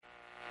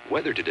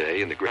Weather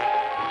today in the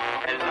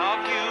I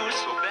love you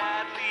so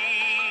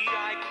badly,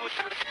 I could...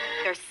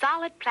 They're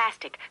solid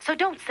plastic, so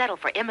don't settle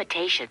for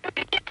imitation.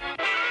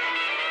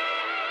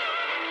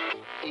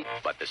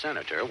 But the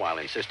senator, while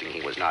insisting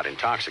he was not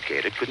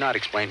intoxicated, could not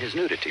explain his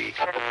nudity.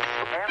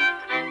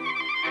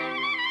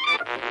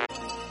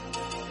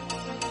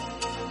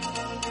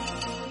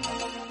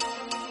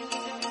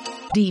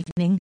 Good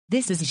evening,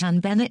 this is Jean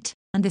Bennett,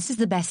 and this is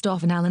the Best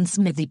of an Alan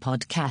Smithy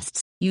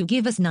podcasts. You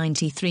give us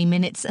 93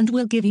 minutes and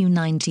we'll give you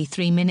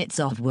 93 minutes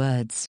of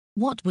words.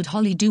 What would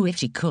Holly do if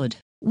she could?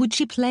 Would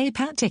she play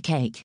patty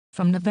cake?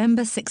 From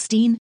November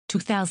 16,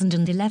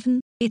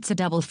 2011, it's a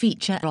double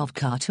feature of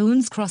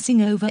cartoons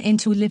crossing over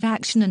into live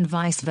action and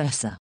vice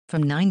versa.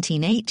 From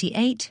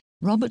 1988,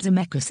 Robert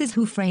Zemeckis'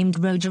 Who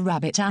Framed Roger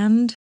Rabbit,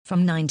 and,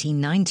 from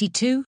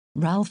 1992,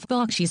 Ralph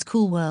Bakshi's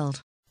Cool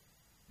World.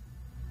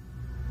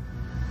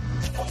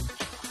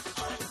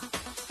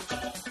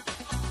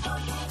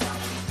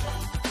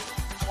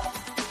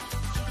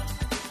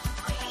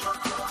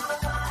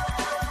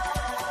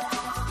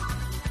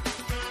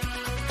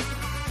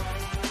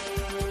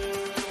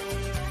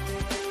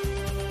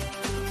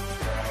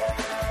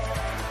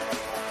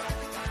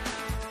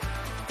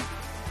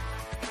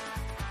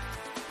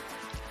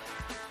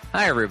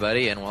 Hi,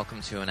 everybody, and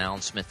welcome to an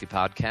Alan Smithy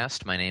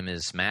podcast. My name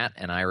is Matt,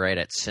 and I write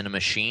at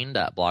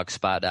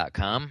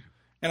cinemachine.blogspot.com.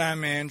 And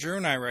I'm Andrew,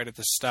 and I write at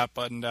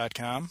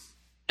thestopbutton.com.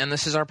 And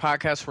this is our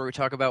podcast where we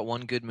talk about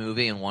one good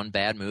movie and one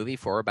bad movie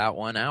for about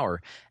 1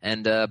 hour.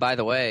 And by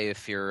the way,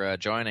 if you're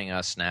joining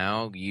us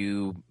now,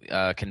 you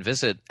can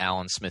visit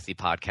Alan Smithy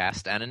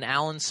Podcast at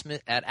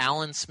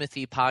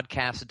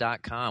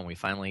alansmithypodcast.com. We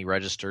finally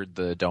registered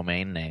the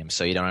domain name,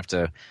 so you don't have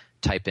to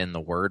type in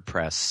the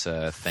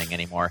WordPress thing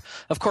anymore.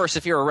 Of course,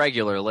 if you're a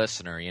regular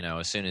listener, you know,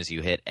 as soon as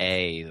you hit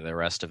A, the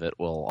rest of it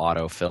will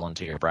autofill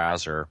into your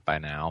browser by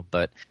now.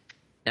 But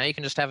now you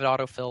can just have it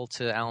autofill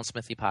to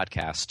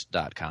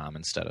alansmithypodcast.com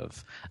instead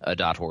of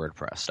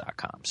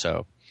 .wordpress.com.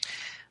 So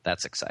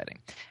that's exciting.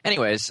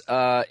 Anyways,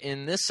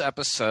 in this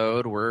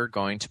episode, we're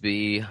going to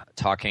be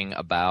talking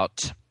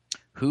about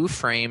Who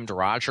Framed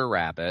Roger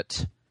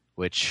Rabbit,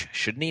 which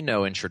should need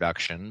no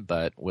introduction,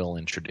 but we'll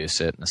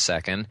introduce it in a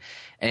second.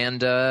 And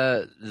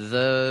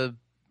the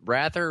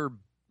rather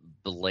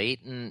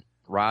blatant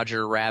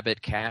Roger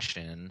Rabbit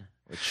cash-in,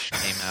 which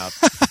came out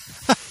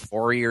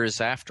 4 years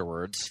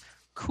afterwards,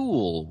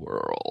 Cool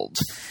World.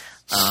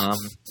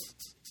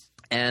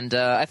 And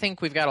I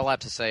think we've got a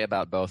lot to say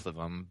about both of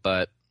them,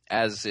 but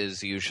as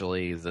is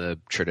usually the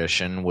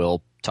tradition,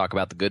 we'll talk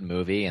about the good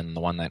movie and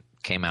the one that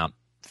came out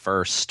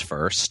first.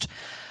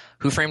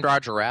 Who Framed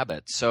Roger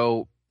Rabbit?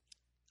 So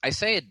I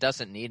say it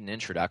doesn't need an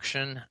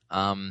introduction,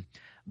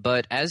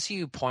 but as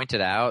you pointed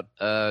out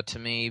to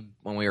me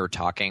when we were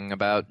talking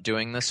about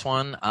doing this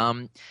one,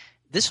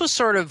 this was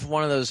sort of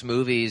one of those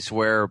movies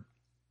where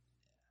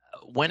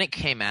when it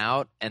came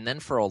out and then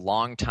for a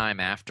long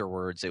time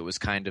afterwards, it was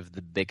kind of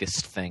the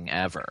biggest thing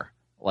ever.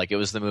 Like, it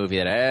was the movie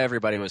that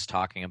everybody was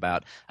talking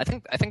about. I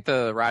think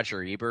the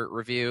Roger Ebert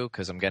review,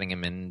 because I'm getting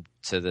him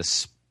into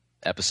this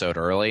episode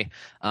early,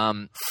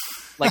 the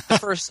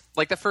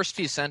first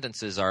few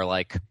sentences are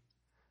like,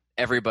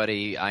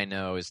 everybody I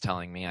know is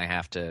telling me I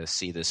have to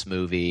see this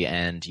movie,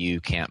 and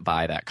you can't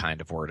buy that kind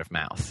of word of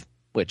mouth,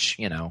 which,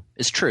 you know,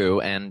 is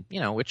true, and, you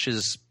know, which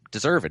is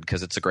deserved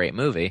because it's a great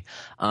movie.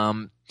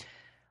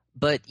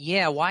 But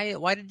yeah,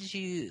 why did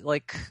you,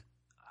 like,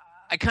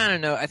 I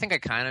think I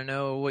kind of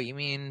know what you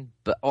mean,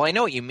 but, well, I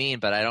know what you mean,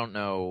 but I don't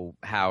know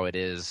how it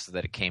is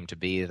that it came to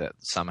be that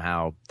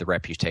somehow the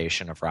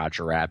reputation of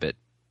Roger Rabbit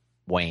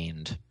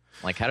waned.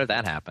 Like, how did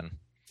that happen?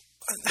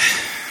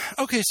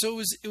 Okay, so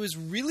it was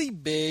really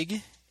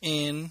big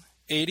in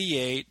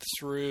 88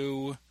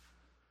 through,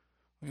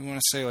 we want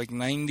to say like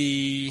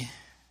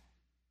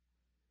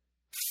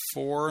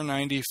 94,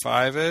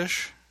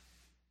 95-ish.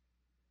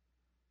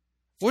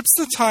 What's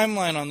the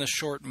timeline on the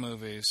short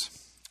movies?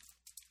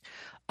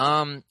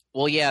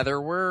 Well, yeah, there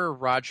were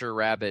Roger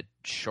Rabbit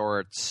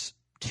shorts,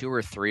 2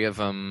 or 3 of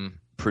them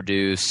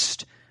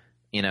produced,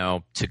 you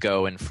know, to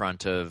go in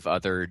front of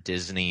other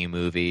Disney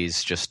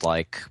movies, just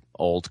like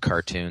old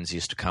cartoons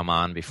used to come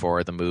on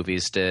before the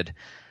movies did.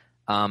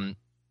 But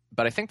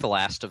I think the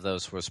last of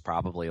those was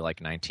probably like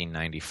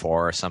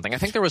 1994 or something. I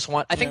think there was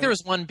one. I think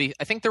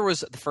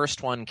the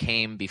first one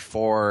came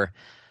before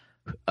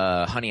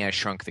Honey, I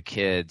Shrunk the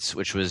Kids,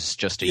 which was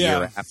just a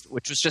year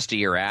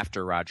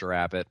after Roger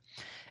Rabbit.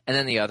 And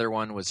then the other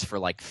one was for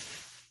like,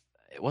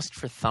 it wasn't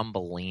for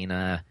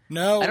Thumbelina.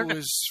 No, it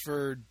was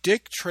for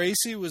Dick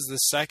Tracy was the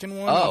second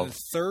one. Oh, and the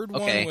third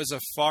one was A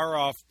Far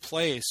Off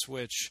Place,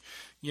 which,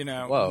 you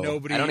know,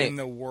 nobody in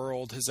the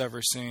world has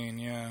ever seen.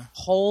 Yeah.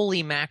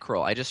 Holy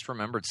mackerel. I just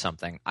remembered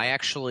something. I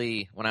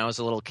actually, when I was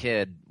a little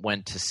kid,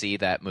 went to see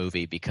that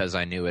movie because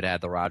I knew it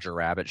had the Roger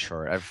Rabbit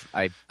short.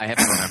 I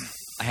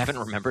haven't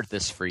remembered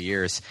this for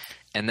years.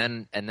 And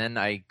then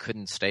I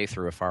couldn't stay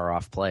through A Far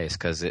Off Place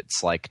because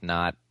it's like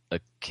not a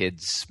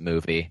kid's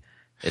movie.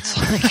 It's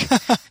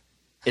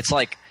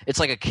like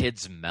a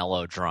kid's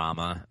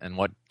melodrama, and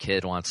what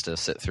kid wants to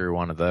sit through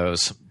one of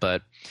those?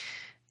 But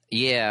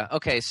Yeah.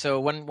 Okay. So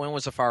when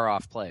was A Far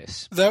Off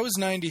Place? That was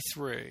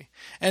 93.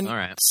 And All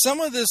right.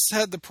 some of this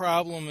had the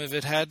problem of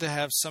it had to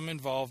have some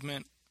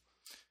involvement.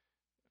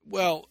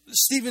 Well,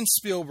 Steven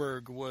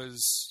Spielberg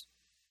was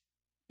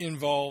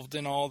involved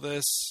in all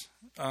this.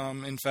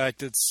 In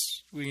fact,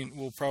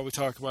 we'll probably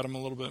talk about him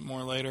a little bit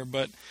more later,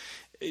 but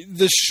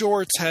the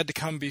shorts had to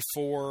come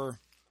before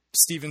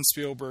Steven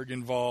Spielberg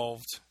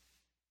involved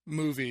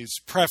movies,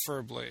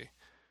 preferably.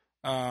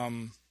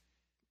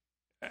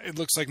 It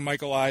looks like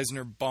Michael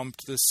Eisner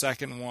bumped the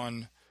second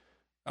one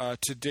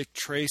to Dick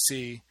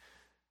Tracy,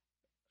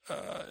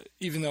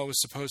 even though it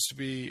was supposed to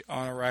be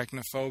on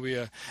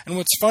arachnophobia. And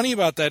what's funny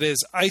about that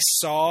is I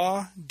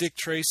saw Dick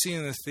Tracy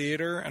in the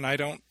theater, and I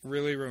don't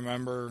really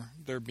remember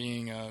there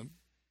being a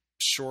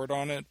short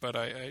on it, but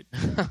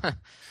I'm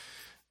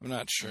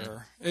not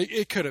sure.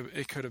 It could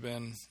have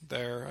been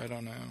there. I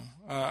don't know.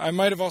 I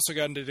might have also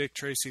gotten to Dick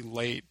Tracy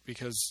late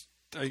because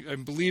I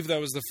believe that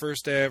was the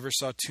first day I ever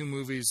saw two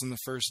movies in the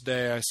first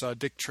day. I saw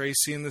Dick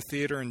Tracy in the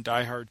theater and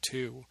Die Hard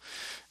 2.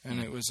 And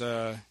it was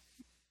the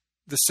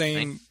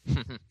same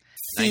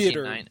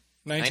theater.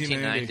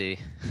 1990.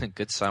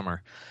 Good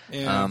summer.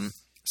 And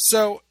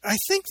so I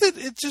think that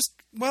it just,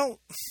 well,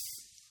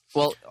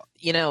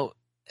 you know,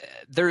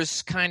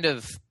 there's kind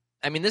of,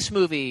 I mean, this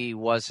movie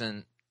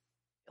wasn't,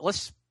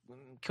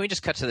 can we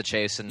just cut to the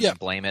chase and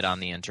blame it on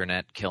the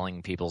internet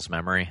killing people's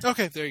memory?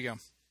 Okay, there you go.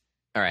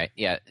 All right,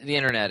 yeah, the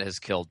internet has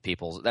killed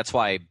people's. That's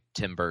why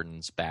Tim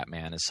Burton's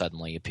Batman is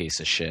suddenly a piece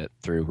of shit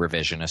through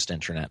revisionist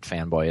internet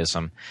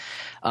fanboyism.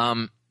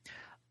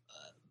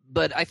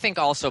 But I think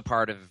also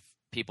part of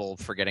people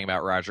forgetting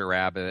about Roger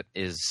Rabbit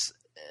is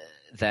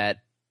that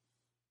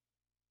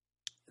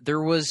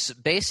there was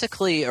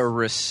basically a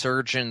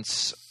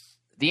resurgence.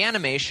 The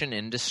animation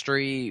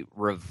industry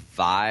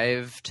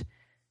revived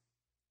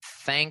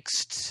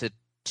thanks to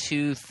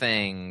two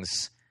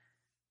things.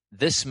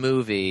 This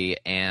movie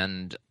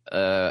and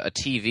a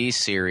TV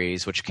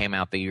series which came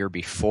out the year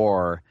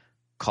before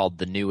called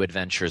The New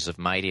Adventures of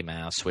Mighty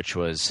Mouse, which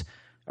was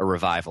a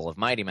revival of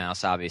Mighty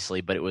Mouse,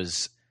 obviously, but it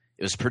was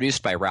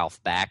produced by Ralph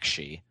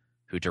Bakshi,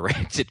 who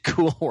directed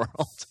Cool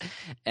World,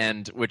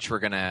 and which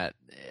we'll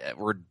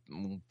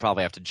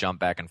probably have to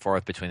jump back and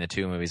forth between the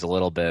two movies a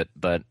little bit,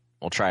 but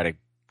we'll try to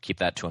keep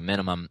that to a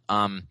minimum.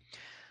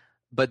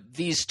 But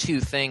these two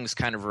things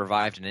kind of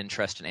revived an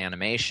interest in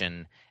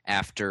animation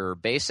after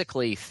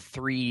basically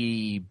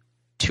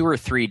 2 or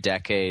 3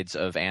 decades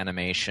of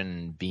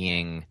animation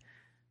being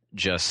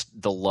just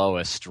the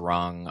lowest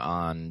rung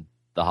on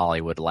the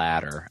Hollywood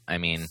ladder. I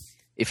mean,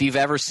 if you've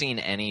ever seen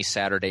any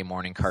Saturday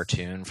morning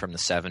cartoon from the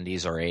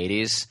 70s or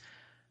 80s,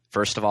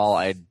 first of all,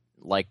 I'd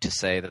like to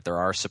say that there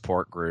are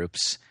support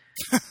groups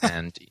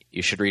and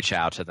you should reach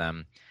out to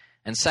them.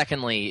 And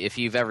secondly, if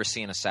you've ever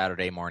seen a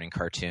Saturday morning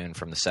cartoon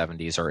from the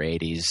 70s or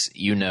 80s,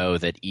 you know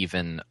that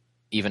even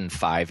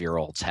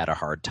 5-year-olds had a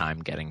hard time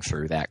getting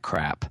through that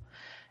crap.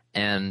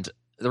 And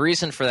the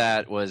reason for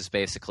that was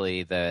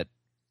basically that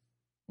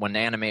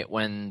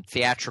when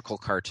theatrical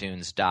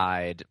cartoons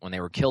died, when they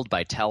were killed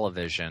by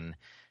television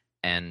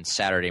and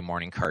Saturday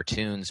morning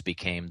cartoons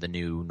became the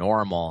new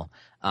normal,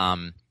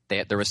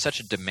 there was such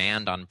a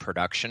demand on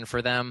production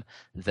for them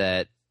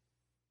that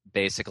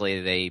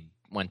basically they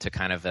went to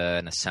kind of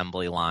an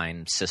assembly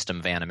line system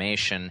of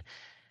animation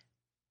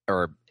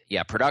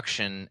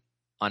production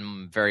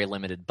on very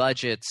limited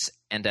budgets.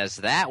 And as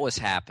that was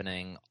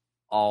happening,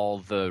 all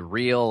the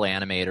real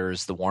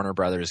animators, the Warner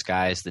Brothers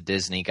guys, the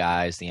Disney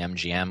guys, the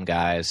MGM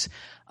guys,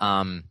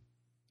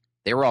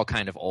 they were all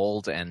kind of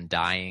old and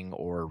dying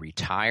or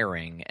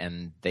retiring,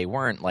 and they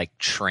weren't like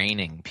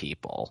training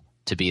people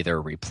to be their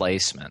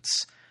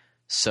replacements.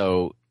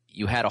 So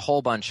you had a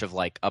whole bunch of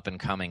like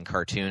up-and-coming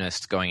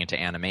cartoonists going into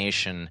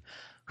animation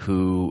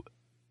who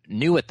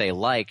knew what they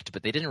liked,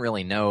 but they didn't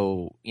really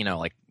know,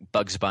 like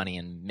Bugs Bunny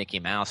and Mickey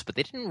Mouse, but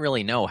they didn't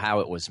really know how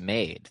it was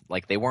made.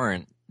 Like they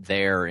weren't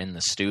there in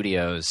the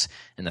studios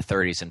in the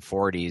 30s and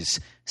 40s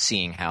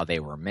seeing how they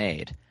were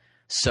made.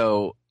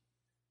 So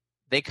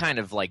they kind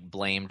of like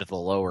blamed the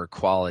lower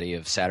quality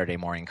of Saturday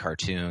morning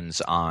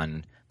cartoons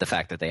on the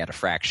fact that they had a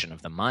fraction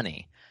of the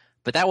money.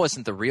 But that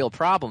wasn't the real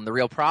problem. The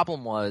real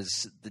problem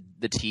was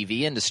the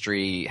TV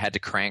industry had to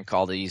crank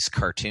all these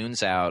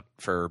cartoons out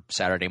for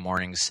Saturday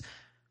mornings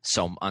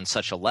on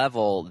such a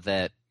level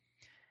that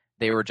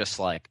they were just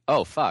like,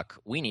 oh, fuck,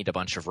 we need a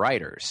bunch of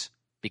writers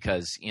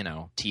because,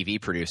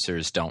 TV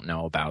producers don't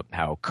know about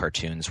how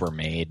cartoons were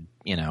made,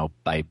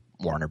 by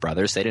Warner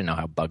Brothers. They didn't know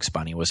how Bugs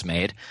Bunny was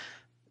made.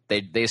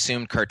 They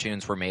assumed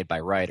cartoons were made by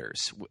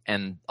writers.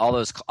 And all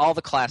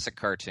the classic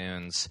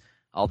cartoons,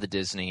 all the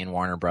Disney and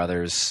Warner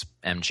Brothers,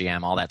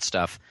 MGM, all that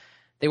stuff,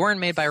 they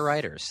weren't made by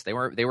writers. They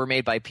were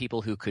made by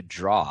people who could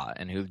draw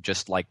and who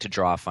just liked to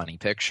draw funny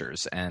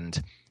pictures. And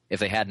if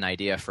they had an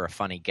idea for a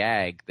funny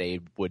gag, they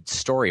would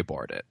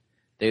storyboard it.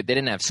 They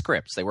didn't have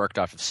scripts. They worked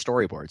off of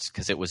storyboards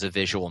because it was a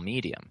visual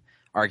medium.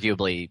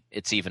 Arguably,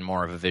 it's even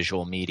more of a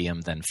visual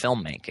medium than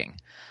filmmaking.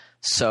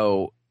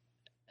 So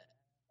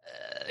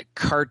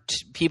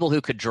people who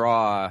could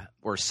draw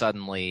were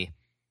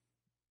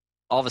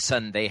all of a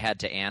sudden they had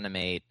to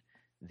animate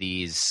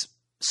these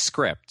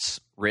scripts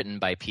written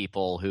by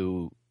people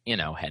who,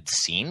 had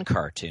seen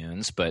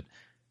cartoons, but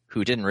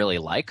who didn't really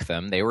like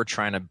them. They were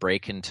trying to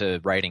break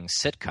into writing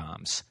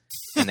sitcoms,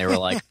 and they were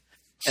like,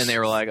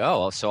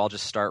 oh, so I'll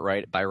just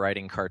start by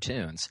writing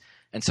cartoons.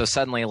 And so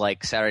suddenly,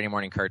 like, Saturday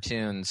morning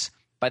cartoons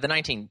by the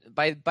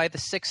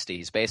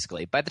 60s,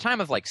 basically, by the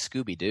time of like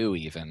Scooby-Doo,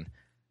 even,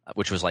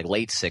 which was like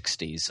late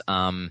 60s,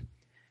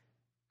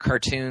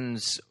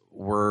 cartoons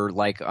were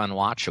like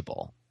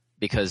unwatchable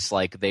because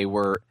like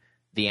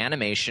the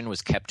animation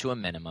was kept to a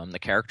minimum. The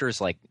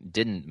characters like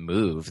didn't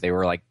move. They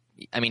were like,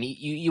 I mean,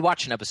 you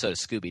watch an episode of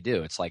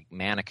Scooby-Doo, it's like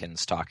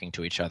mannequins talking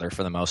to each other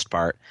for the most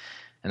part.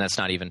 And that's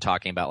not even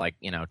talking about like,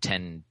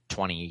 10,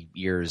 20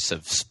 years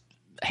of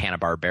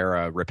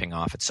Hanna-Barbera ripping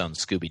off its own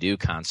Scooby-Doo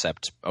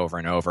concept over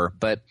and over.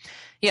 But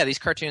yeah, these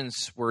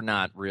cartoons were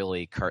not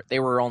really they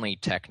were only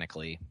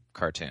technically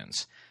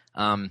cartoons.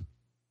 I'm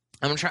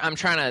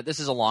trying to, this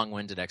is a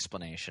long-winded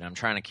explanation. I'm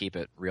trying to keep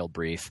it real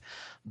brief,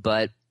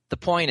 but the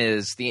point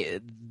is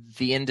the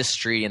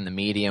industry and the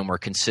medium were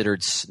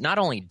considered not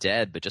only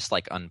dead, but just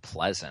like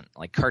unpleasant.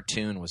 Like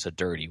cartoon was a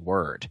dirty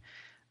word.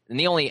 And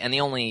the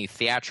only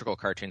theatrical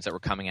cartoons that were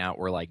coming out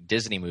were like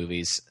Disney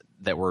movies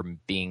that were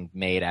being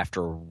made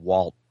after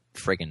Walt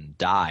friggin'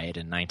 died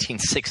in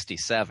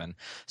 1967.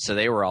 So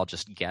they were all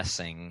just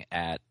guessing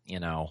at,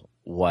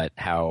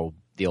 how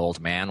the old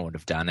man would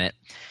have done it.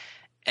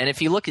 And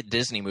if you look at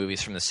Disney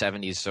movies from the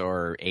 70s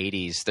or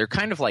 80s, they're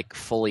kind of like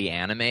fully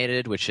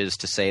animated, which is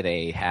to say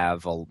they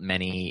have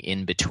many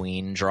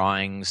in-between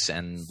drawings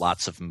and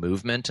lots of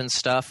movement and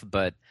stuff,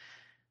 but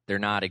they're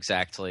not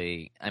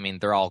exactly, I mean,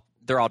 they're all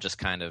just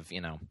kind of,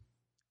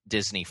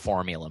 Disney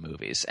formula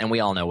movies. And we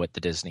all know what the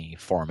Disney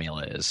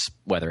formula is,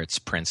 whether it's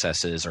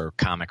princesses or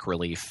comic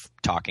relief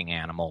talking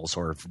animals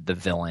or the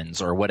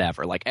villains or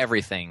whatever. Like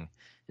everything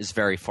is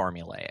very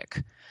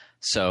formulaic.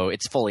 So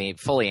it's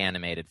fully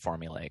animated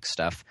formulaic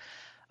stuff.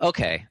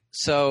 Okay,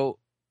 so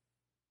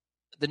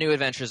The New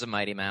Adventures of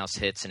Mighty Mouse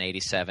hits in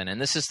 87,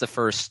 and this is the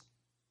first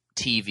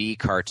TV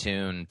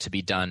cartoon to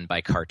be done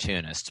by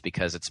cartoonists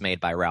because it's made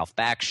by Ralph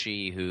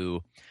Bakshi,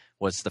 who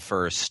was the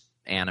first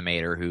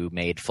animator who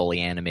made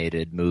fully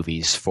animated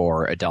movies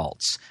for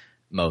adults,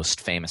 most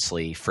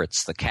famously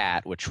Fritz the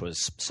Cat, which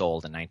was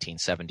sold in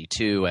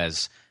 1972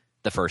 as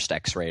the first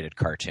X-rated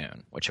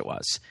cartoon, which it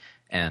was.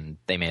 And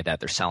they made that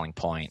their selling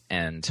point.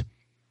 And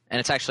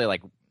it's actually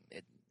like,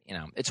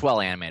 it's well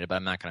animated, but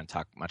I'm not going to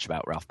talk much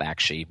about Ralph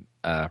Bakshi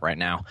right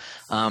now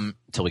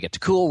until we get to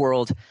Cool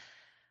World.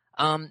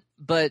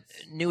 But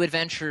New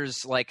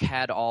Adventures like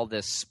had all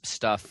this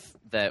stuff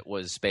that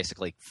was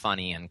basically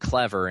funny and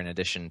clever in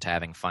addition to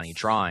having funny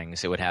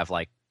drawings. It would have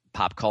like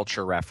pop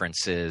culture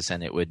references,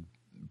 and it would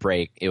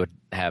break the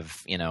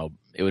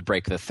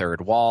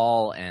third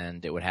wall,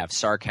 and it would have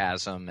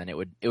sarcasm, and it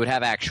would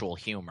have actual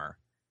humor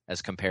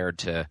as compared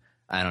to,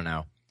 I don't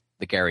know,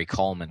 the Gary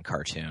Coleman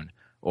cartoon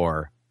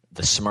or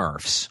the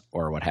Smurfs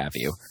or what have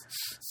you,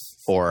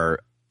 or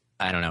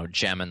I don't know,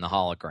 Gem and the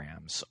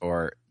Holograms,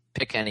 or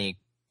pick any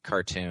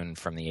cartoon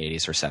from the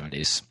 80s or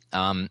 70s.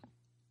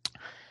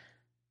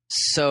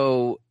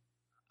 So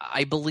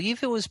I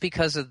believe it was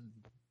because of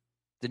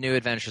The New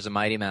Adventures of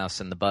Mighty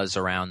Mouse and the buzz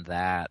around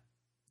that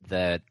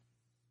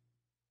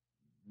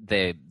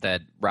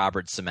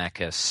Robert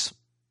Zemeckis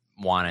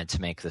wanted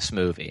to make this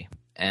movie.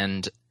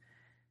 And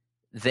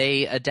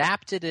they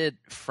adapted it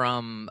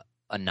from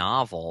a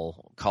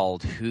novel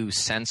called Who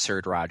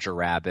Censored Roger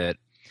Rabbit,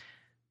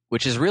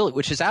 which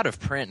is out of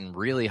print and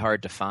really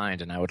hard to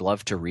find, and I would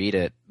love to read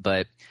it,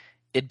 but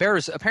it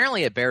bears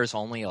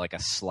only like a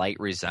slight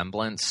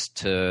resemblance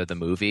to the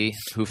movie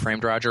Who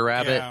Framed Roger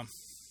Rabbit. Yeah.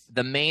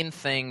 The main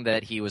thing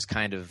that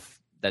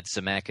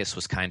Zemeckis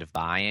was kind of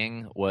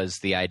buying was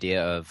the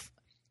idea of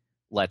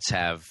let's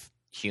have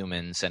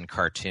humans and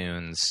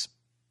cartoons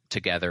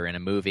together in a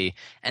movie,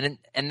 and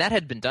that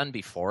had been done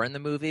before in the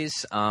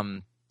movies.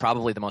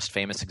 Probably the most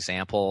famous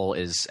example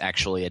is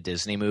actually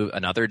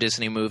another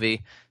Disney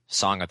movie,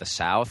 Song of the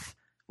South,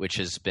 which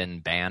has been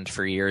banned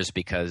for years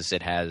because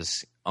it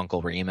has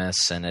Uncle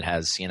Remus and it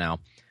has,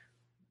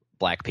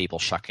 black people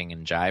shucking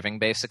and jiving,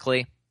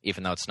 basically,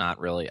 even though it's not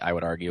really, I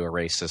would argue, a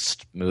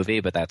racist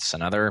movie, but that's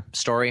another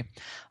story.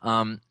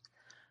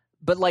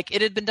 But like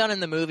it had been done in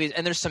the movies,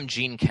 and there's some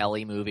Gene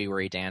Kelly movie where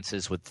he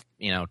dances with,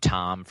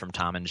 Tom from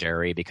Tom and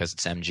Jerry because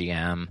it's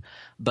MGM.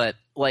 But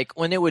like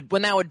when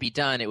that would be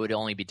done, it would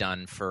only be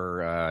done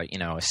for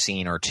a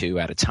scene or two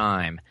at a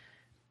time.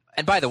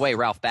 And by the way,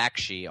 Ralph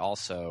Bakshi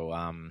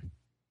also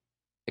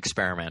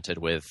experimented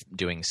with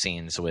doing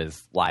scenes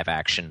with live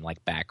action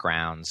like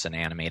backgrounds and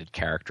animated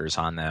characters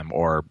on them,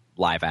 or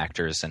live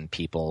actors and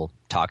people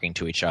talking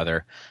to each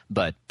other,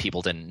 but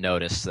people didn't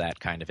notice that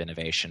kind of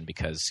innovation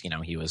because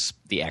he was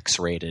the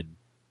X-rated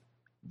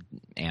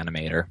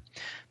animator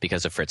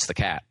because of Fritz the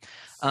Cat.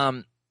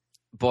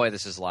 Boy,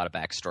 this is a lot of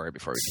backstory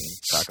before we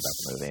can talk about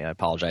the movie. I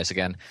apologize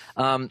again.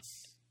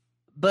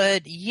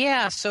 But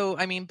yeah, so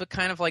I mean, but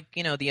kind of like,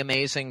 the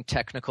amazing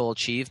technical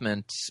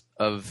achievement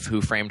of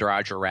Who Framed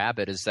Roger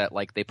Rabbit is that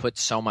like they put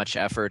so much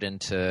effort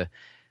into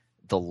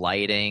the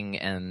lighting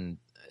and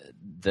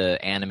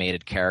the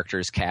animated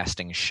characters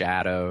casting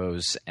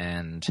shadows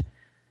and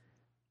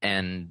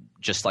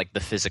just like the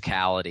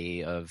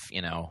physicality of,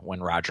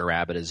 when Roger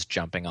Rabbit is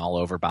jumping all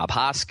over Bob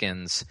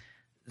Hoskins,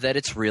 that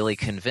it's really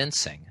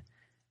convincing.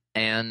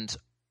 And,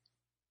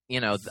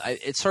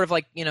 it's sort of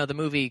like, the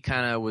movie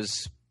kind of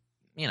was,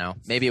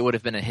 maybe it would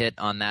have been a hit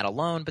on that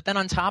alone. But then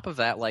on top of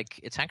that, like,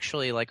 it's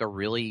actually like a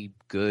really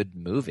good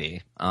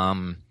movie.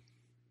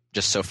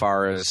 Just so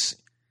far as,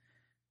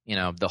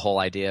 the whole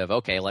idea of,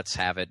 okay, let's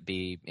have it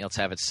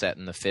set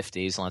in the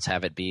 50s and let's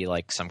have it be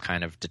like some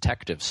kind of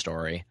detective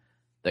story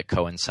that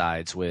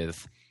coincides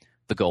with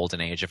the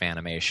golden age of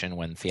animation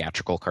when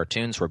theatrical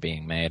cartoons were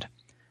being made.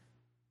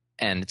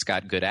 And it's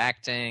got good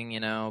acting,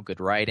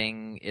 good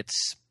writing.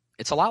 It's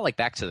a lot like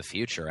Back to the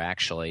Future,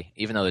 actually,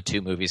 even though the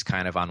two movies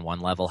kind of on one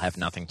level have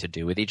nothing to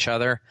do with each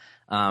other.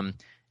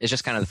 It's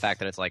just kind of the fact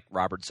that it's like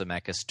Robert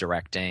Zemeckis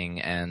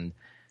directing, and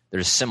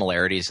there's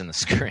similarities in the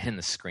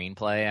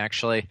screenplay,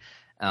 actually.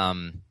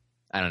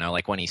 I don't know,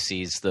 like when he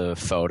sees the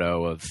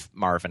photo of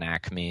Marvin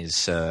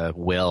Acme's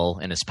will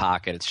in his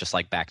pocket, it's just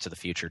like Back to the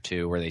Future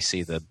 2, where they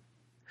see the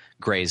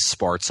Gray's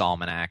Sports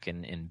Almanac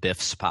in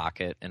Biff's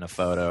pocket in a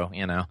photo,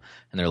 and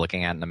they're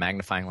looking at it in a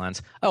magnifying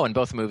lens. Oh, and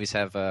both movies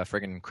have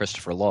friggin'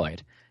 Christopher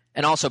Lloyd.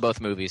 And also both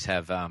movies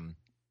have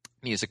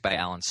music by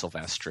Alan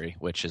Silvestri,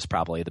 which is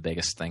probably the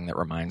biggest thing that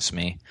reminds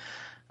me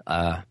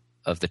of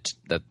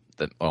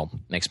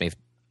makes me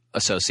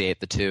associate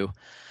the two.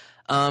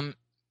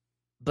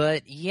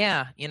 But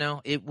yeah, I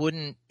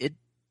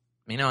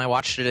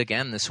watched it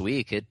again this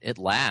week. It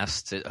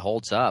lasts. It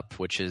holds up,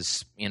 which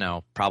is,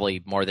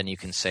 probably more than you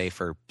can say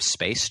for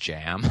Space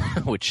Jam,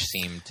 which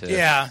seemed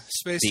to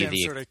Space Jam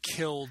sort of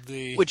killed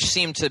the... Which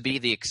seemed to be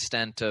the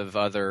extent of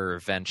other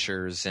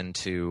ventures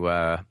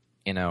into,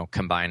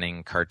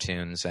 combining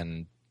cartoons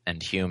and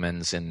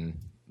humans in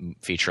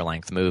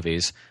feature-length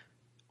movies.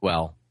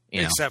 Well,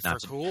 except for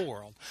Cool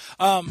World.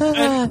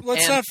 And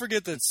let's not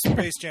forget that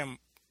Space Jam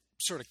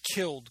sort of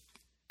killed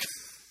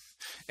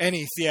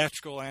any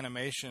theatrical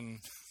animation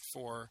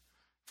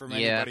from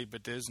anybody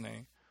but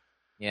Disney.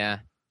 Yeah.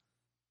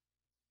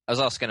 I was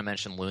also going to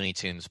mention Looney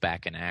Tunes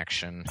Back in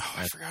Action. Oh,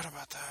 I forgot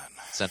about that.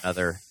 It's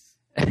another...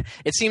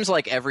 It seems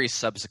like every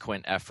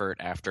subsequent effort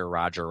after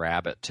Roger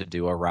Rabbit to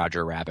do a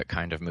Roger Rabbit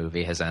kind of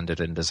movie has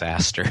ended in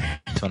disaster.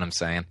 That's what I'm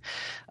saying.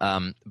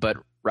 But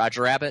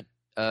Roger Rabbit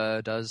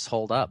does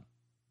hold up.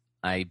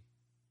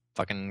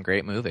 Fucking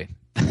great movie.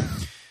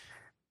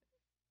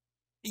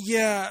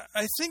 Yeah,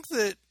 I think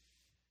that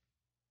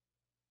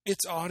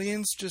its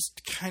audience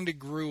just kind of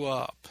grew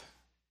up.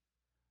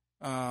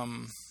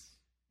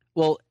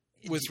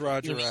 With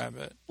Roger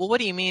Rabbit. Well,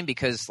 what do you mean?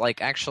 Because,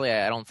 actually,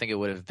 I don't think it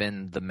would have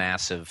been the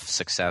massive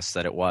success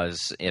that it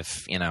was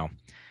if it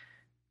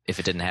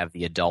didn't have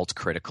the adult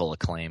critical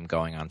acclaim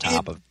going on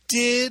top of it. It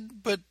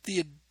did, but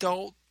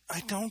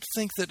I don't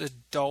think that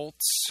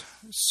adults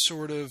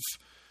sort of...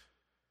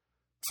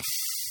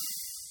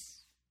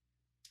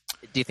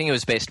 Do you think it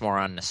was based more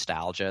on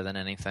nostalgia than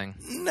anything?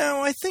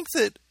 No, I think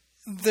that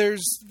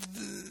there's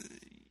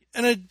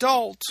an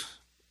adult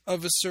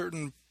of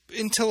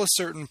until a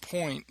certain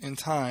point in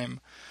time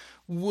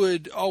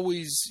you'd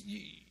always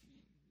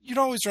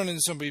run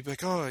into somebody and be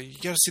like, oh, you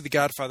got to see The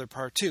Godfather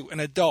Part 2. An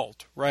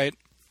adult, right?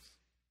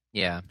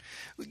 Yeah.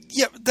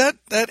 Yeah,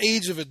 that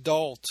age of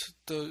adult,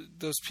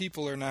 those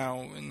people are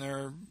now in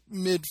their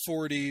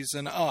mid-40s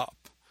and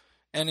up.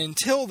 And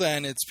until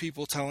then, it's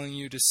people telling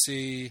you to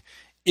see,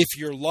 if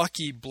you're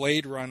lucky,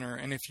 Blade Runner,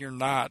 and if you're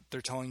not,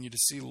 they're telling you to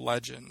see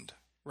Legend,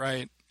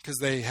 right? Because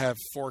they have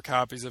 4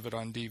 copies of it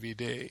on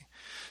DVD.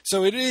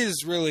 So it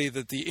is really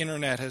that the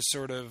internet has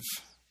sort of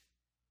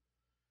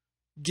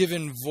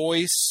given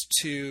voice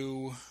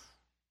to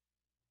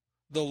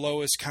the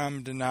lowest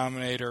common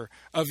denominator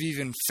of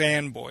even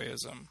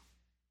fanboyism.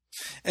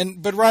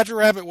 But Roger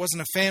Rabbit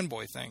wasn't a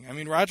fanboy thing. I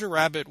mean, Roger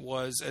Rabbit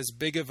was as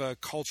big of a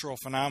cultural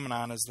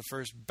phenomenon as the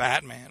first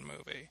Batman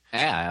movie.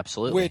 Yeah,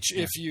 absolutely. Which,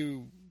 if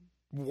you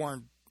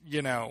weren't,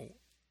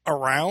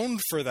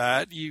 around for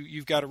that,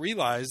 you've got to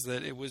realize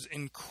that it was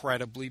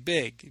incredibly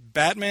big.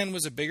 Batman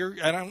was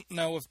I don't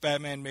know if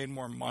Batman made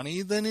more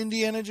money than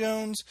Indiana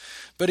Jones,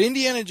 but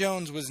Indiana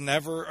Jones was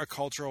never a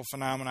cultural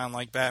phenomenon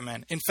like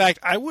Batman. In fact,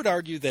 I would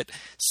argue that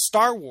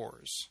Star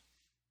Wars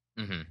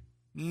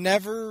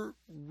never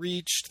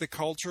reached the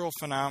cultural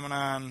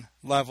phenomenon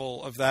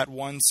level of that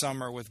one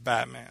summer with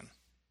Batman.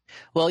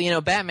 Well,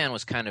 Batman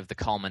was kind of the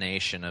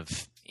culmination of,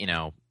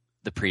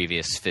 the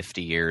previous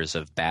 50 years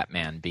of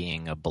Batman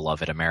being a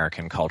beloved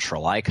American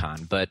cultural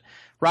icon. But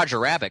Roger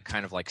Rabbit,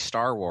 kind of like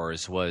Star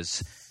Wars,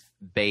 was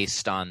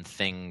based on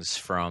things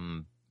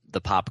from the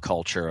pop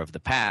culture of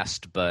the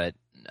past, but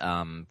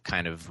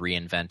kind of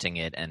reinventing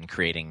it and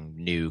creating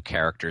new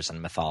characters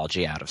and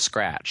mythology out of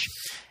scratch.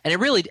 And it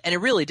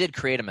really did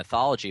create a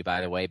mythology, by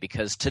the way,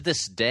 because to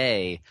this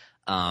day,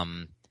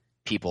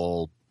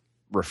 people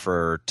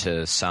refer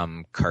to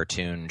some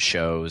cartoon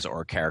shows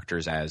or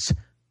characters as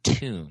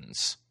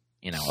toons.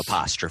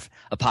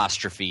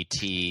 Apostrophe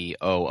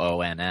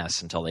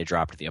TOONS until they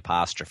dropped the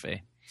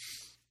apostrophe.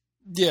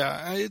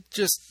 Yeah, it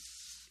just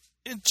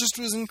it just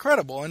was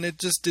incredible, and it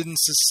just didn't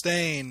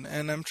sustain.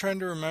 And I'm trying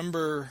to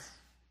remember.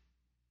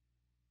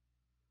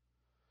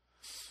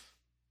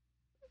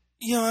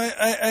 You know,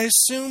 I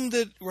assume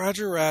that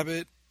Roger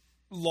Rabbit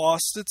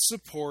lost its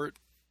support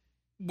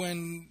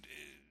when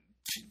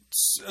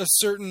a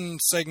certain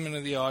segment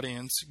of the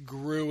audience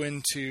grew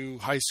into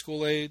high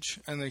school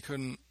age and they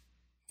couldn't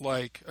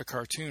like a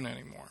cartoon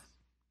anymore.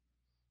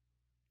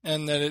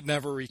 And that it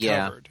never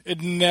recovered. Yeah.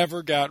 It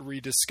never got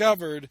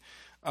rediscovered.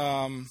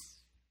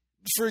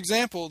 For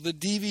example, the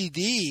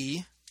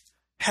DVD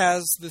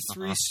has the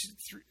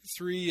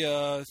three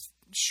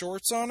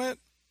shorts on it.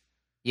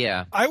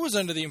 Yeah. I was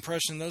under the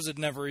impression those had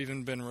never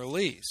even been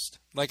released.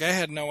 Like, I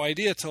had no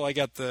idea till I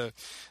got the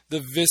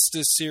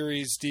Vista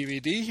series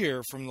DVD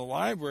here from the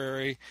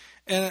library.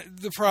 And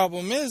the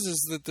problem is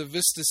that the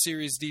Vista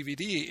series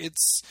DVD,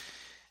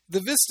 the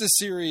Vista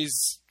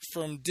series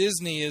from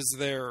Disney is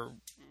their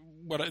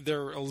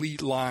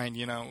elite line,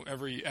 you know.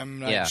 Every M.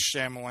 Night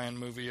Shyamalan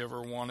movie you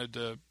ever wanted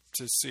to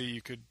see,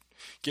 you could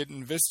get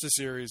in Vista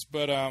series.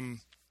 But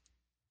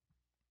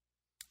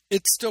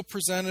it's still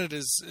presented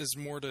as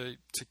more to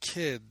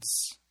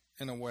kids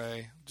in a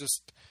way.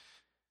 Just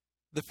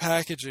the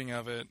packaging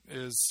of it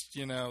is,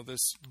 you know,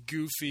 this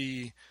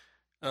goofy,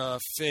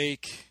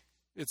 fake.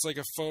 It's like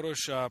a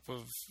Photoshop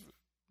of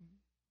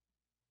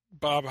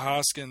Bob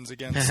Hoskins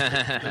against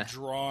the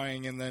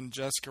drawing, and then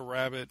Jessica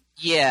Rabbit.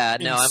 Yeah,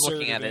 no, I'm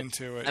looking at it.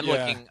 Into it.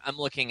 I'm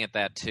looking at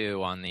that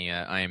too on the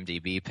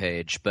IMDb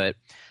page, but.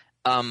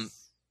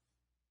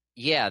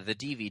 Yeah, the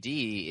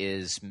DVD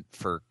is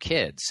for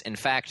kids. In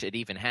fact, it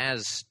even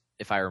has,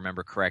 if I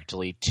remember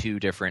correctly, two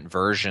different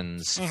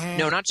versions. Mm-hmm.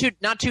 No,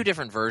 not two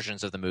different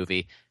versions of the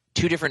movie.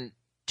 Two different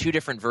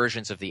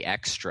versions of the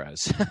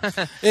extras.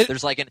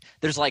 There's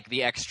like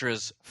the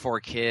extras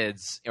for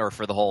kids or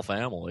for the whole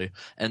family,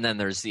 and then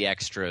there's the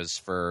extras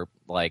for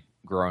like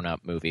grown-up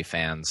movie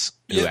fans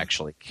who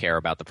actually care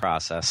about the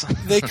process.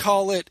 They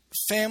call it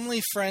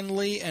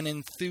family-friendly and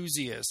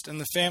enthusiast, and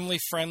the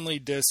family-friendly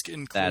disc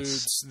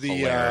includes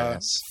the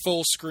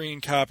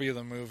full-screen copy of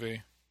the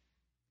movie.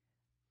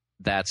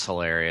 That's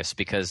hilarious,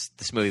 because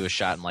this movie was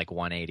shot in like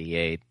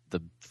 188.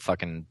 The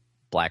fucking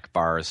black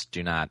bars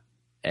do not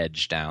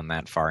edge down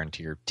that far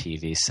into your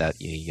TV set,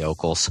 you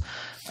yokels.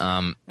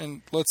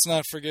 And let's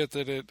not forget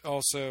that it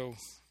also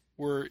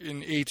we're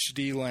in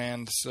HD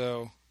land,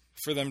 so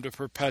for them to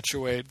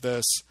perpetuate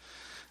this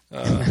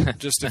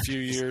just a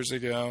few years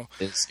ago,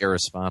 it's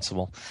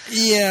irresponsible.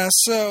 Yeah,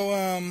 so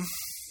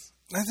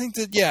I think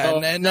that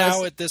and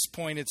now at this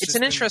point it's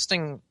an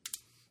interesting.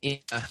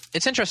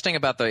 It's interesting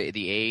about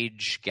the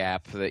age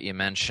gap that you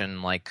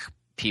mentioned, like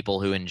people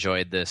who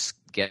enjoyed this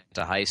get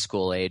to high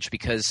school age,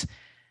 because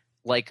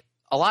like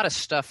a lot of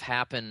stuff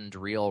happened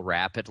real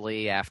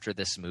rapidly after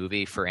this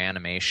movie for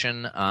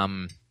animation.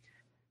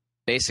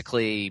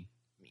 Basically,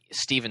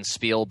 Steven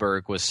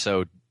Spielberg was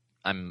so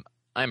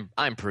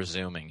I'm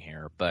presuming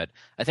here, but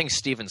I think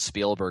Steven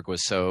Spielberg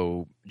was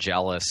so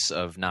jealous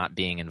of not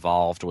being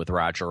involved with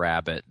Roger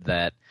Rabbit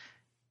that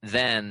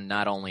then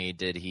not only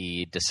did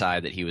he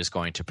decide that he was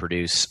going to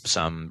produce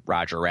some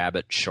Roger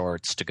Rabbit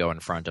shorts to go in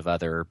front of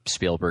other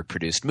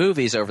Spielberg-produced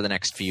movies over the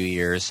next few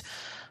years,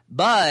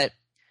 but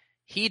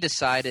he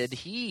decided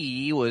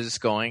he,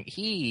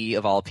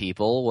 of all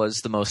people, was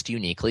the most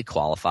uniquely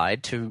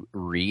qualified to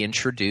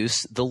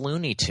reintroduce the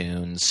Looney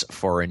Tunes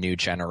for a new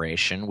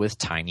generation with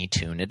Tiny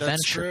Toon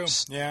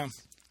Adventures. That's true, yeah.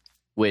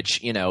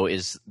 Which, you know,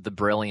 is the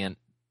brilliant,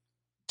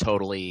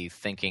 totally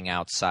thinking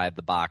outside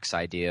the box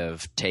idea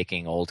of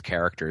taking old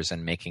characters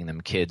and making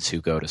them kids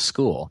who go to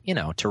school, you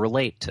know, to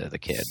relate to the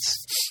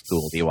kids who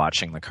will be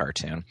watching the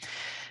cartoon.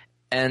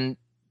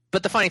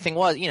 But the funny thing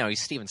was, you know,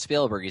 he's Steven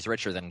Spielberg, he's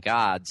richer than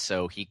God,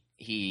 so he,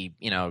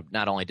 you know,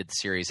 not only did the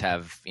series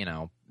have, you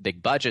know,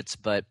 big budgets,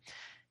 but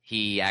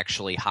he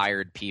actually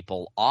hired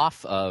people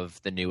off of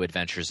the New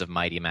Adventures of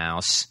Mighty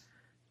Mouse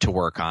to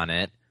work on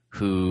it,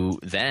 who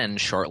then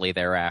shortly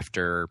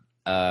thereafter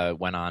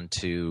went on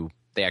to,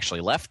 they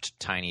actually left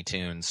Tiny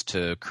Toons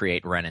to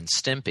create Ren and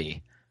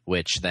Stimpy,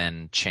 which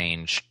then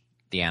changed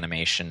the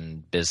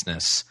animation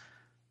business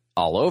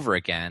all over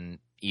again,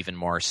 even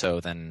more so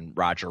than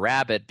Roger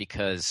Rabbit,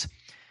 because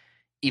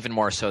even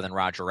more so than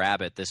Roger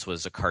Rabbit, this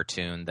was a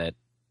cartoon that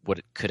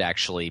could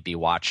actually be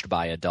watched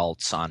by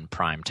adults on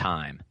prime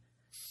time.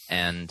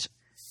 And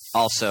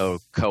also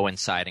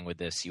coinciding with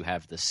this, you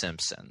have The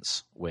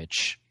Simpsons,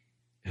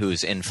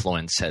 whose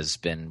influence has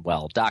been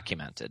well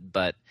documented.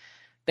 But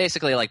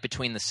basically, like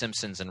between The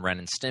Simpsons and Ren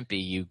and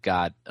Stimpy, you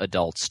got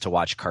adults to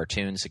watch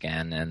cartoons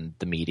again, and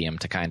the medium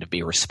to kind of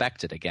be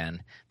respected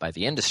again by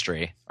the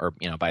industry, or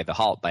you know, by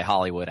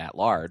Hollywood at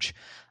large.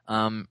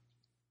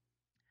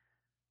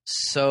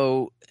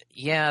 So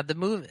yeah, the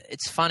movie.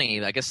 It's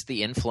funny. I guess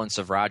the influence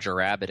of Roger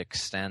Rabbit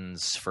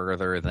extends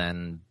further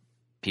than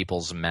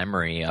people's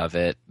memory of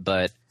it,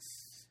 but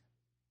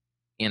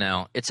you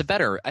know,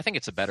 I think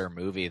it's a better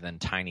movie than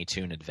Tiny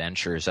Toon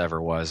Adventures ever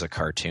was a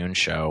cartoon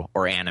show,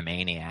 or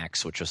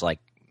Animaniacs, which was like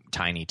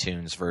Tiny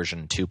Toons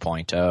version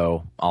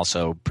 2.0,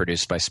 also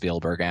produced by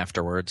Spielberg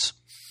afterwards.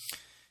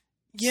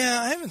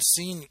 Yeah, I haven't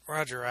seen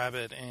Roger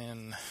Rabbit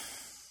in...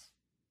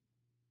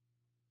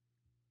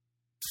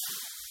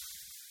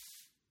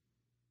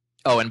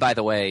 Oh, and by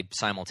the way,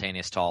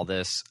 simultaneous to all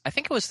this, I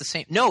think it was the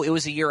same. No, it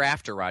was a year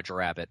after Roger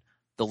Rabbit.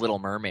 The Little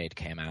Mermaid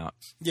came out.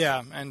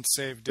 Yeah, and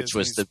saved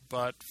Disney's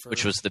butt.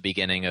 Which was the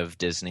beginning of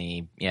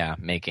Disney,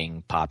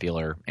 making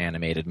popular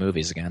animated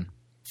movies again.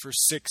 For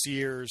 6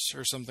 years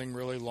or something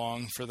really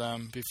long for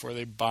them before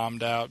they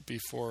bombed out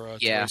before Toy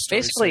Story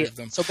basically saved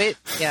them.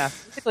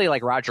 Basically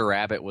like Roger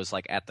Rabbit was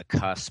like at the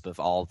cusp of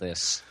all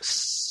this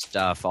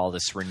stuff, all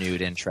this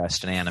renewed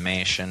interest in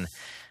animation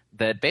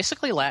that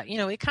basically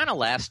it kind of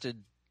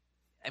lasted.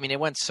 I mean, it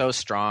went so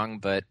strong,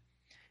 but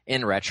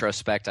in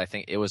retrospect, I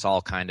think it was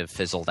all kind of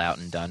fizzled out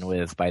and done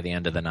with by the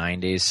end of the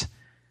 90s.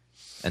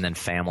 And then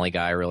Family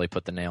Guy really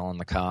put the nail in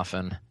the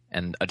coffin,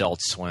 and Adult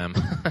Swim.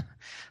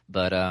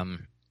 But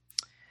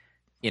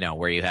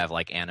where you have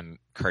like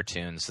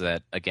cartoons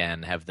that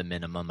again have the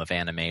minimum of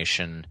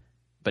animation,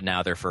 but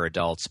now they're for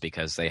adults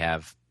because they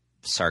have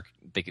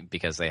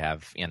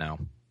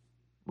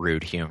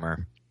rude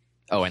humor.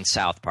 Oh, and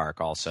South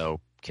Park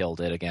also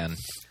killed it again,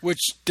 which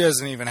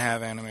doesn't even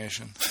have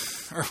animation.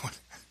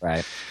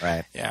 Right.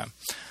 Yeah.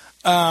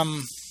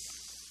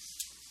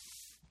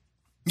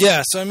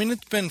 So I mean,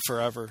 it's been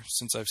forever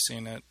since I've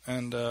seen it,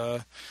 and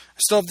I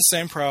still have the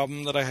same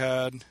problem that I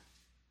had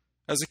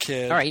as a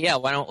kid. All right,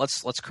 why don't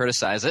let's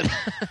criticize it.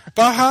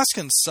 Bob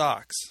Hoskins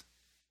sucks.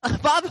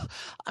 Bob,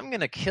 I'm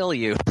gonna kill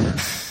you.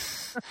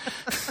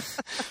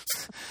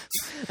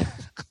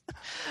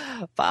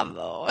 Bob,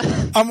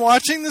 I'm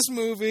watching this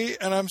movie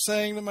and I'm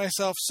saying to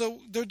myself, so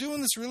they're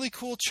doing this really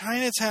cool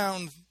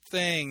Chinatown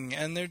thing,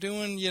 and they're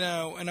doing,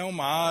 an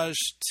homage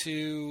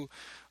to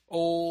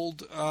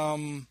old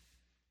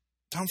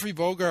Humphrey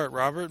Bogart,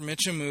 Robert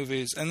Mitchum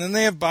movies, and then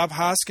they have Bob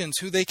Hoskins,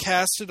 who they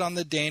casted on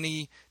the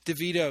Danny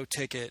DeVito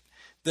ticket.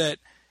 That,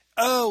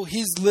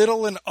 he's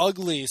little and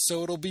ugly,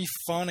 so it'll be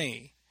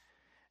funny.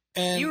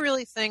 And do you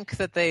really think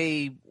that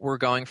they were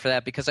going for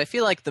that? Because I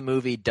feel like the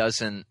movie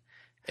doesn't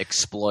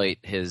exploit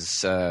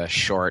his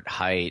short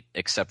height,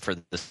 except for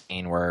the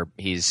scene where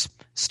he's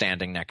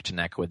standing neck to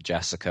neck with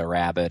Jessica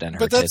Rabbit, and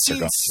her tits are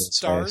going to his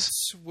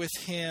starts with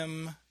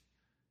him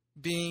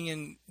being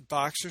in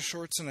boxer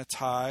shorts and a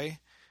tie,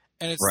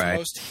 and it's the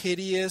most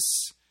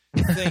hideous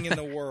thing in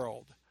the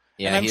world.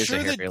 Yeah, and I'm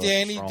sure that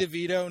Danny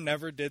DeVito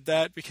never did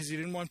that because he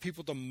didn't want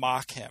people to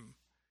mock him.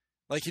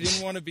 Like, he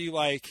didn't want to be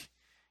like,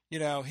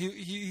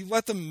 he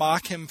let them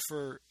mock him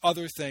for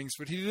other things,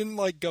 but he didn't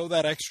go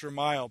that extra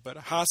mile. But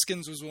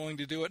Hoskins was willing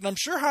to do it. And I'm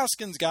sure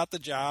Hoskins got the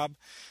job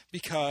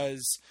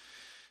because,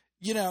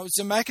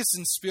 Zemeckis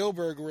and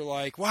Spielberg were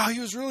like, wow,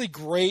 he was really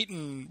great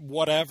and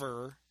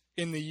whatever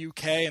in the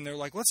UK. And they're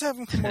like, let's have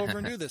him come over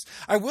and do this.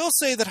 I will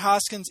say that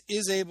Hoskins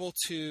is able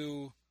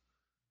to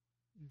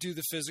do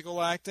the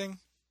physical acting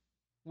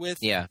with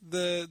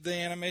the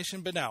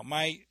animation. But no,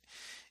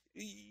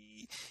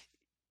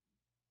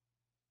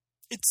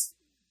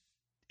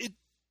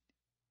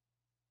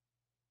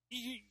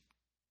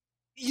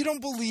 you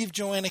don't believe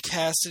Joanna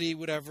Cassidy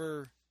would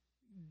ever.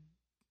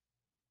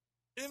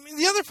 I mean,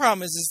 the other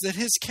problem is that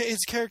his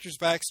character's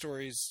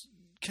backstory is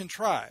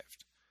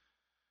contrived,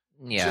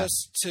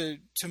 just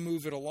to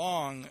move it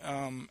along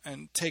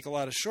and take a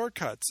lot of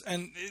shortcuts,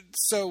 and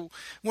so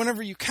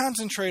whenever you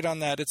concentrate on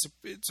that,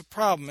 it's a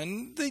problem.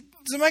 And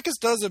Zemeckis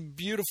does a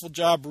beautiful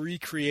job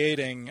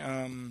recreating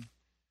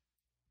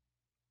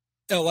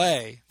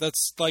L.A.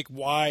 That's like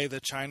why the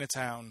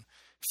Chinatown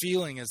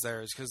feeling is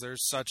there, is because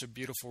there's such a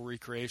beautiful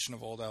recreation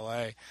of old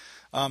LA.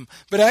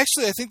 But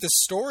actually, I think the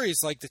story is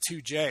like the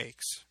Two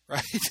Jakes,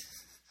 right?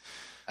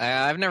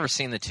 I've never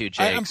seen the Two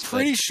Jakes. I'm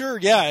pretty sure,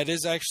 it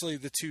is actually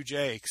the Two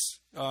Jakes.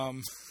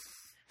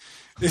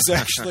 Is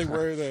actually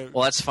where the...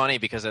 Well, that's funny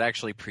because it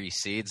actually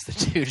precedes the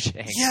Two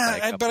Jakes.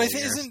 Yeah, but I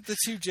think isn't the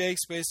Two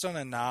Jakes based on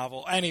a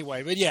novel?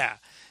 Anyway, but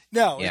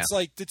it's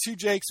like the Two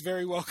Jakes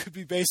very well could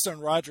be based on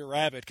Roger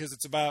Rabbit because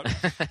it's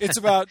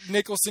about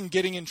Nicholson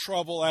getting in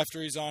trouble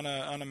after he's on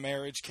a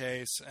marriage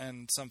case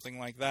and something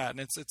like that, and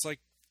it's like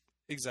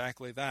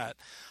exactly that.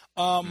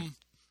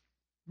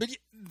 But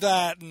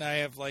that, and I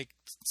have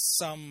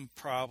some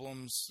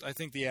problems. I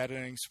think the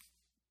editing's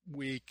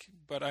weak,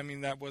 but I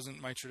mean that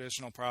wasn't my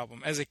traditional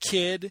problem. As a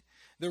kid,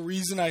 the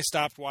reason I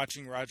stopped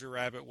watching Roger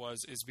Rabbit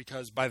is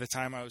because by the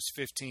time I was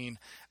 15,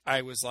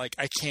 I was like,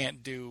 I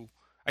can't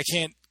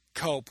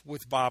cope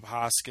with Bob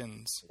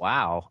Hoskins.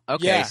 Wow.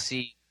 Okay. Yeah.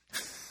 See,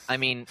 I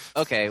mean,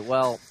 okay.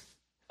 Well,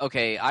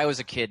 okay. I was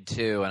a kid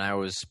too, and I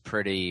was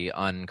pretty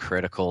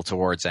uncritical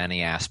towards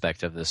any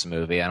aspect of this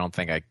movie. I don't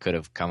think I could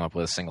have come up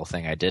with a single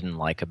thing I didn't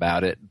like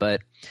about it.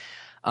 But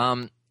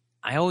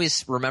I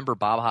always remember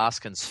Bob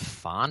Hoskins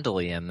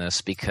fondly in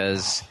this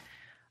because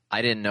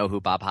I didn't know who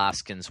Bob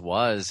Hoskins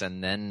was,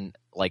 and then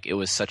it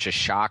was such a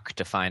shock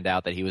to find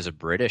out that he was a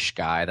British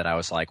guy that I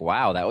was like,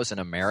 wow, that was an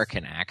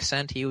American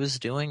accent he was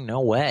doing?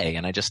 No way.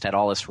 And I just had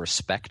all this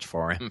respect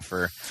for him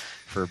for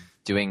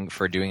doing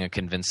a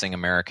convincing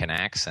American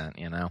accent,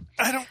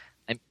 I don't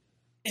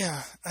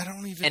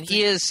even. And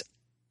he is,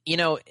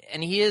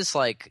 and he is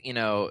like,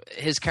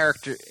 his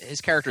character's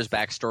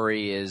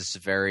backstory is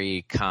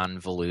very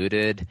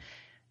convoluted,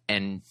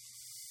 and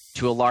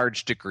to a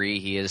large degree,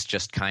 he is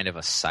just kind of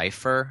a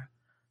cipher.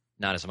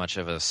 Not as much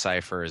of a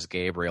cipher as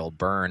Gabriel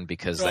Byrne,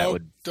 because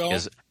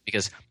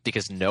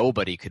because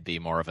nobody could be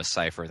more of a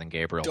cipher than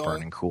Gabriel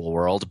Byrne in Cool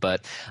World.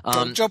 But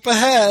don't jump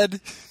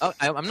ahead. Oh,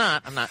 I'm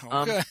not.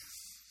 Okay.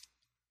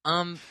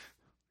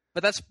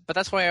 But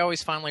that's why I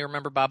always fondly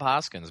remember Bob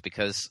Hoskins,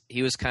 because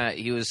he was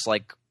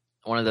like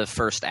one of the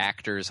first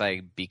actors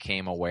I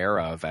became aware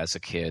of as a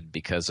kid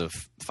because of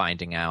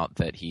finding out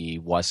that he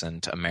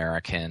wasn't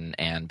American,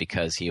 and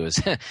because he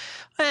was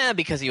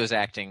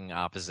acting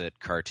opposite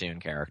cartoon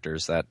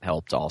characters. That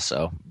helped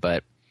also.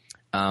 But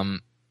I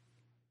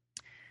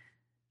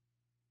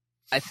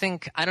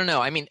don't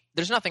know. I mean,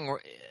 there's nothing.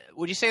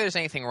 Would you say there's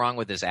anything wrong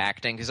with his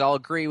acting? Because I'll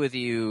agree with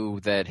you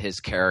that his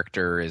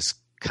character is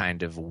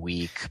kind of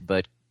weak,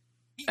 but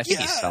I think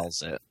he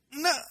sells it.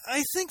 No,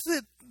 I think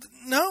that.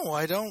 No,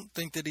 I don't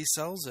think that he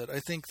sells it.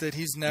 I think that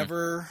he's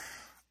never.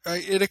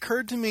 It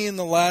occurred to me in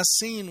the last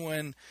scene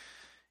when.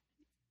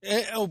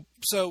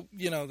 So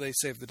they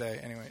saved the day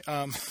anyway.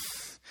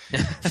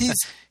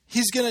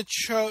 He's gonna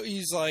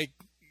he's like,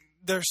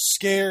 they're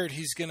scared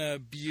he's gonna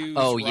abuse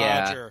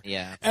Roger.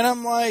 Yeah. And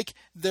I'm like,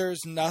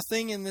 there's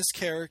nothing in this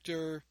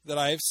character that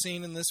I've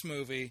seen in this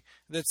movie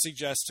that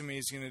suggests to me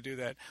he's gonna do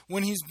that.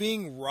 When he's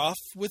being rough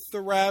with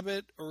the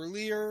rabbit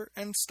earlier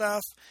and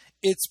stuff,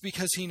 it's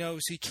because he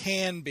knows he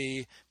can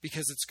be,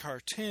 because it's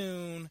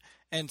cartoon,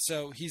 and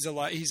so he's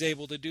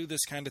able to do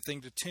this kind of thing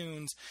to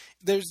tunes.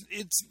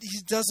 He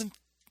doesn't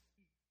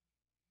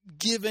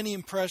give any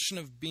impression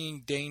of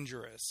being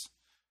dangerous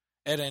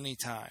at any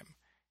time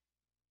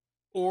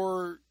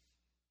or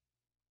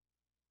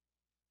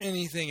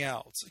anything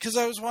else. Because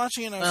I was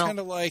watching it and I was kind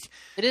of like,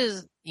 it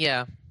is,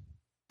 yeah.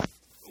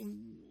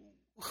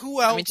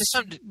 Who else? I mean, to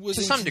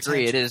some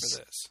degree, it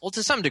is. Well,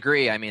 to some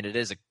degree, I mean, it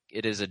is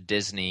a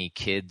Disney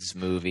kids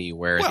movie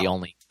where the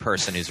only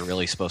person who's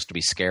really supposed to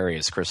be scary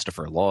is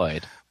Christopher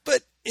Lloyd.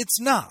 But it's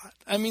not.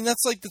 I mean,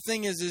 that's like the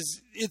thing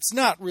is it's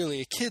not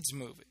really a kids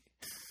movie.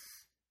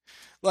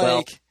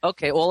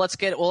 Okay. Well, let's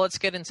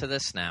get into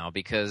this now,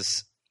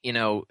 because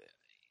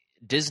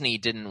Disney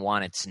didn't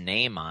want its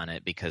name on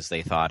it because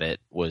they thought it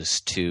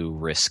was too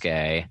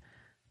risque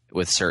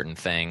with certain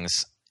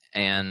things,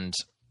 and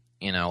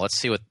let's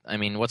see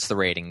what's the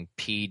rating?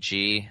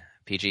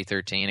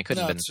 PG-13? It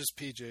couldn't have been. It's just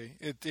PG.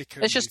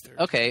 It's just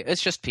okay.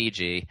 It's just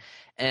PG,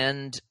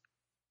 and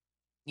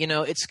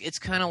it's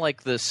kind of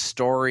like the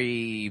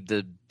story.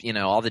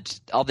 All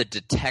the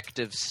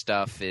detective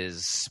stuff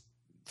is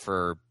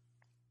for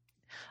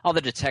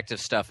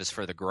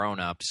the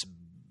grown-ups,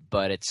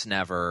 but it's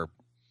never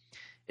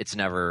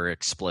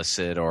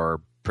explicit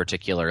or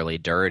particularly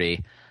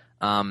dirty.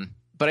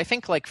 But I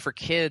think, like, for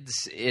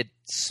kids, it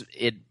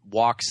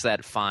walks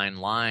that fine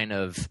line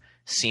of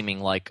seeming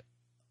like,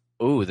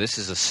 ooh, this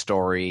is a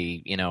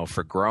story,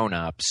 for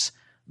grown-ups,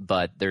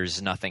 but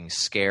there's nothing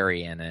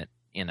scary in it,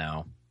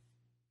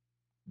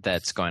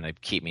 that's going to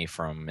keep me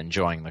from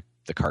enjoying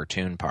the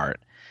cartoon part.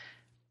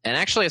 And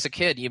actually, as a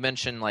kid, you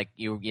mentioned, like,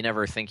 you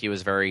never think he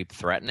was very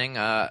threatening.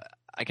 I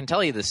can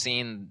tell you the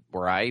scene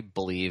where I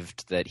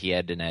believed that he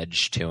had an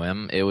edge to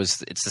him. It's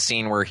the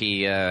scene where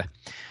he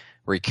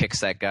kicks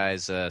that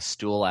guy's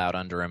stool out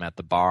under him at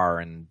the bar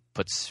and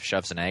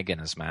shoves an egg in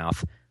his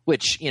mouth,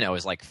 which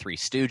is like Three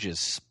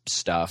Stooges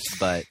stuff.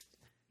 But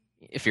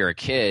if you're a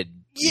kid,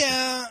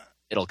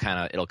 it'll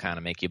kind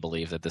of make you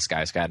believe that this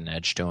guy's got an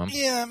edge to him.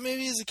 Yeah,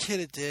 maybe as a kid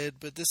it did,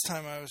 but this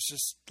time I was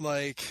just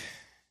like,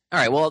 all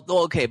right, well,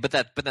 okay, but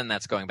then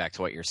that's going back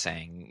to what you're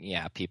saying.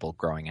 Yeah, people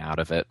growing out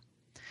of it.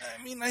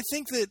 I mean, I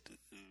think that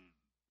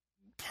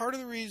part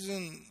of the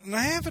reason, and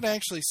I haven't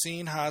actually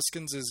seen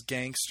Hoskins'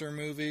 gangster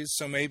movies,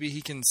 so maybe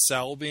he can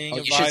sell being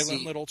a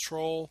violent little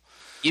troll.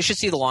 You should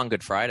see The Long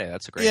Good Friday.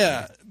 That's a great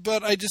movie.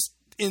 But I just,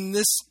 in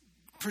this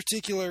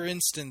particular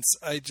instance,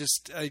 he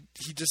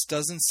just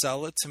doesn't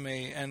sell it to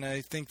me, and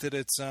I think that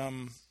it's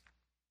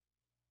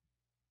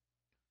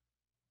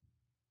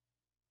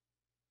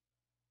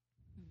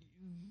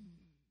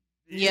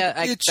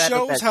it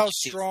shows how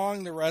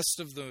strong the rest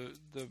of the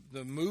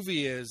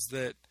movie is,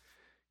 that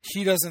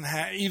he doesn't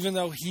have, even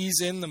though he's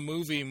in the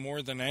movie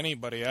more than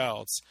anybody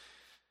else.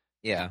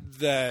 Yeah,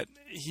 that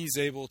he's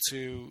able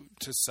to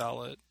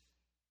sell it.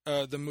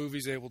 The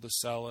movie's able to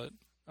sell it.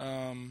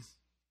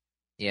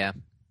 Yeah.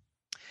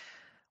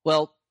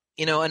 Well,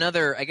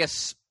 another, I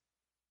guess.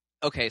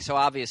 Okay, so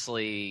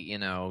obviously,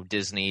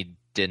 Disney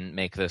didn't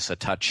make this a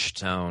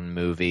touchstone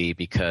movie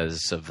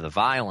because of the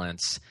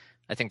violence.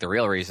 I think the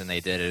real reason they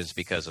did it is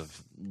because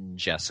of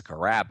Jessica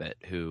Rabbit,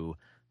 who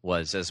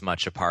was as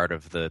much a part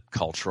of the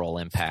cultural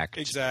impact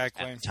at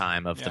the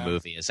time of the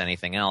movie as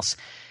anything else.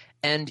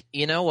 And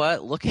you know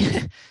what?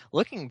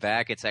 Looking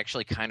back, it's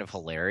actually kind of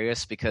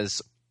hilarious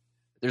because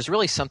there's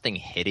really something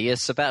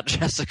hideous about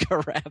Jessica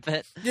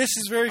Rabbit. Yeah,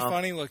 she's very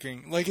funny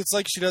looking. Like, it's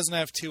like she doesn't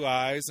have two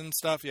eyes and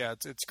stuff. Yeah,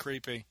 it's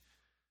creepy.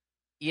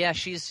 Yeah,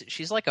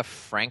 she's like a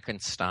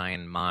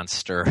Frankenstein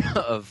monster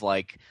of,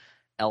 like,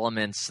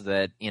 elements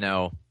that,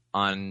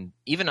 not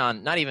even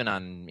on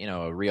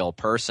a real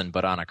person,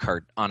 but on a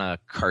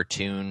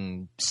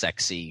cartoon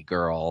sexy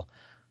girl,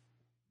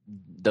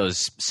 those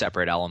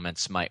separate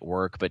elements might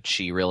work, but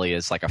she really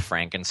is like a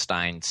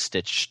Frankenstein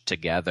stitched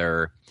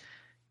together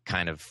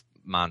kind of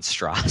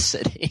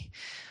monstrosity.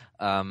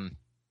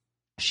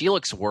 She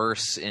looks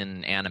worse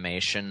in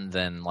animation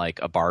than like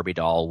a Barbie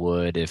doll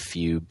would if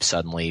you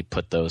suddenly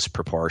put those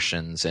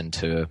proportions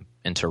into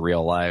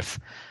real life.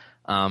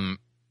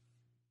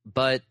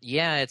 But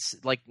yeah, it's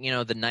like,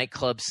 the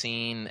nightclub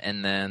scene,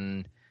 and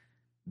then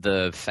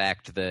the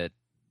fact that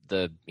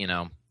the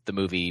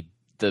movie,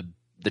 the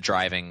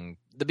driving,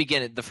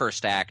 the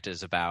first act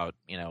is about,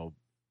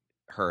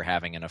 her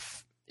having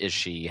is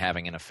she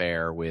having an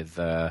affair with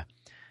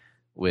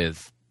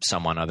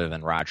someone other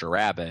than Roger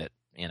Rabbit,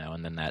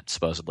 and then that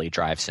supposedly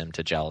drives him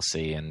to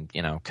jealousy and,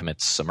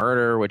 commits a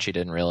murder, which he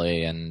didn't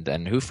really,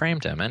 and who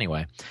framed him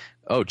anyway?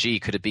 Oh, gee,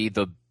 could it be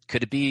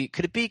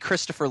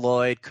Christopher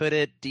Lloyd? Could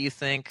it? Do you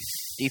think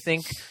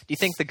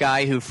the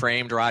guy who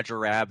framed Roger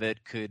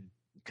Rabbit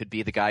could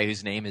be the guy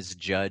whose name is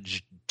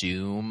Judge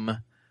Doom,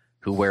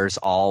 who wears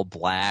all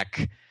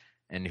black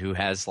and who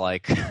has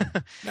like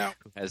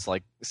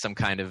some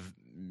kind of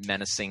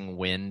menacing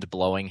wind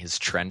blowing his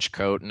trench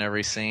coat in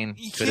every scene?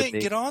 You can't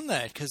get on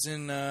that because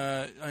in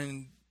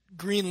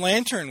Green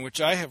Lantern, which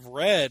I have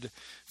read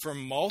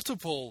from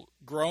multiple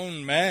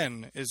grown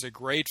men, is a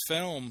great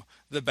film.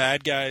 The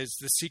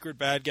secret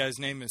bad guy's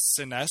name is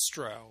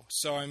Sinestro.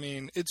 So I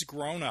mean, it's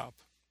grown up.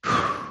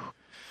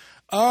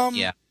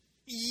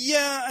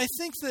 Yeah, I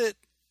think that.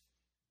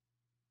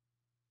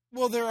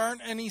 Well, there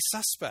aren't any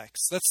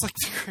suspects. That's like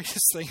the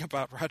greatest thing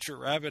about Roger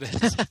Rabbit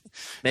is.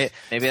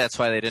 Maybe that's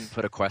why they didn't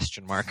put a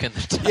question mark in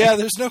the title. Yeah,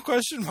 there's no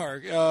question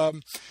mark.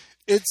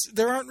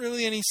 There aren't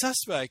really any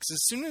suspects.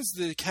 As soon as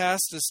the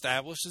cast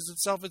establishes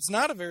itself, it's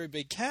not a very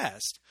big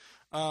cast,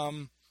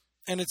 and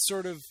it's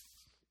sort of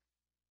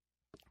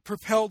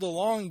propelled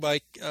along by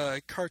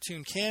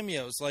cartoon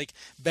cameos like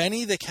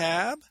Benny the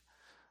Cab.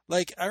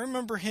 Like, I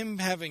remember him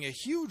having a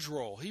huge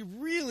role. He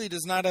really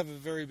does not have a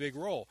very big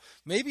role.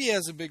 Maybe he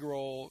has a big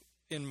role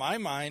in my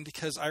mind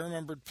because I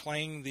remembered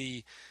playing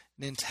the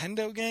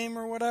Nintendo game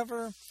or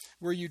whatever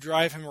where you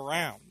drive him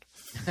around.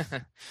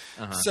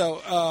 Uh-huh.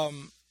 So,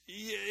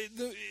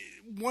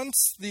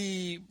 once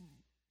the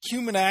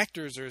human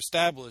actors are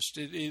established,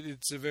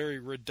 it's a very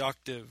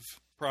reductive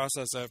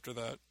process after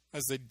that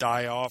as they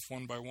die off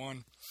one by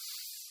one.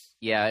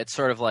 Yeah, it's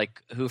sort of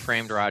like Who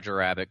Framed Roger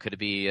Rabbit? Could it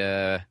be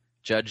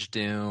Judge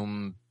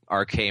Doom,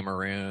 R.K.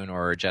 Maroon,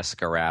 or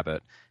Jessica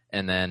Rabbit?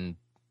 And then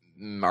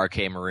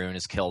R.K. Maroon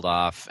is killed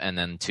off, and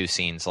then 2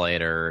 scenes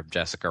later,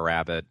 Jessica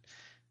Rabbit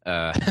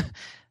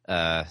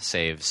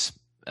saves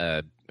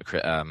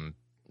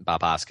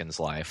Bob Hoskins'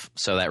 life.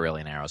 So that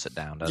really narrows it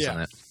down, doesn't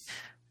it?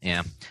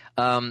 Yeah.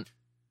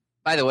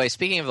 By the way,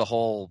 speaking of the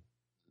whole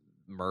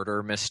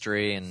murder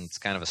mystery, and it's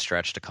kind of a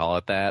stretch to call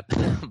it that,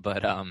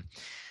 but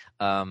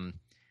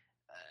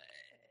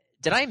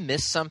did I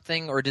miss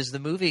something, or does the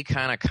movie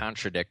kind of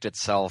contradict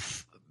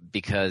itself?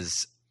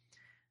 Because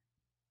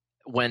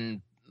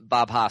when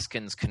Bob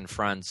Hoskins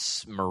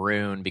confronts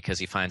Maroon, because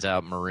he finds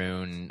out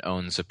Maroon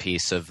owns a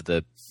piece of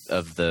the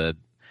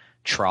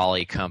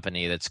trolley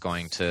company that's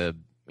going to,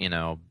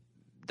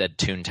 that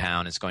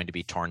Toontown is going to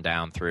be torn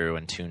down through,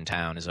 and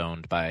Toontown is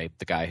owned by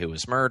the guy who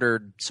was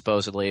murdered,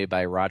 supposedly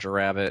by Roger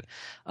Rabbit.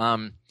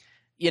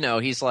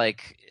 He's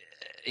like,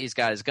 he's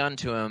got his gun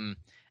to him,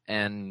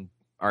 and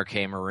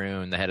R.K.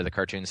 Maroon, the head of the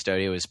cartoon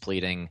studio, is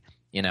pleading,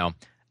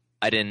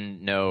 I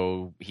didn't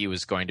know he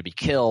was going to be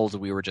killed.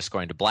 We were just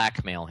going to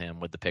blackmail him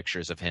with the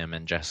pictures of him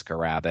and Jessica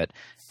Rabbit.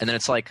 And then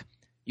it's like,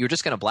 you were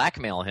just going to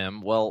blackmail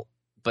him? Well,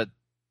 but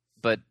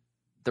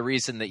the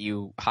reason that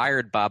you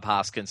hired Bob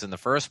Hoskins in the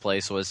first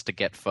place was to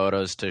get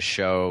photos to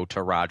show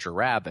to Roger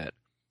Rabbit.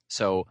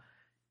 So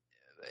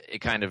it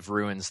kind of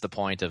ruins the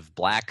point of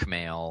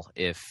blackmail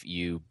if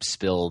you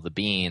spill the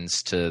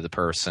beans to the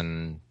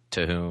person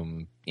to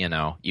whom,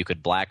 you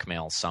could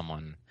blackmail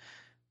someone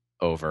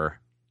over,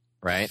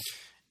 right?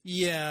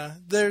 Yeah,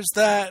 there's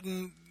that,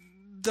 and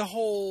the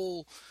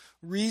whole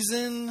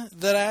reason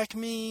that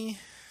Acme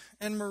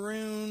and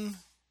Maroon,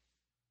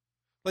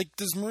 like,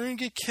 does Maroon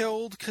get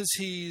killed because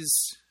he's...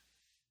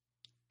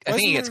 I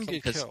think he gets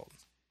killed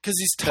because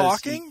he's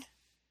talking?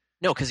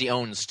 No, because he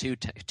owns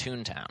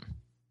Toontown.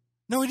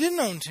 No, he didn't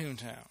own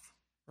Toontown,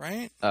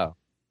 right? Oh.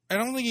 I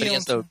don't think he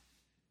owns...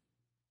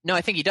 No,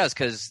 I think he does,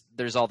 because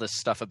there's all this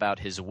stuff about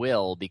his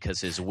will,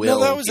 because his will...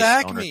 No, that was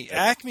Acme.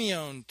 Acme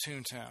owned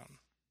Toontown.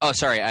 Oh,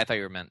 sorry, I thought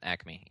you meant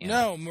Acme. Yeah.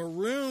 No,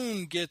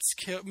 Maroon gets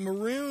killed.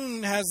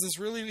 Maroon has this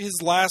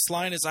his last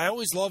line is, I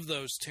always love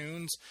those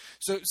tunes.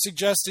 So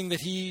suggesting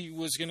that he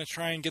was going to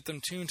try and get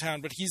them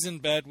Toontown, but he's in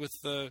bed with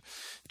the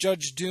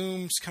Judge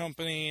Doom's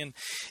company. And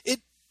the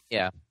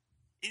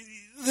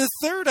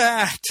third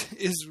act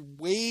is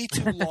way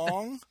too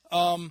long,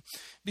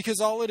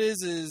 because all it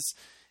is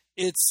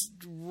it's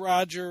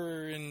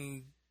Roger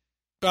and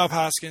Bob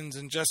Hoskins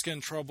and Jessica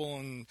in Trouble,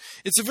 and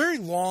it's a very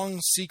long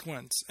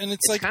sequence, and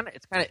it's like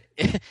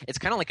it's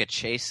kind of like a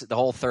chase. The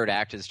whole third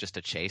act is just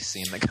a chase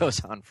scene that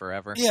goes on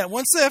forever. Yeah,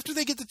 after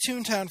they get to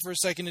Toontown for a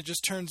second, it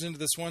just turns into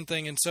this one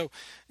thing, and so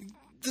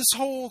this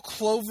whole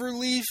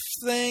Cloverleaf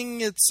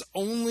thing, it's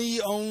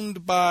only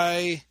owned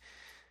by.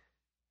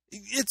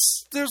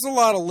 There's a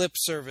lot of lip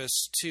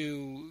service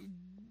to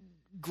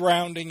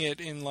grounding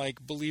it in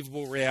like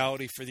believable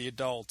reality for the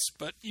adults,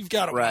 but you've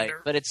got to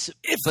wonder. But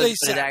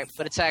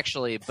it's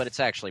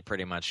actually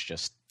pretty much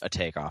just a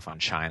takeoff on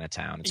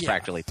Chinatown. It's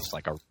practically just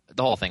like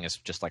the whole thing is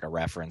just like a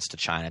reference to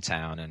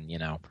Chinatown and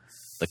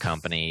the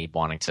company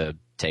wanting to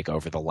take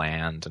over the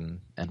land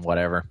and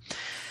whatever.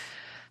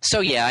 So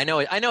yeah, I know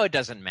it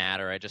doesn't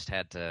matter. I just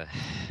had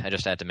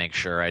to make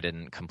sure I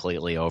didn't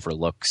completely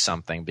overlook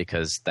something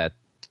because that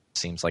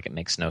seems like it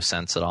makes no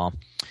sense at all.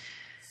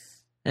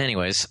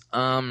 Anyways,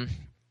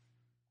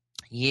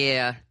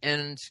 yeah,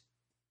 and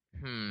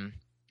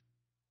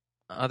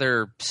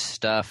other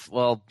stuff.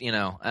 Well, I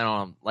don't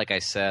know. Like I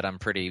said, I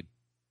pretty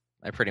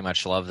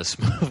much love this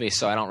movie,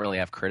 so I don't really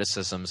have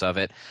criticisms of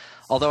it.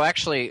 Although,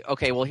 actually,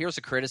 okay, well, here's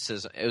a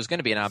criticism. It was going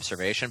to be an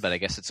observation, but I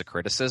guess it's a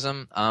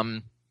criticism.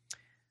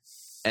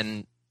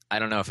 And I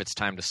don't know if it's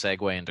time to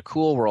segue into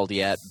Cool World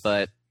yet,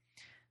 but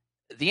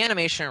the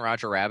animation in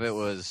Roger Rabbit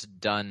was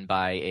done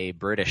by a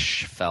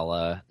British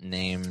fella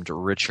named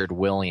Richard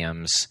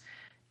Williams,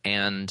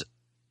 and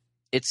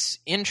it's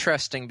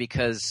interesting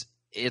because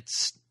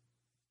it's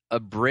a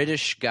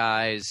British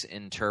guy's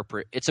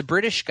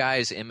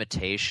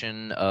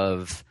imitation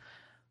of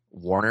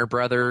Warner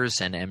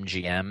Brothers and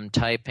MGM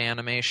type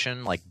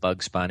animation, like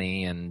Bugs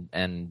Bunny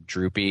and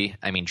Droopy.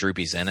 I mean,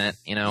 Droopy's in it,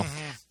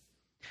 Mm-hmm.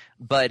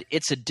 But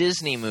it's a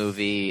Disney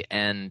movie,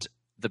 and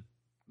the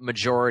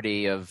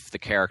majority of the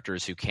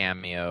characters who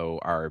cameo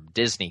are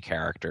Disney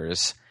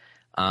characters,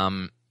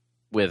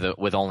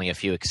 with only a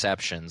few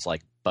exceptions,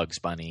 like Bugs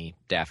Bunny,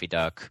 Daffy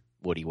Duck,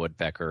 Woody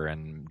Woodpecker,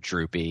 and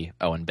Droopy,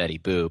 and Betty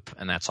Boop,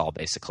 and that's all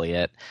basically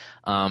it.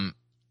 And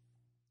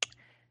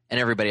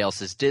everybody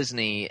else is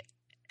Disney,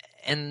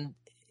 and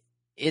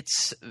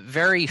it's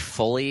very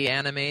fully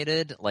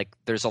animated. Like,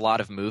 there's a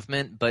lot of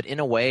movement, but in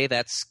a way,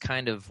 that's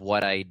kind of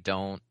what I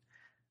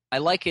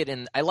like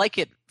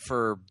it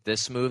for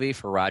this movie,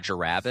 for Roger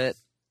Rabbit,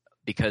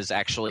 because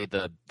actually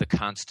the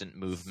constant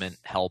movement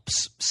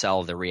helps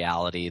sell the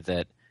reality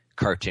that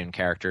cartoon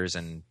characters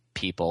and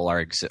people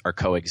are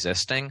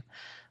coexisting.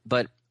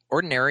 But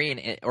ordinarily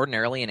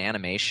in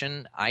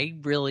animation, I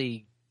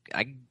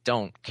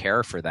don't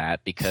care for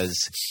that, because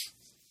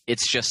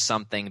it's just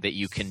something that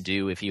you can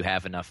do if you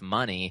have enough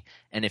money.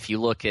 And if you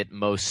look at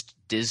most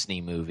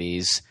Disney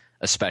movies,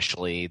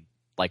 especially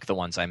like the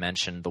ones I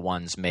mentioned, the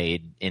ones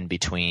made in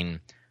between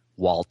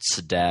Walt's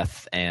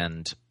Death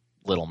and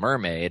Little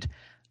Mermaid,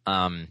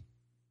 not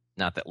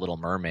that Little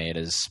Mermaid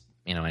is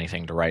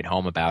anything to write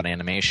home about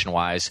animation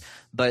wise,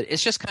 but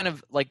it's just kind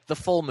of like the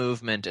full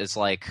movement is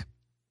like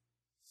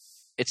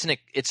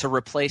it's a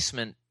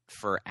replacement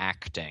for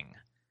acting,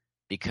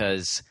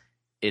 because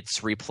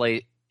it's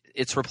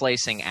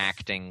replacing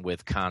acting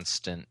with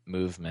constant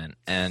movement.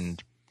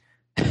 And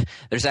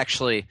there's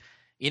actually,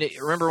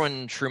 remember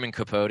when Truman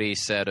Capote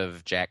said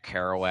of Jack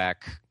Kerouac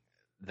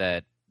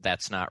that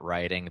that's not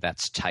writing,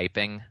 that's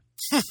typing?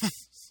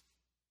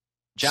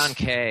 John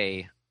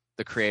Kay,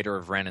 the creator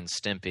of Ren and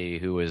Stimpy,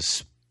 who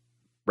was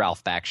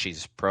Ralph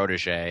Bakshi's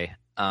protege,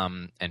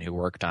 and who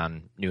worked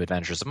on New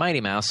Adventures of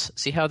Mighty Mouse.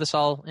 See how this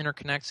all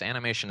interconnects?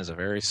 Animation is a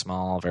very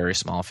small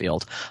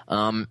field.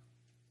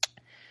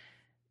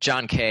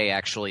 John Kay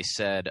actually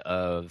said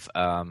of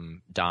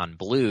Don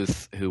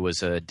Bluth, who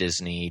was a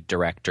Disney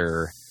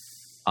director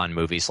on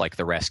movies like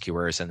The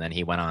Rescuers, and then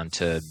he went on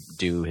to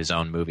do his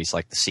own movies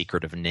like The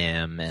Secret of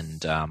Nim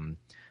and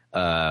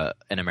An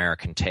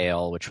American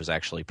Tail, which was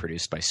actually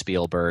produced by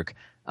Spielberg.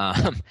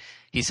 John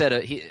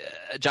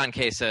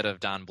Kay said of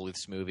Don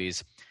Bluth's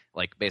movies,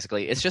 like,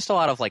 basically, it's just a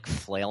lot of like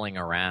flailing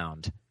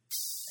around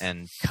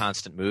and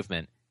constant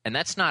movement, and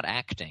that's not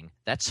acting.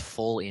 That's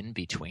full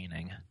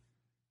in-betweening.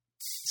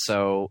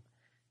 So,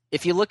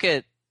 if you look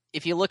at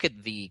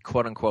the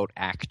quote unquote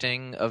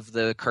acting of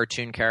the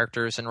cartoon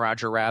characters in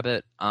Roger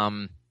Rabbit,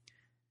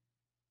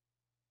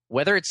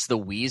 whether it's the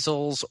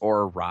Weasels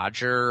or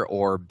Roger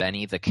or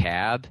Benny the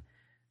Cab,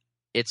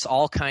 it's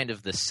all kind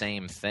of the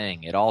same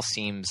thing. It all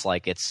seems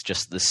like it's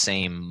just the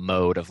same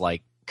mode of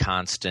like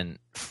constant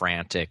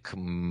frantic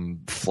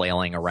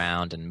flailing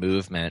around and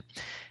movement.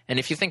 And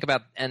if you think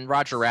about, and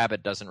Roger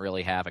Rabbit doesn't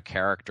really have a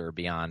character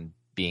beyond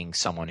being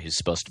someone who's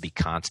supposed to be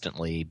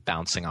constantly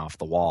bouncing off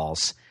the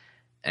walls.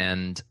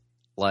 And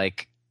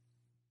like,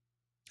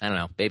 I don't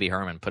know, Baby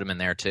Herman, put him in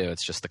there too.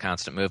 It's just the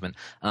constant movement.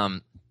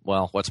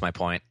 Well, what's my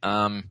point?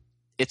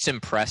 It's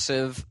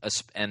impressive,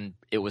 and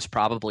it was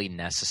probably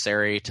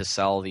necessary to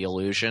sell the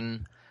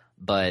illusion,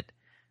 but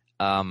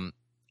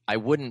I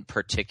wouldn't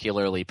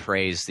particularly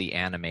praise the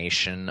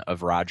animation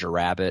of Roger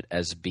Rabbit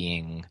as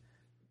being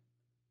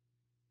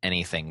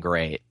anything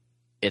great.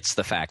 It's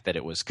the fact that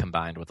it was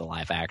combined with the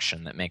live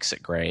action that makes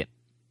it great,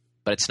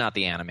 but it's not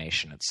the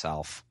animation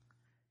itself.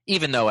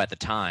 Even though at the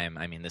time,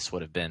 I mean, this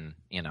would have been,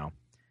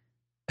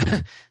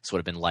 this would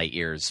have been light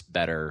years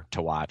better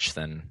to watch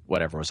than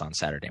whatever was on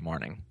Saturday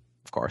morning,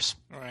 of course.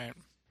 Right.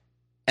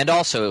 And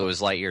also, it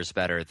was light years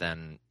better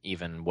than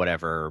even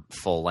whatever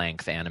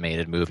full-length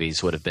animated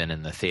movies would have been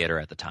in the theater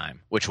at the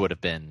time, which would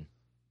have been,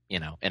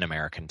 An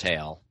American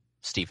Tail.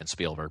 Steven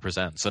Spielberg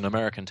presents An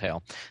American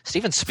Tail.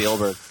 Steven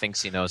Spielberg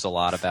thinks he knows a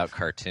lot about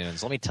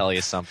cartoons. Let me tell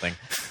you something.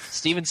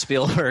 Steven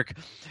Spielberg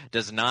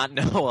does not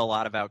know a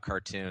lot about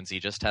cartoons. He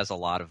just has a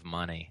lot of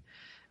money.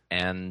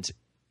 And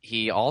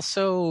he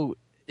also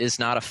is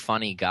not a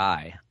funny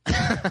guy.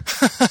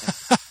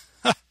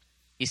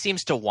 He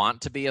seems to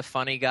want to be a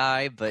funny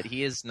guy, but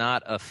he is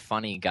not a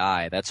funny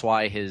guy. That's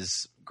why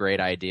his great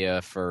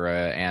idea for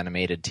an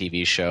animated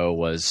TV show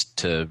was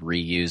to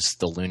reuse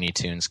the Looney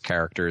Tunes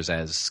characters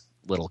as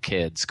little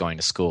kids going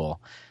to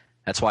school.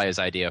 That's why his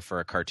idea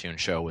for a cartoon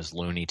show was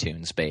Looney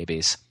Tunes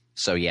babies.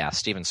 So yeah,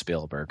 Steven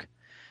Spielberg,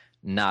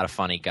 not a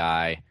funny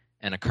guy,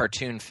 and a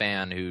cartoon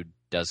fan who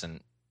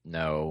doesn't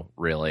know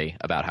really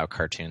about how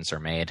cartoons are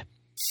made.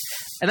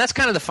 And that's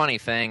kind of the funny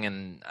thing,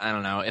 and I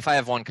don't know, if I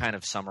have one kind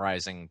of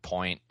summarizing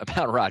point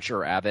about Roger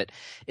Rabbit,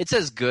 it's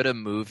as good a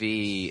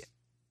movie,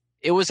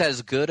 it was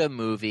as good a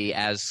movie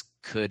as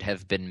could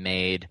have been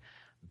made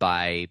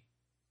by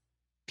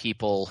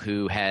people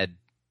who had,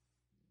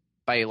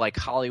 by like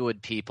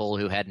Hollywood people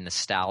who had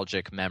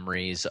nostalgic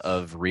memories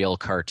of real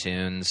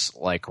cartoons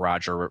like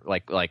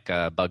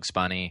Bugs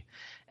Bunny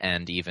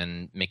and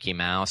even Mickey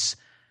Mouse,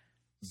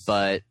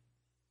 but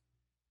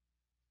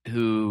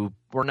who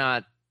were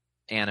not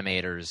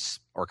animators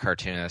or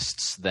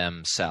cartoonists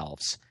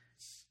themselves.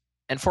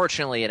 And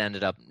fortunately, it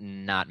ended up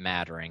not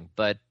mattering,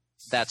 but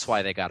that's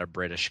why they got a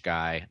British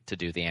guy to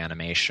do the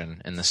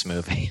animation in this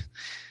movie.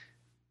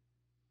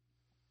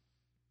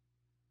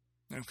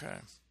 Okay.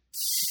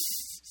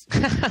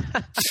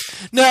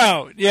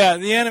 No, yeah,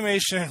 the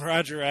animation in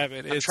Roger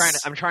Rabbit.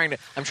 I'm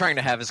trying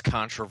to have as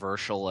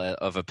controversial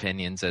of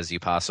opinions as you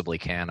possibly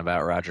can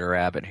about Roger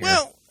Rabbit here.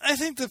 Well, I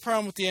think the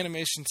problem with the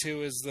animation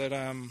too is that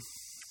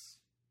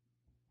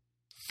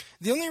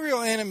the only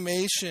real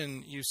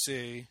animation you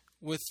see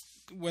with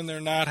when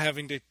they're not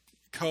having to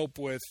cope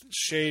with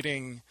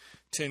shading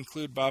to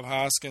include Bob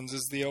Hoskins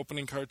is the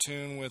opening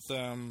cartoon with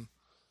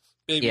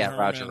Baby Herman.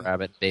 Roger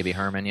Rabbit, Baby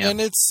Herman, yeah. And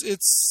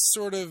it's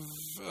sort of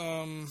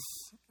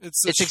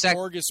it's a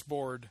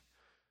smorgasbord.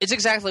 It's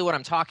exactly what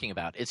I'm talking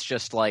about. It's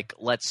just like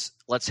let's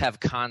have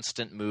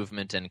constant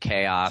movement and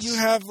chaos. You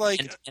have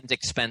and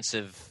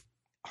expensive,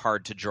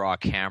 hard to draw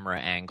camera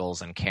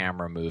angles and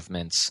camera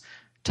movements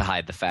to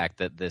hide the fact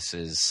that this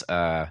is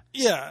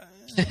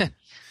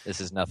this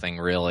is nothing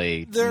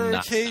really. There are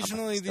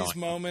occasionally these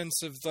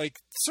moments of like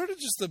sort of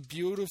just the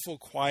beautiful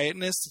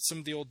quietness that some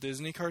of the old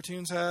Disney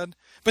cartoons had,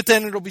 but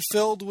then it'll be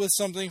filled with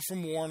something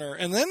from Warner,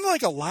 and then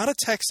like a lot of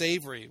Tex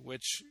Avery,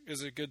 which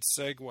is a good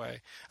segue.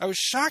 I was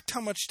shocked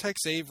how much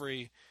Tex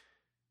Avery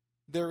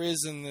there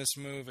is in this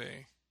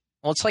movie.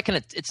 Well, it's like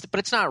but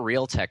it's not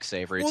real Tex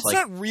Avery. Well, it's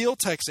not real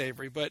Tex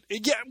Avery, but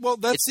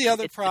that's the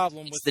other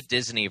problem with the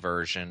Disney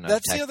version. That's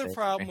of Tex the other Avery.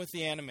 problem with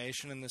the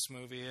animation in this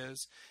movie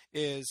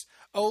is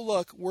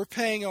look, we're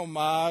paying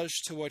homage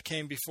to what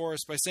came before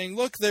us by saying,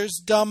 look,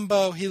 there's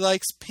Dumbo, he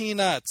likes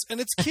peanuts, and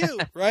it's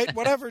cute, right?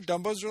 Whatever,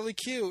 Dumbo's really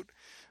cute.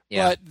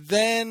 Yeah. But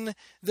then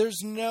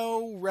there's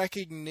no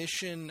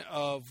recognition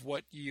of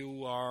what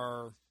you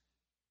are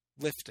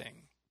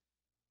lifting.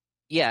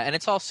 Yeah, and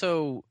it's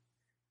also.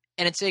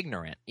 And it's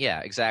ignorant.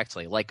 Yeah,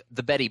 exactly. Like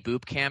the Betty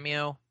Boop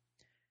cameo,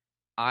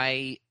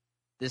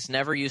 this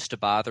never used to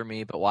bother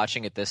me, but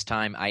watching it this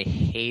time, I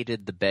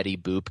hated the Betty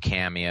Boop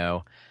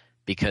cameo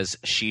because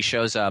she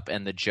shows up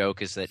and the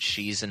joke is that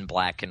she's in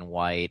black and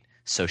white,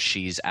 so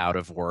she's out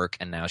of work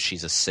and now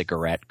she's a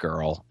cigarette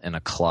girl in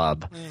a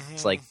club. Mm-hmm.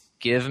 It's like,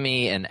 give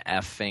me an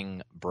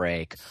effing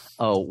break.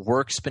 Oh,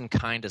 work's been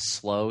kind of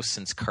slow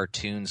since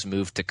cartoons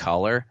moved to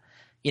color.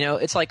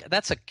 It's like,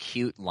 that's a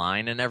cute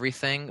line and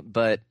everything,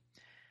 but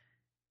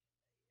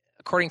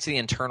according to the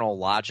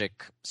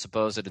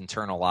supposed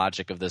internal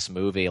logic of this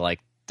movie, like,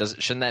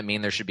 shouldn't that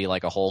mean there should be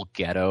like a whole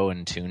ghetto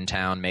in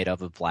Toontown made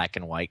up of black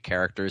and white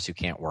characters who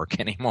can't work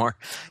anymore?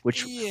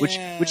 Which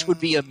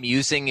would be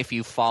amusing if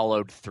you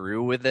followed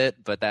through with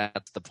it, but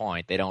that's the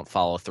point. They don't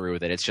follow through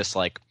with it. It's just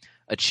like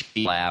a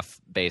cheap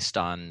laugh based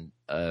on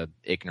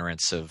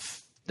ignorance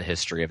of the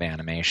history of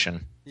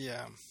animation.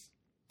 Yeah.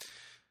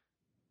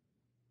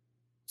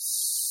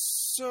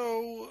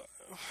 So,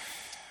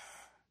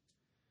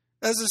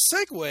 as a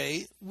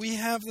segue, we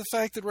have the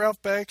fact that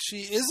Ralph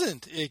Bakshi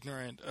isn't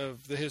ignorant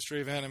of the history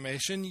of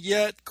animation,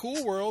 yet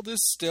Cool World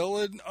is still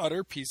an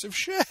utter piece of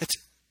shit.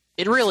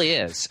 It really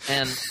is.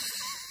 And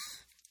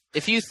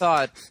if you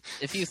thought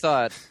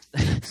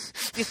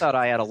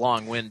I had a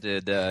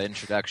long-winded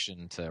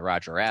introduction to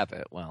Roger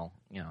Rabbit, well,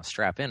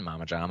 strap in,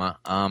 Mama Jama.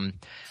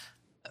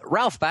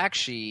 Ralph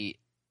Bakshi,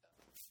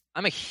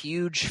 I'm a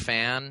huge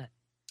fan,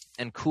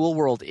 and Cool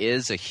World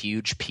is a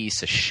huge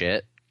piece of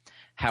shit.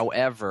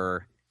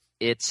 However,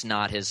 it's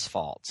not his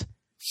fault.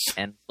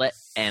 And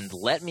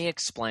let me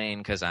explain,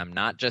 because I'm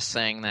not just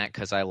saying that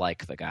because I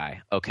like the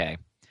guy. Okay.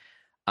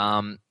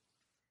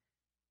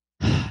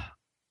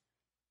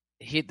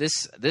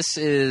 This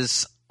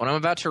is what I'm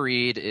about to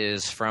read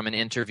is from an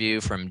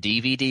interview from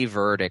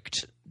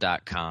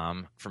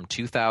DVDverdict.com from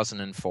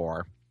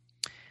 2004.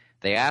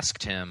 They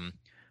asked him,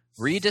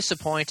 "Were you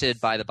disappointed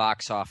by the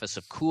box office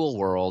of Cool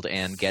World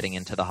and getting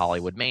into the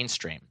Hollywood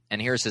mainstream?"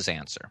 And here's his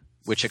answer,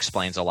 which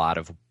explains a lot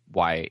of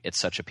why it's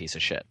such a piece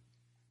of shit.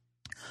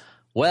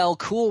 "Well,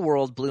 Cool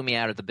World blew me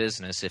out of the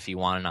business, if you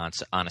want an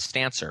honest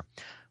answer.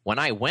 When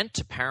I went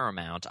to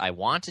Paramount, I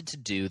wanted to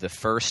do the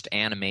first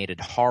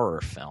animated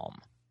horror film.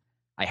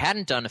 I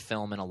hadn't done a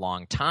film in a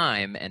long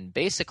time, and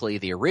basically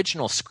the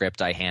original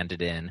script I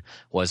handed in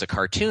was a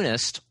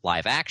cartoonist,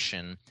 live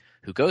action,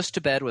 who goes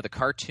to bed with a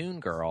cartoon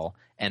girl,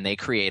 and they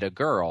create a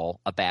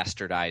girl, a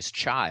bastardized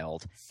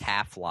child,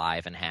 half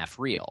live and half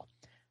real.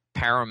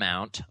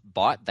 Paramount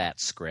bought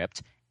that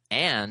script,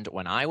 and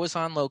when I was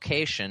on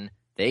location,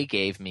 they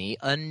gave me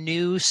a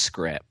new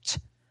script.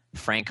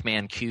 Frank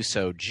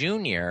Mancuso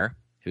Jr.,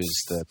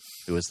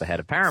 who was the head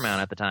of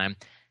Paramount at the time,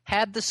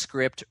 had the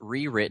script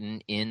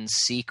rewritten in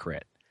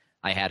secret.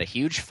 I had a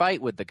huge fight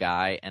with the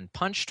guy and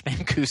punched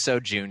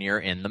Mancuso Jr.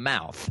 in the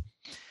mouth."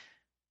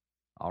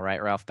 All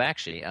right, Ralph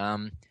Bakshi.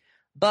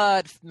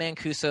 But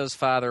Mancuso's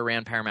father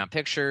ran Paramount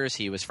Pictures.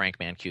 He was Frank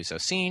Mancuso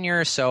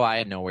Sr., so I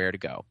had nowhere to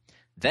go.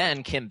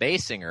 Then Kim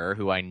Basinger,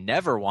 who I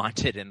never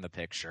wanted in the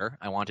picture.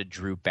 I wanted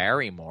Drew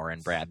Barrymore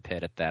and Brad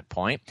Pitt at that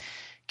point.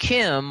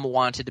 Kim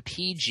wanted a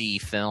PG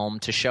film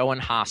to show in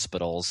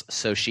hospitals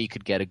so she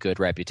could get a good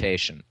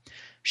reputation.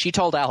 She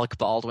told Alec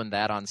Baldwin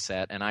that on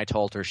set, and I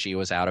told her she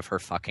was out of her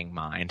fucking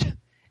mind.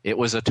 It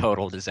was a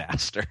total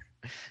disaster.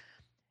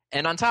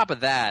 And on top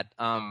of that,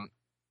 I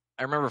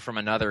remember from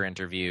another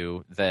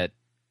interview that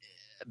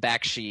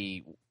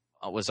Bakshi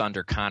was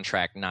under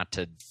contract not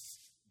to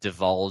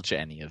divulge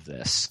any of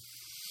this.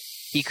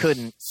 He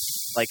couldn't,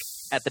 like,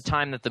 at the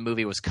time that the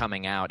movie was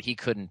coming out, he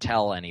couldn't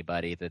tell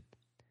anybody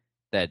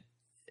that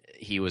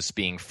he was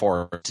being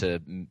forced to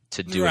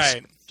do a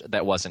script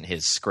that wasn't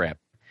his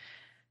script.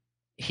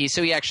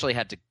 So he actually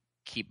had to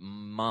keep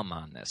mum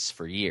on this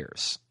for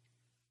years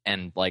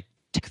and, like,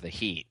 take the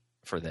heat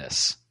for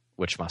this,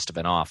 which must have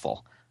been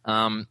awful.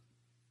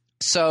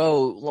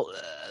 So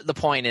the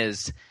point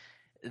is,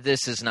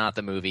 this is not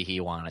the movie he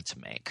wanted to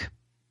make.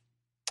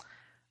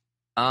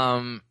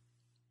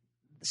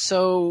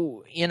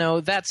 So,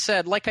 that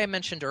said, like I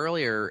mentioned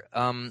earlier,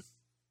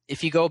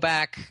 if you go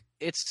back,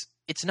 it's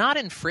not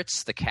in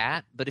Fritz the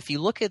Cat, but if you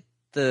look at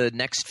the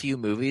next few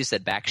movies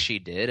that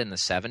Bakshi did in the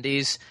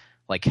 70s,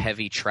 like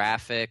Heavy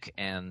Traffic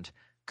and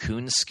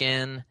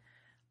Coonskin,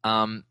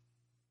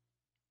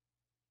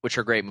 which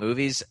are great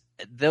movies,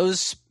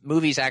 those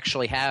movies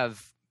actually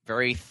have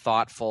very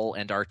thoughtful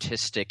and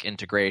artistic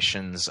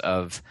integrations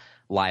of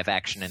live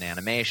action and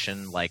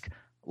animation, like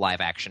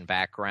live action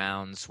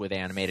backgrounds with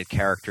animated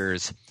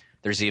characters.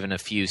 There's even a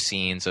few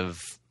scenes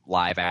of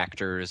live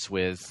actors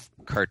with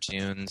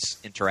cartoons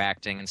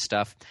interacting and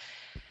stuff.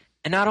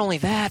 And not only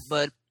that,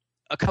 but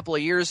a couple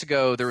of years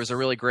ago, there was a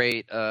really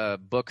great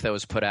book that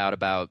was put out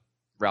about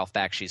Ralph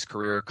Bakshi's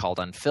career called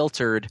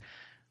Unfiltered,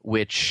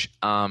 which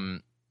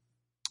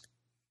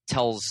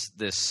tells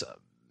this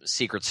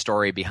secret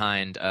story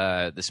behind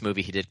this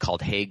movie he did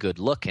called Hey Good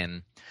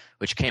Lookin',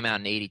 which came out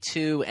in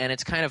 1982, and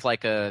it's kind of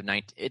like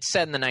it's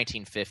set in the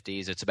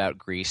 1950s. It's about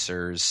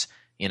greasers.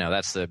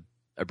 That's the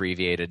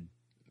abbreviated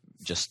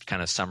just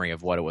kind of summary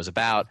of what it was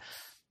about.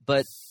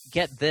 But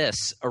get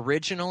this,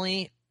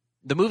 originally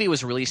the movie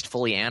was released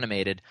fully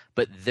animated,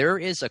 but there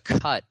is a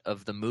cut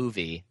of the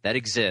movie that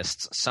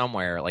exists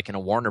somewhere, like in a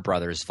Warner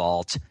Brothers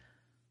vault,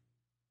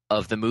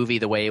 of the movie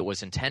the way it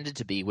was intended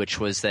to be, which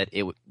was that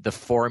the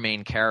four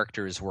main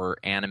characters were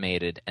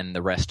animated and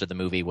the rest of the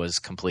movie was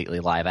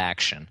completely live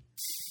action.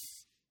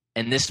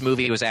 And this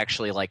movie was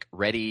actually like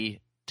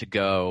ready to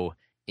go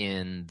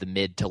in the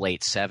mid to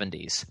late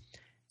 70s.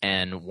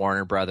 And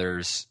Warner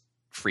Brothers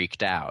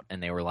freaked out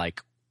and they were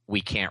like,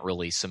 we can't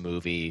release a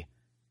movie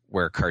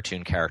where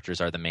cartoon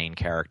characters are the main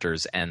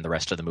characters and the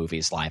rest of the movie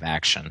is live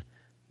action.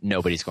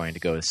 Nobody's going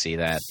to go to see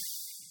that.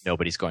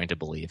 Nobody's going to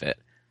believe it.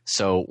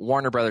 So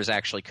Warner Brothers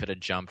actually could have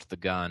jumped the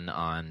gun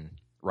on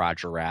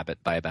Roger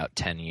Rabbit by about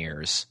 10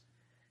 years.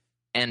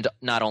 And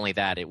not only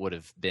that, it would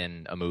have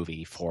been a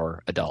movie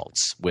for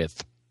adults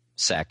with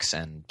sex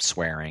and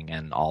swearing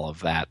and all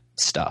of that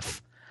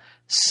stuff.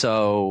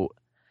 So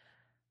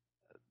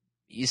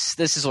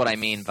this is what I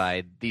mean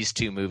by these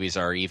two movies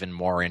are even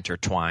more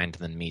intertwined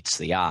than meets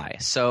the eye.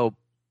 So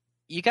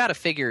you got to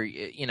figure,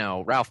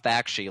 Ralph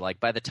Bakshi, like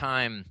by the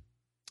time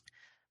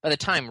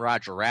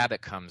Roger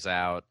Rabbit comes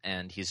out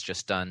and he's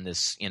just done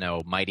this,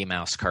 Mighty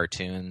Mouse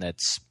cartoon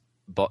that's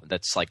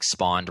like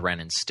spawned Ren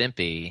and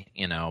Stimpy,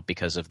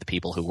 because of the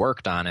people who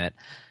worked on it,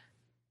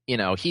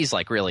 he's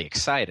like really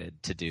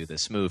excited to do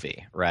this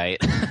movie,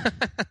 right?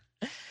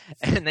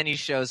 And then he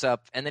shows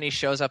up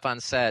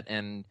on set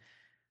and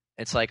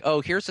it's like, oh,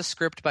 here's a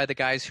script by the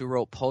guys who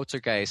wrote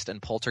Poltergeist and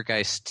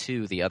Poltergeist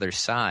 2, The Other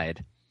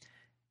Side.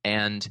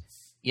 And,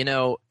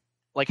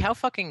 like how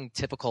fucking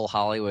typical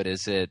Hollywood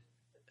is it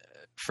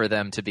for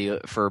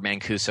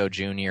Mancuso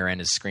Jr. and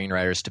his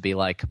screenwriters to be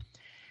like,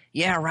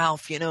 yeah,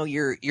 Ralph,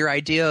 your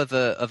idea of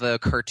a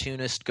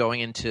cartoonist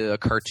going into a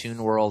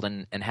cartoon world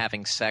and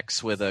having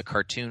sex with a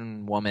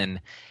cartoon woman,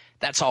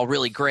 that's all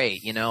really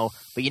great,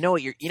 But you know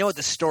what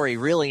the story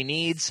really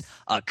needs?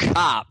 A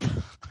cop.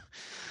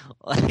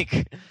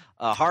 Like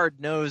a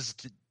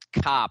hard-nosed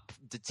cop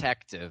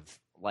detective.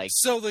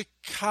 So the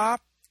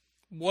cop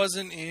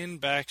wasn't in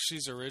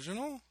Bakshi's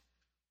original?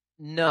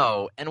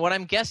 No, and what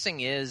I'm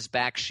guessing is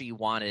Bakshi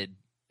wanted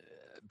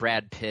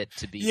Brad Pitt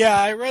to be... Yeah,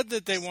 I read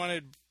that they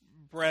wanted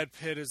Brad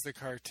Pitt as the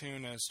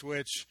cartoonist,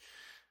 which...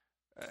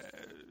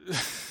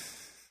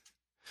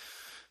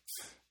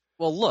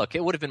 Well, look,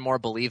 it would have been more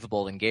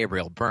believable than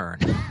Gabriel Byrne.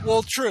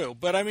 Well, true,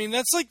 but I mean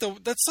that's like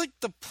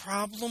the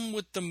problem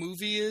with the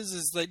movie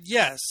is that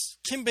yes,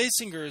 Kim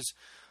Basinger is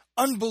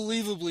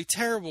unbelievably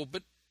terrible,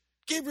 but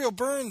Gabriel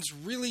Byrne's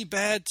really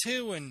bad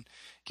too, and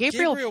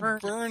Gabriel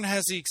Byrne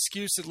has the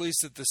excuse at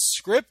least that the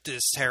script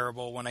is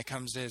terrible when it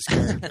comes to his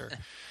character.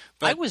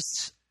 But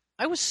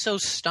I was so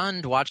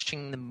stunned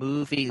watching the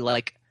movie.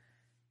 Like,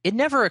 it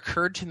never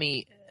occurred to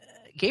me.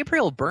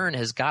 Gabriel Byrne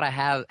has got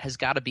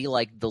to be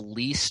like the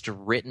least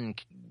written,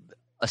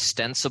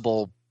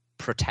 ostensible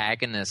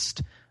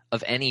protagonist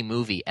of any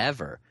movie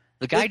ever.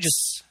 The guy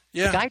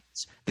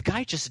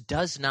just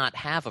does not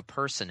have a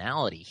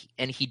personality,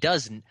 and he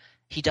does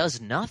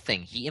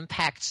nothing. He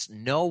impacts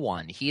no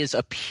one. He is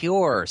a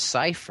pure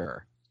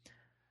cipher.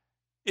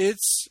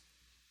 There's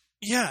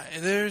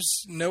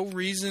no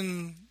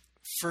reason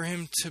for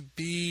him to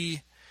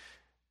be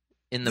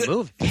in the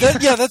movie.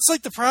 That's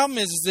like the problem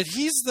is that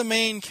he's the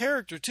main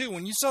character too.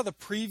 When you saw the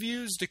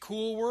previews to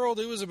Cool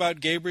World, it was about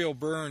Gabriel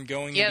Byrne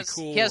going into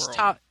Cool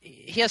World.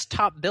 He has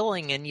top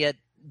billing, and yet,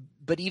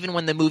 but even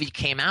when the movie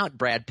came out,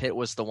 Brad Pitt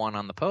was the one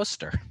on the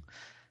poster.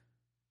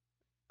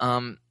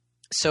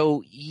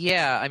 So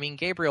yeah, I mean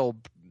Gabriel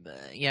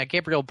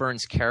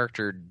Byrne's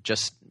character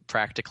just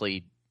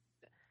practically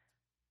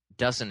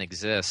doesn't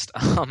exist.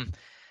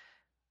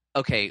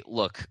 Okay,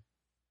 look.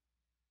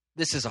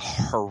 This is a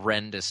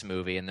horrendous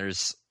movie, and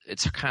it's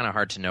kind of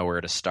hard to know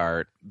where to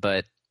start.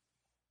 But,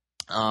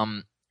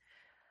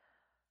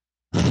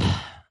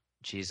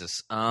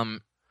 Jesus, the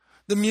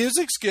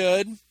music's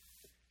good.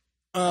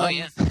 Oh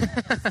yeah,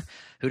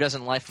 who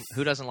doesn't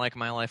like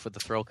My Life with the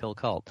Thrill Kill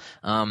Cult?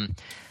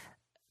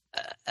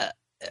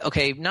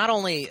 Okay,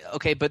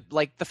 but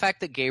like the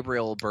fact that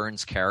Gabriel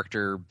Byrne's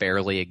character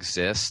barely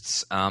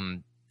exists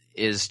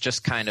is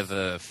just kind of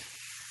a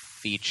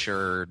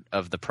feature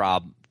of the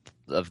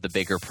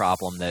bigger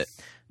problem that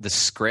the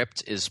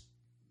script is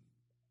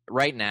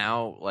right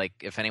now. Like,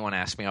 if anyone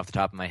asks me off the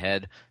top of my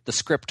head, the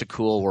script to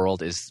Cool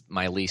World is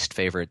my least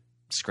favorite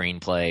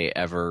screenplay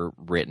ever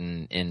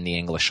written in the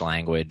English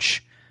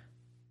language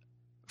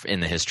in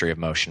the history of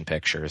motion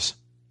pictures,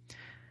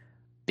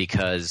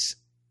 because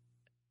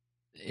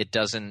it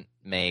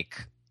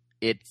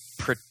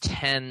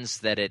pretends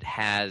that it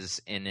has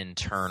an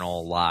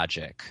internal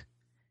logic,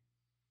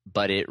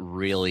 but it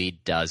really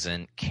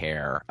doesn't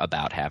care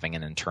about having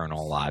an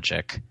internal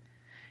logic,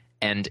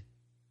 and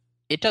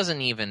it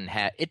doesn't even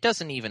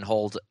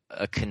hold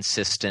a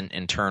consistent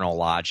internal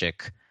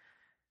logic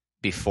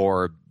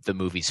before the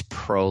movie's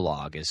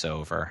prologue is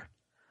over.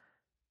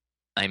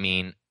 I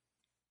mean,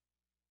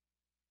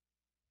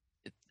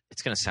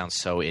 it's going to sound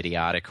so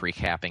idiotic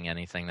recapping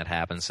anything that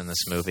happens in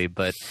this movie,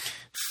 but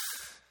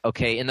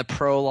okay, in the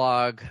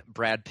prologue,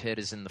 Brad Pitt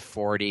is in the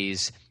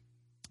 40s.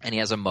 And he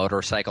has a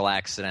motorcycle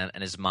accident,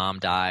 and his mom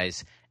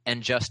dies.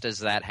 And just as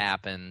that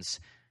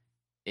happens,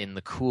 in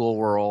the Cool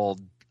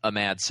World, a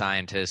mad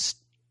scientist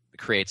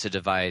creates a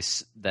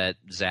device that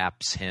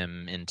zaps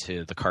him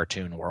into the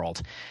cartoon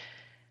world.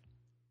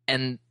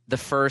 And the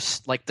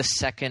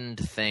second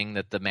thing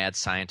that the mad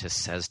scientist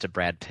says to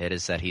Brad Pitt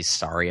is that he's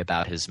sorry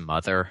about his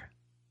mother.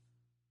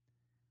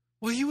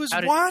 Well, he was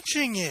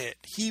watching it.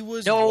 He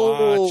was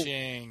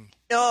watching.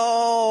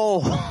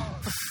 No!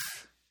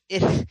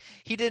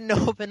 He didn't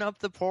open up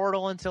the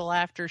portal until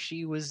after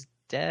she was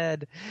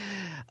dead. It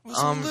was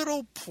a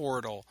little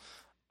portal.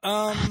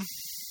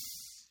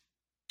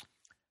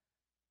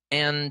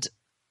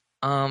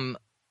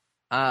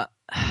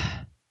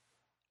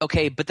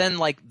 Okay, but then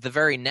like the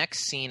very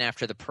next scene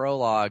after the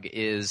prologue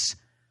is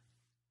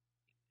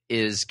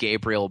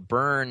Gabriel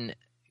Byrne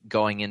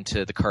going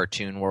into the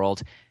cartoon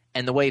world,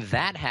 and the way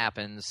that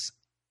happens,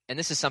 and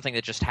this is something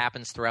that just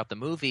happens throughout the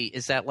movie,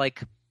 is that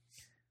like,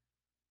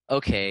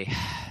 okay,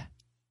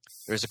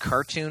 there's a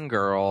cartoon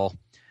girl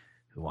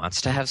who wants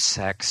to have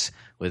sex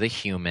with a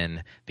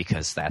human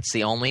because that's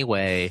the only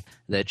way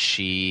that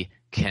she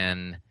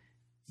can.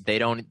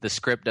 The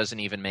script doesn't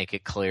even make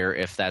it clear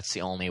if that's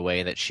the only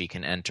way that she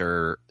can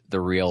enter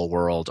the real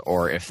world,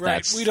 or if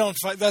that's we don't.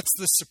 That's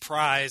the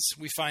surprise.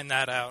 We find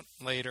that out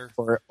later.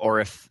 Or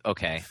if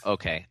okay,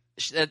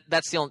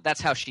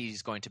 that's how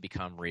she's going to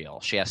become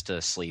real. She has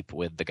to sleep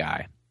with the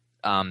guy.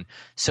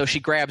 So she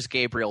grabs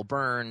Gabriel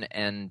Byrne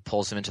and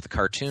pulls him into the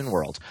cartoon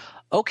world.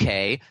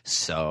 Okay,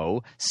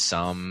 so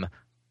some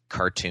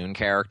cartoon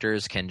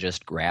characters can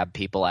just grab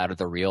people out of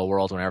the real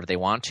world whenever they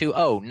want to.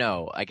 Oh,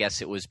 no, I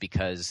guess it was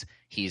because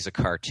he's a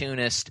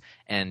cartoonist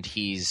and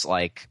he's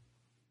like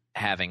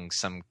having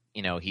some,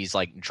 he's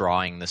like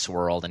drawing this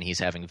world and he's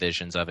having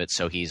visions of it.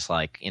 So he's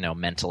like,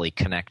 mentally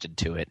connected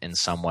to it in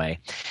some way.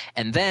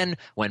 And then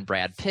when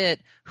Brad Pitt,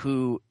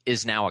 who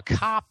is now a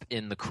cop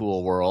in the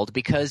cool world,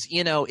 because,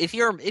 if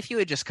you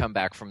had just come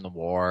back from the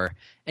war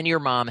and your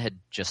mom had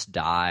just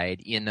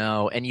died,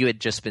 and you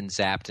had just been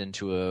zapped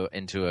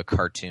into a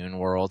cartoon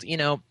world, you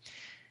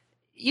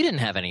didn't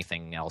have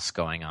anything else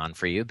going on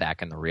for you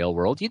back in the real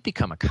world. You'd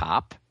become a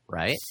cop,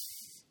 right?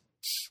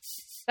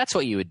 That's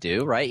what you would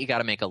do, right? You got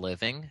to make a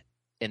living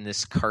in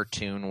this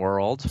cartoon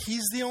world.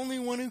 He's the only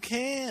one who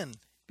can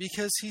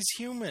because he's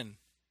human,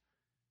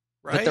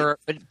 right?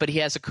 But he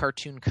has a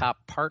cartoon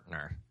cop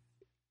partner.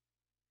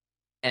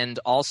 And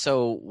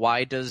also,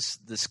 why does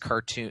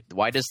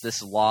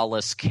this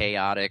lawless,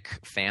 chaotic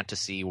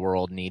fantasy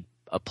world need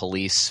a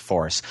police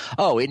force?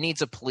 Oh, it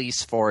needs a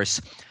police force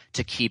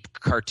to keep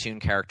cartoon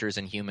characters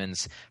and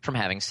humans from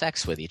having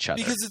sex with each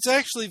other. Because it's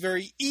actually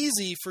very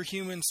easy for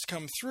humans to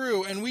come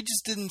through, and we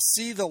just didn't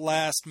see the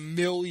last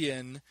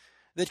million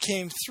that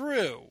came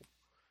through,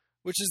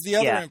 which is the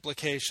other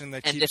implication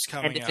that keeps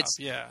coming up.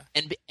 Yeah.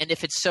 And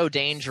if it's so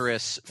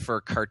dangerous for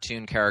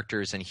cartoon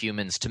characters and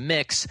humans to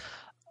mix,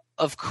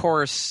 of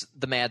course,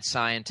 the mad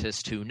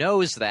scientist who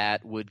knows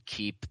that would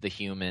keep the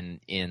human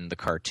in the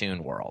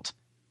cartoon world.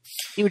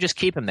 He would just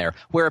keep him there,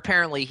 where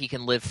apparently he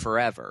can live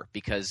forever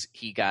because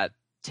he got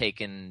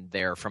taken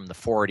there from the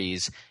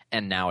 40s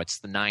and now it's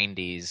the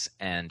 90s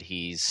and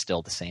he's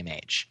still the same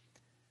age.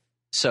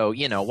 So,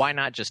 why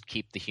not just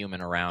keep the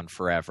human around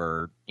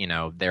forever,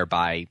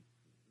 thereby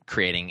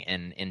creating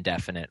an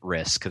indefinite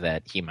risk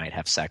that he might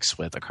have sex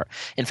with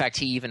In fact,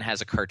 he even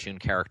has a cartoon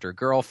character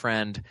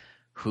girlfriend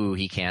who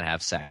he can't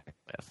have sex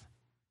with.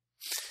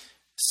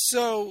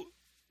 So,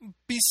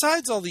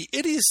 besides all the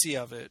idiocy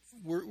of it,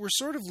 we're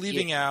sort of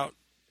leaving out...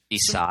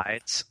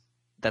 Besides?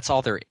 That's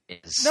all there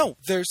is. No,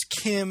 there's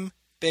Kim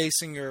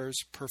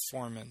Basinger's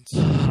performance.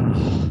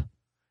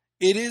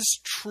 It is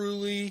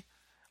truly...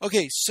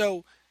 Okay,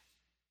 so...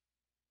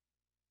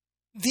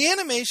 The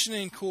animation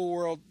in Cool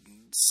World,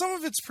 some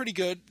of it's pretty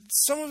good.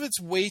 Some of it's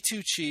way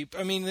too cheap.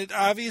 I mean, it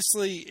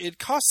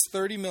costs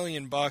 $30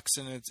 million,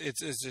 and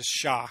it's a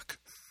shock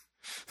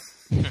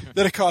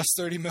that it costs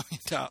 $30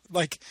 million.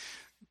 Like,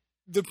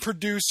 the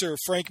producer,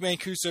 Frank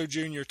Mancuso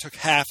Jr., took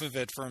half of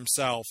it for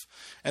himself,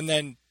 and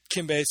then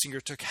Kim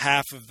Basinger took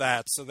half of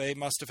that, so they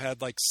must have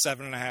had like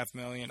 $7.5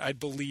 million. I'd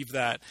believe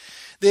that.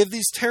 They have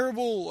these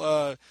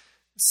terrible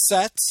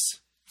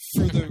sets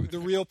for the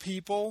real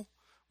people.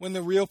 When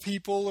the real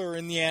people are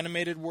in the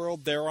animated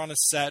world, they're on a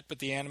set, but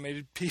the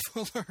animated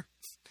people are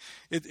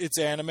it's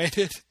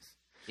animated.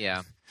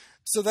 Yeah.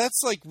 So that's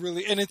like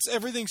really, and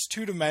everything's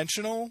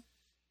two-dimensional,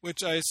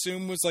 which I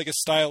assume was like a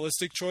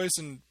stylistic choice,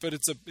 but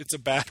it's a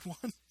bad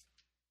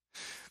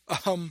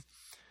one.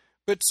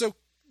 But so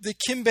the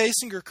Kim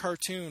Basinger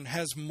cartoon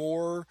has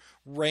more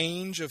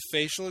range of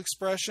facial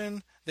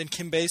expression than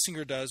Kim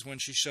Basinger does when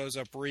she shows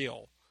up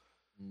real.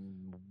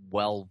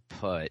 Well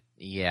put.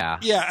 Yeah.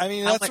 Yeah, I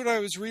mean, that's what I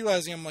was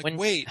realizing. I'm like,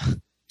 wait,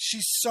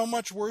 she's so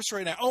much worse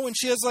right now. Oh, and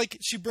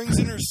she brings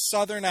in her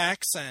southern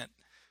accent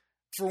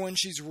for when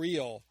she's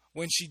real,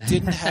 when she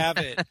didn't have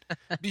it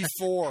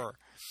before.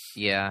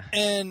 Yeah.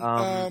 And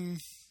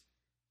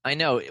I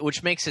know,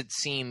 which makes it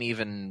seem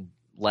even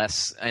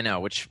less. I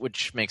know,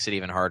 which makes it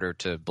even harder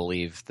to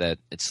believe that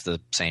it's the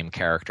same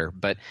character.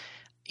 But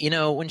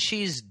when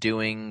she's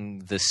doing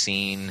the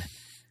scene,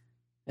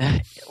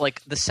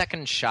 like the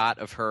second shot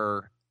of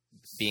her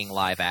being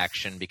live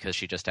action because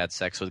she just had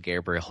sex with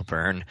Gabriel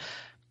Byrne,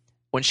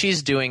 when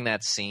she's doing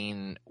that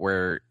scene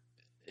where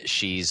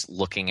she's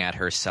looking at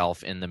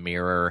herself in the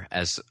mirror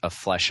as a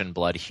flesh and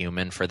blood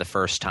human for the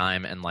first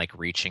time and like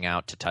reaching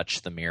out to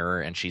touch the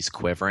mirror and she's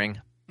quivering.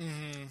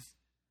 Mm-hmm.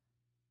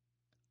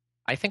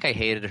 I think I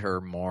hated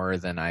her more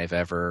than I've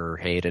ever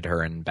hated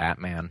her in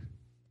Batman.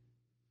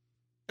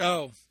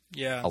 Oh,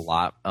 yeah. A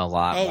lot Oh,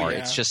 more. yeah.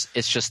 It's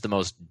just the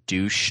most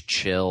douche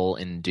chill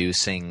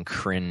inducing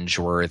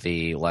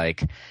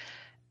cringeworthy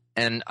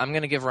and I'm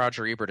going to give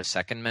Roger Ebert a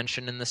second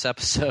mention in this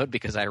episode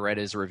because I read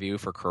his review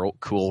for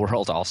Cool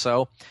World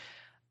also.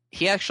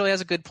 He actually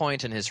has a good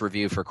point in his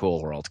review for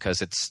Cool World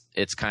because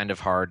it's kind of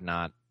hard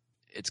not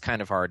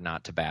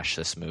to bash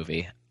this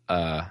movie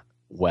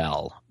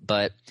well.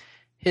 But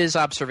his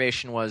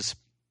observation was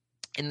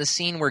in the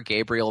scene where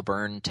Gabriel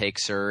Byrne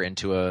takes her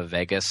into a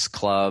Vegas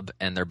club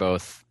and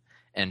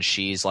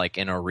she's like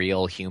in a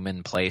real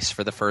human place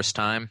for the first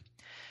time.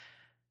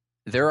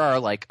 There are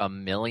like a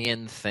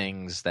million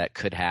things that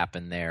could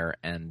happen there,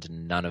 and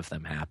none of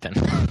them happen.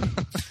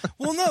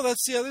 Well, no,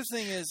 that's the other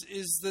thing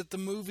is that the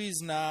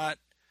movie's not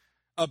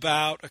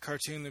about a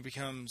cartoon that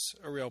becomes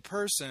a real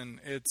person.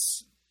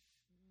 It's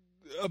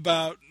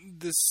about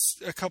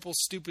a couple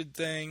stupid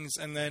things,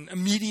 and then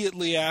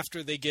immediately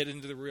after they get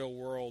into the real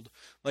world,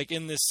 like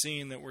in this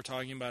scene that we're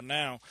talking about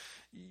now,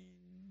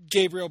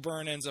 Gabriel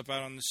Byrne ends up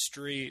out on the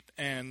street,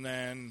 and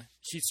then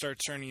he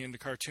starts turning into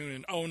cartoon,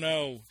 and oh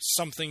no,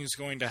 something's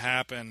going to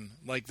happen.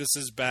 Like, this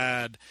is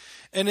bad.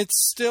 And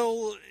it's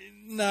still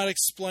not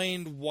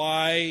explained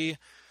why.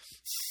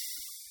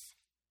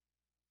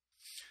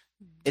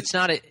 It's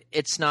not a,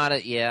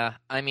 yeah.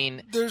 I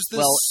mean, there's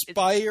this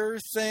spire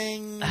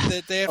thing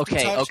that they have to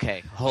touch.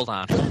 Okay, hold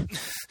on.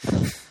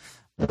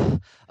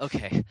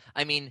 Okay.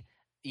 I mean,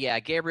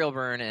 yeah, Gabriel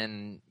Byrne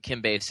and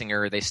Kim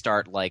Basinger, they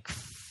start like,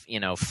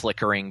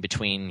 flickering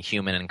between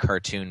human and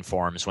cartoon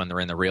forms when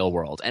they're in the real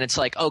world. And it's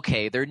like,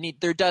 okay,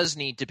 there does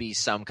need to be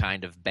some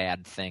kind of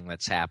bad thing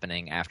that's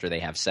happening after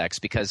they have sex,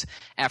 because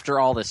after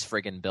all this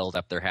friggin'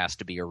 buildup, there has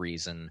to be a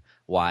reason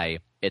why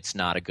it's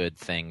not a good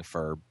thing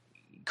for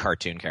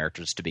cartoon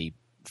characters to be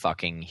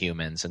fucking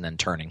humans and then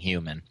turning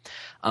human.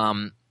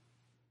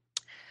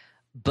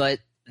 But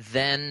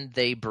then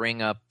they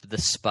bring up the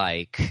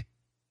spike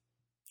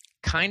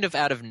kind of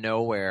out of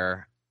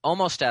nowhere,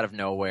 almost out of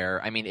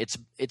nowhere. I mean, it's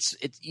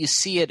you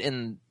see it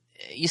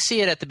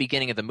at the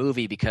beginning of the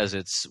movie because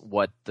it's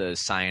what the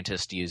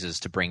scientist uses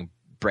to bring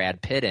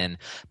Brad Pitt in,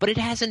 but it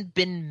hasn't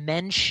been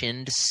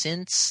mentioned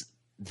since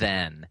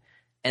then.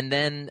 And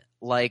then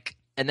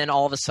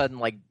all of a sudden,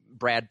 like,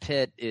 Brad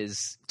Pitt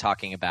is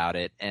talking about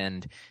it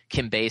and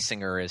Kim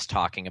Basinger is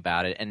talking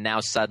about it, and now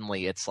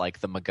suddenly it's like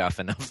the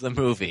MacGuffin of the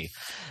movie.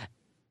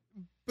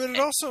 But it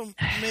also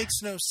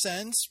makes no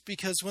sense,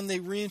 because when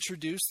they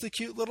reintroduce the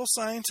cute little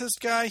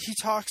scientist guy, he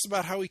talks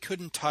about how he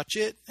couldn't touch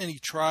it, and he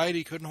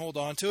couldn't hold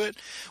on to it,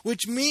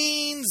 which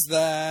means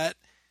that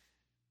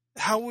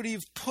how would he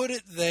have put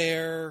it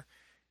there?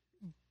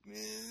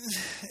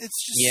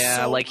 It's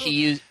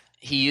just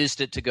he used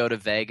it to go to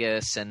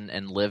Vegas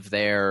and live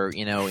there,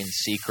 in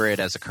secret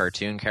as a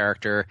cartoon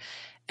character.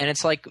 And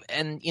it's like,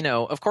 and,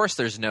 of course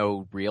there's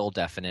no real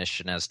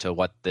definition as to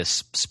what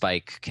this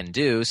spike can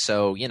do.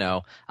 So,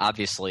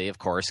 obviously, of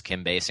course,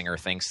 Kim Basinger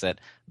thinks that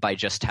by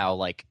just how,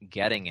 like,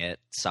 getting it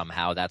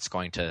somehow, that's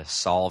going to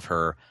solve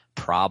her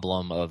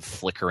problem of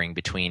flickering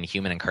between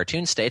human and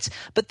cartoon states.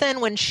 But then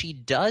when she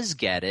does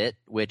get it,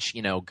 which,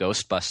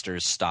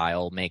 Ghostbusters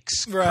style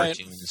makes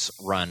cartoons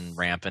run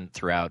rampant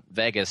throughout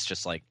Vegas,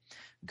 just like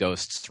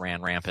ghosts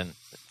ran rampant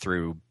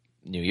through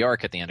New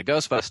York at the end of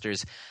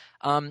Ghostbusters,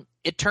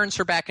 it turns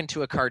her back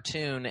into a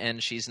cartoon,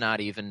 and she's not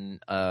even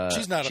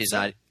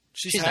upset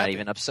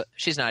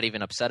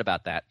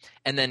about that.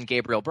 And then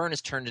Gabriel Byrne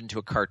is turned into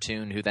a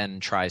cartoon who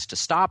then tries to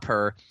stop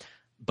her,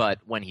 but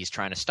when he's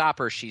trying to stop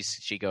her, she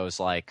goes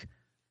like,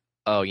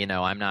 "Oh,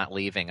 I'm not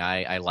leaving.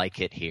 I like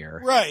it here."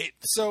 Right.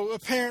 So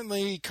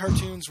apparently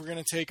cartoons were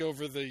going to take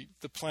over the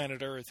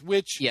planet Earth,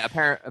 which... Yeah,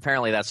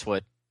 apparently that's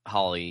what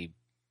Holly...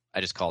 I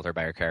just called her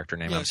by her character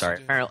name. Yes, I'm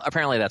sorry.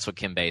 Apparently that's what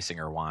Kim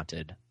Basinger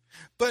wanted.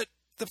 But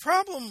the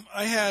problem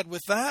I had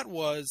with that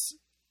was,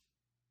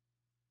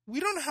 we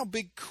don't know how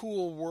big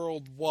Cool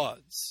World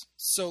was.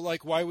 So,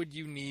 like, why would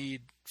you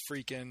need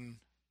freaking...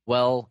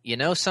 Well, you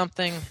know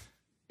something?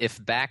 If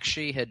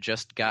Bakshi had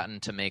just gotten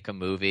to make a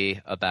movie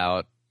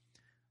about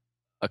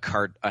a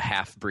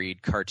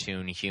half-breed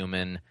cartoon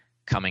human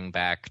coming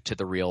back to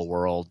the real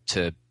world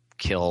to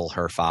kill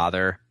her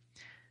father,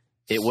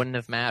 it wouldn't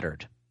have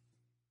mattered.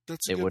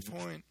 That's a good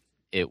point.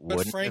 It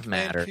wouldn't have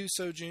mattered.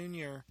 Mancuso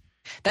Jr.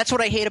 That's what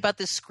I hate about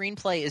this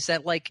screenplay, is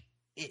that, like,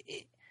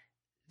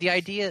 the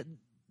idea,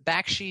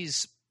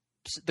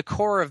 the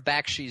core of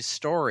Bakshi's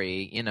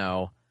story,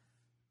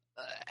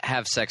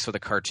 have sex with a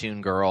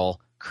cartoon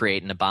girl,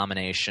 create an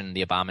abomination,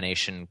 the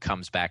abomination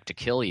comes back to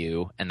kill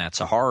you, and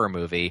that's a horror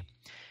movie.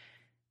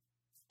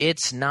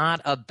 It's not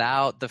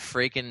about the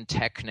freaking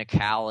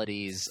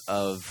technicalities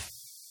of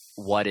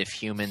what if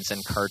humans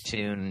and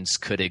cartoons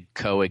could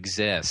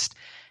coexist.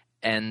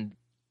 And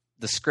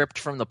the script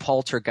from the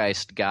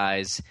Poltergeist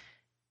guys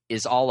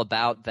is all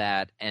about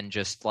that, and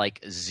just,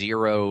 like,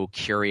 zero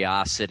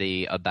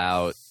curiosity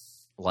about,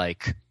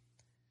 like,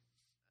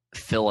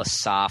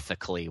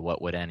 philosophically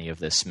what would any of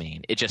this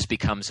mean. It just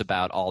becomes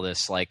about all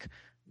this, like,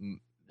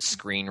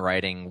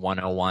 screenwriting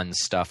 101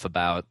 stuff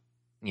about,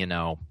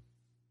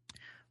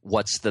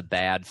 what's the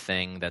bad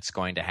thing that's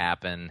going to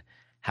happen,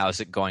 how's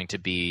it going to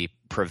be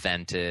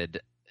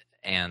prevented,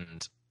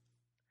 and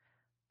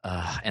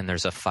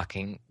there's a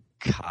fucking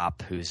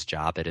cop whose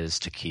job it is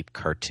to keep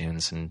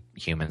cartoons and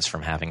humans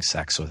from having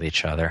sex with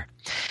each other.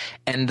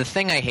 And the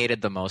thing I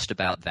hated the most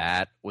about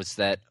that was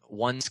that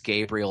once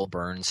Gabriel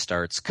Byrne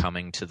starts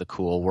coming to the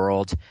cool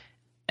world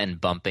and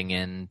bumping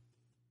in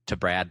to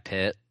Brad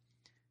Pitt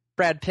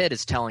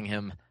is telling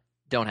him,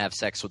 don't have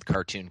sex with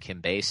cartoon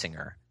Kim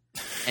Basinger.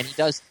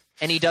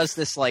 And he does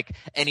this like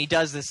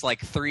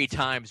 3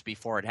 times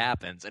before it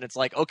happens. And it's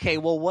like, okay,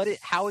 well,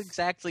 how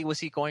exactly was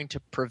he going to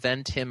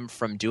prevent him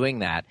from doing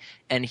that?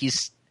 And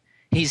he's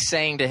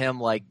saying to him,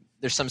 like,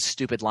 there's some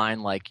stupid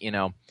line like,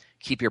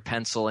 keep your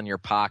pencil in your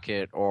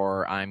pocket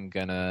or I'm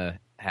gonna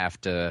have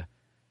to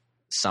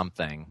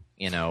something,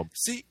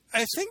 See,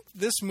 I think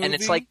this movie... And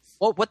it's like,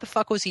 well, what the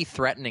fuck was he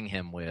threatening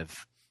him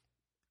with?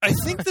 I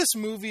think this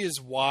movie is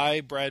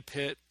why Brad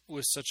Pitt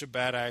was such a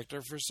bad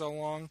actor for so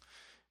long.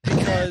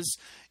 because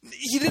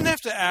he didn't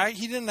have to act.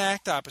 He didn't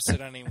act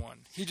opposite anyone.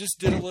 He just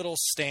did a little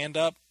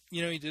stand-up.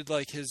 You know, he did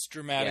like his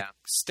dramatic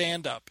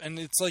stand-up, and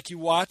it's like you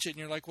watch it and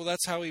you're like, well,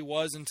 that's how he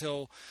was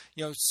until,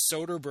 you know,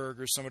 Soderbergh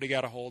or somebody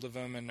got a hold of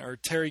him, or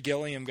Terry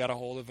Gilliam got a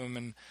hold of him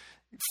and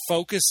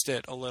focused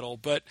it a little.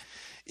 But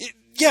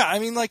I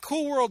mean, like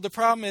Cool World, the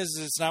problem is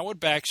it's not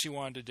what Bakshi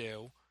wanted to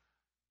do,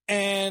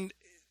 and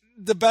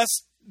the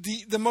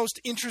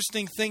most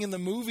interesting thing in the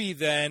movie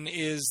then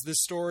is the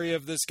story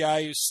of this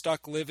guy who's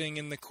stuck living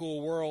in the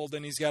cool world,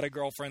 and he's got a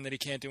girlfriend that he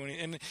can't do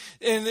anything.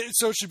 And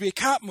so it should be a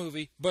cop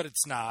movie, but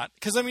it's not.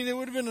 Because, I mean, it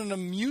would have been an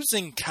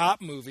amusing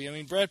cop movie. I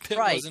mean, Brad Pitt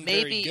wasn't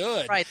very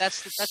good. Right,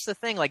 that's the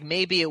thing. Like,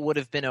 maybe it would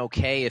have been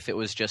okay if it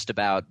was just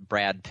about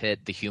Brad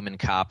Pitt, the human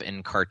cop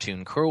in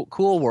cartoon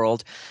Cool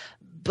World.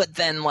 But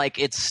then, like,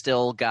 it's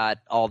still got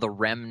all the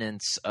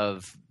remnants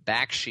of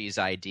Bakshi's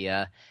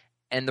idea.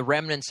 And the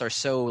remnants are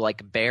so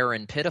like bare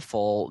and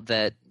pitiful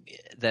that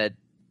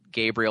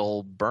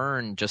Gabriel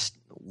Byrne just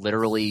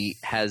literally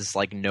has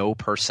like no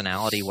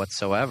personality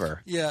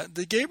whatsoever. Yeah,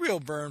 the Gabriel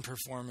Byrne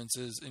performance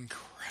is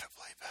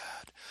incredibly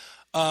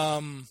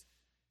bad.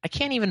 I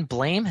can't even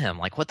blame him.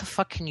 Like, what the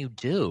fuck can you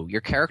do?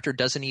 Your character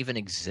doesn't even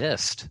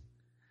exist.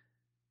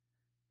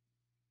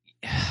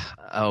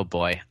 Oh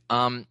boy.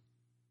 I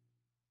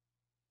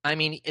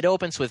mean, it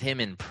opens with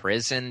him in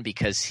prison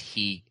because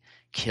he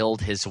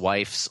killed his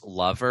wife's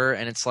lover,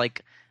 and it's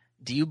like,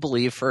 do you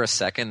believe for a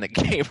second that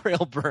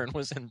Gabriel Byrne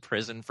was in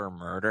prison for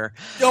murder?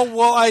 Oh,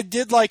 well, I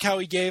did like how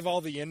he gave all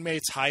the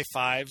inmates high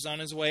fives on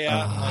his way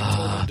out and like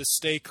told them to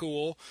stay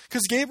cool.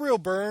 Because Gabriel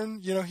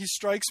Byrne, you know, he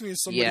strikes me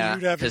as somebody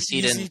who'd have an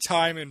easy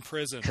time in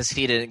prison. Because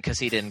he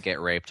didn't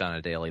get raped on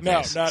a daily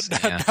basis.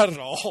 Not at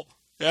all.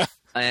 Yeah.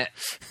 And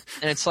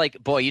it's like,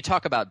 boy, you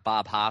talk about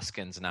Bob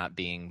Hoskins not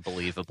being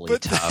believably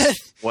tough.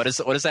 What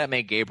does that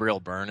make Gabriel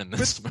Byrne in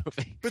this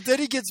movie? But then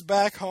he gets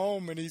back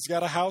home and he's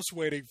got a house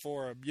waiting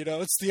for him. You know,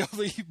 it's the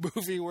only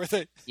movie where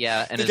the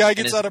guy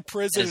gets out of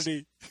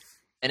prison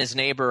and his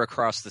neighbor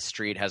across the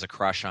street has a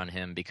crush on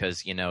him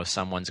because, you know,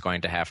 someone's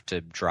going to have to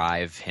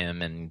drive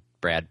him and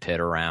Brad Pitt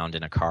around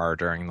in a car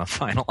during the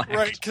final act.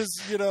 Right,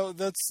 because, you know,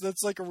 that's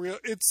like a real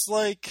 – it's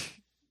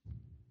like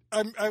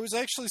I was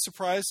actually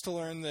surprised to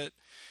learn that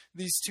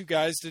these two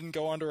guys didn't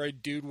go on to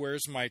write "Dude,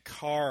 Where's My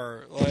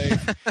Car?" Like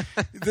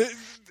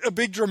a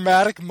big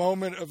dramatic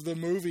moment of the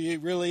movie.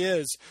 It really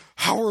is.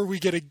 How are we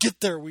going to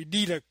get there? We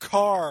need a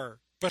car.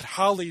 But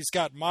Holly's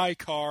got my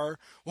car.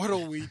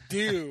 What'll we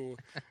do?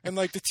 And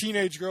like the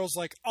teenage girl's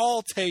like,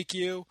 I'll take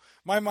you.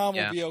 My mom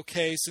will be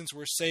okay since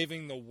we're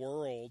saving the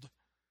world.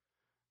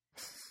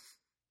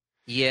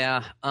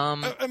 Yeah.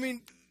 I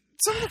mean,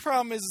 some of the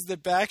problem is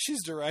that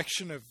Bakshi's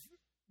direction of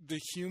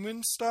the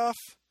human stuff,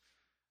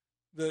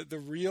 the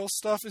real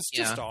stuff, is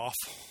just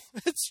awful.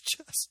 It's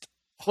just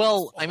awful.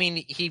 Well, I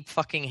mean, he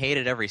fucking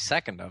hated every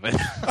second of it.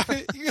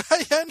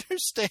 I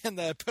understand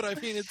that, but I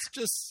mean, it's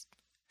just...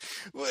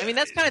 I mean,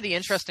 that's kind of the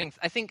interesting...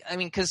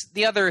 because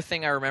the other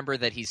thing I remember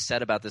that he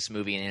said about this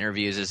movie in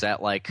interviews is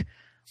that, like,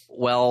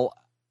 well,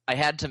 I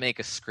had to make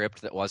a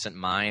script that wasn't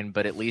mine,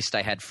 but at least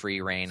I had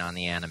free reign on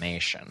the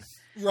animation.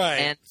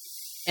 Right.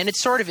 And it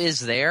sort of is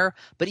there,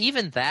 but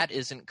even that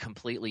isn't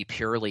completely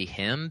purely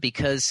him,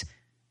 because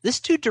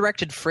this dude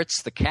directed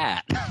Fritz the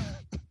Cat.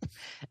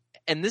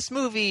 And this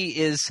movie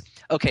is...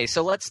 Okay,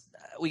 so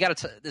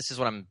this is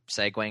what I'm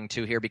segueing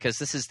to here, because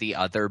this is the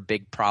other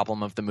big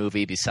problem of the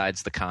movie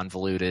besides the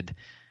convoluted,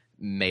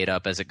 made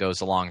up as it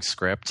goes along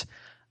script.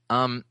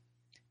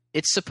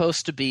 It's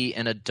supposed to be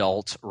an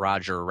adult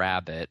Roger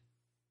Rabbit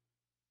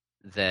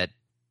that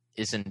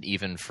isn't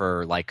even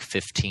for like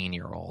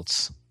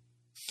 15-year-olds.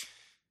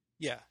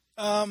 Yeah.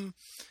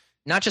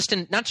 Not just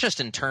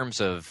in terms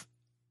of,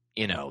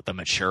 you know, the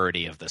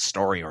maturity of the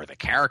story or the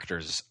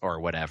characters or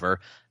whatever,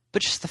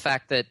 but just the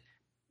fact that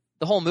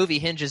the whole movie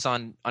hinges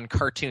on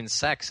cartoon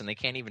sex, and they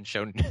can't even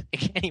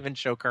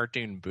show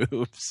cartoon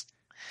boobs.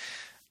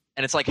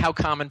 And it's like, how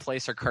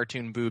commonplace are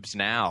cartoon boobs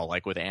now,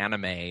 like with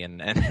anime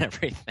and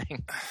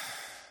everything?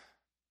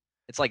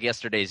 It's like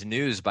yesterday's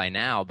news by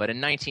now, but in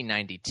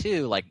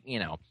 1992, like, you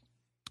know,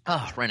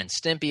 Ren and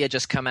Stimpy had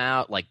just come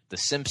out, like The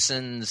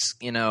Simpsons,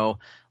 you know,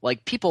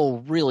 like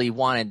people really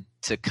wanted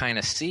to kind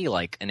of see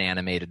like an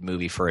animated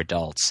movie for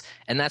adults.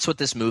 And that's what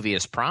this movie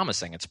is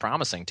promising. It's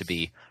promising to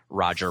be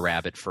Roger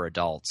Rabbit for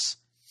adults.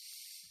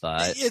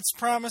 But it's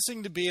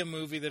promising to be a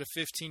movie that a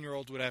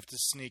 15-year-old would have to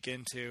sneak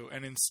into,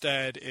 and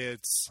instead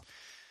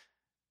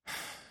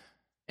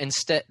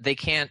they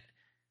can't.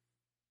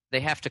 They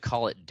have to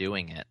call it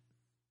Doing It.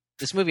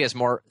 This movie has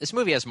more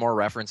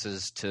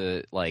references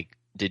to like,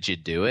 did you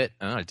do it?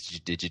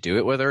 Did you do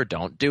it with her?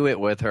 Don't do it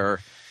with her.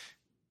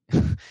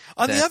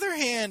 On the other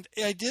hand,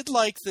 I did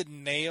like that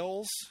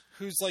Nails,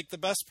 who's like the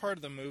best part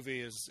of the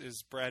movie,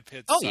 is Brad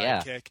Pitt's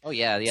sidekick.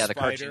 The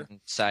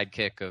cartoon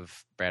sidekick of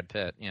Brad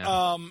Pitt.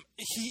 Yeah.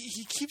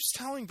 He keeps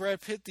telling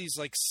Brad Pitt these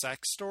like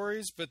sex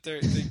stories, but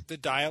the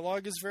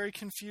dialogue is very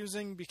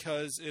confusing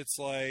because it's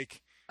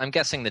like, I'm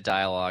guessing the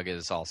dialogue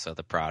is also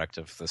the product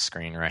of the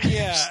screenwriters.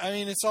 Yeah, I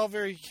mean, it's all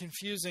very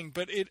confusing,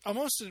 but it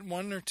almost at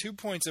 1 or 2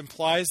 points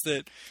implies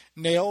that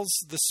Nails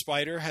the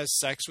spider has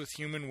sex with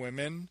human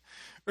women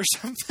or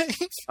something.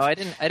 Oh, I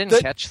didn't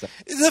catch that.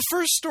 The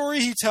first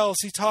story he tells,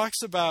 he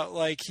talks about,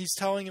 like, he's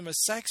telling him a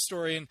sex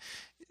story, and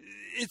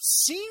it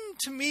seemed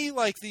to me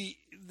like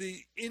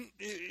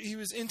he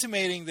was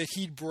intimating that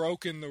he'd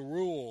broken the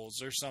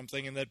rules or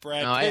something, and that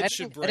Brad Pitt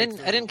should break.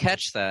 I didn't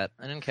catch that.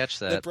 I didn't catch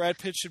that. That Brad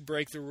Pitt should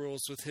break the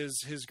rules with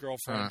his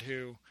girlfriend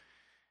who.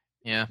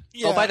 Yeah.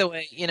 Oh, by the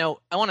way,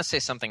 I want to say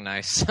something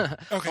nice. Okay.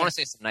 I want to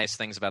say some nice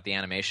things about the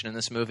animation in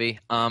this movie.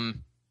 Holly's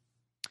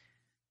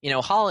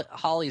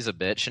a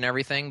bitch and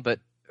everything, but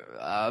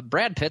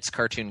Brad Pitt's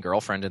cartoon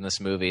girlfriend in this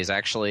movie is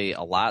actually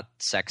a lot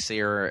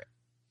sexier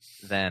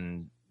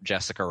than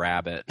Jessica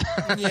Rabbit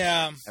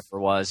ever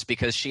was,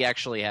 because she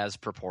actually has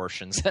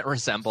proportions that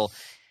resemble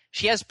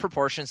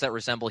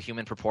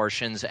human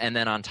proportions, and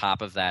then on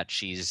top of that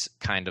she's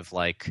kind of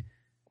like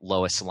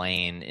Lois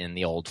Lane in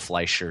the old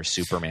Fleischer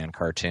Superman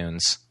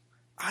cartoons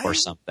or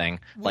something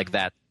like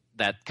that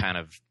kind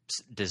of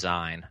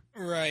design.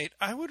 Right.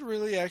 I would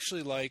really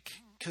actually like,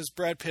 because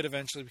Brad Pitt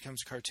eventually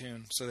becomes a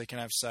cartoon so they can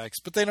have sex,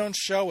 but they don't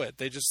show it.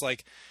 They just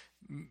like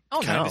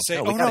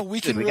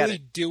we can really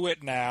do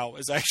it now.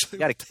 Is actually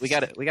we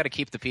got to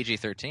keep the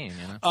PG-13.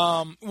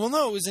 Well,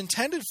 no, it was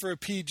intended for a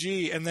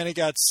PG, and then it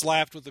got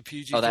slapped with the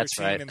PG-13, that's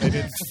right. and they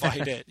didn't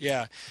fight it.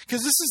 Yeah,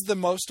 because this is the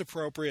most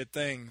appropriate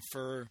thing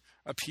for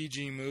a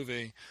PG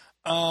movie.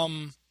 Yeah,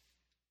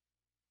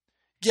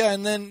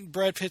 and then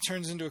Brad Pitt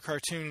turns into a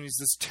cartoon, and he's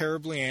this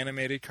terribly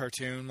animated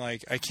cartoon.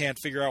 Like, I can't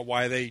figure out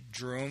why they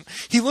drew him.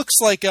 He looks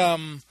like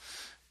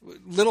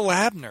Little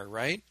Abner,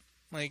 right?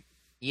 Like,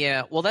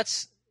 yeah. Well,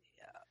 that's.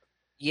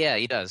 Yeah,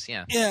 he does,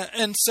 yeah. Yeah,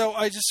 and so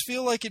I just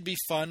feel like it'd be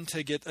fun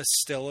to get a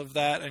still of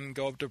that and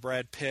go up to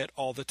Brad Pitt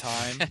all the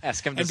time.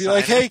 Ask him to and be sign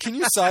like, it. hey, can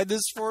you sign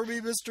this for me,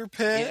 Mr.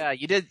 Pitt? Yeah,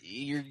 you did.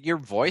 Your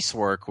voice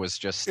work was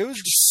just... It was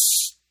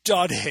just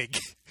stunning.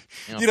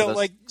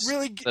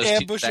 Really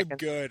ambush him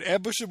good.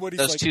 Ambush him when he's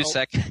for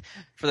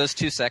those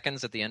 2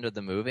 seconds at the end of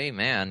the movie,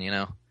 man,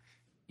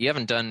 you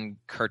haven't done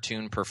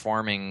cartoon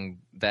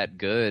performing that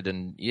good,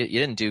 and you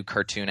didn't do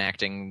cartoon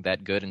acting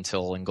that good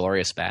until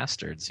Inglourious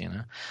Bastards,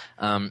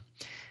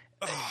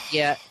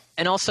 Yeah,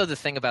 and also the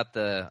thing about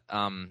the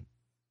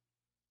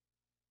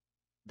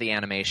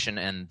animation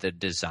and the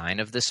design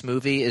of this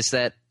movie is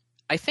that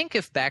I think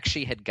if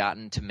Bakshi had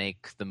gotten to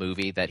make the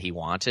movie that he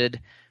wanted,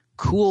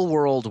 Cool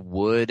World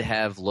would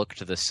have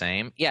looked the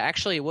same. Yeah,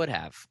 actually it would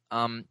have.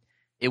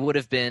 It would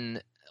have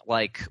been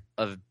like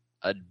a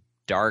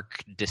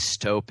dark,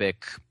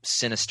 dystopic,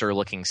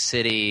 sinister-looking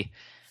city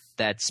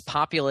that's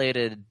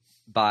populated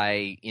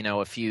by,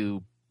 a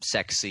few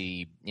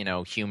sexy,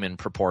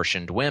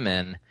 human-proportioned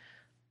women,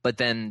 but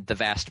then the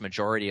vast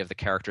majority of the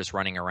characters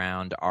running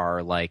around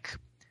are like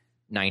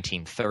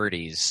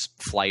 1930s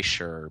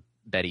Fleischer,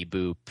 Betty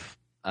Boop,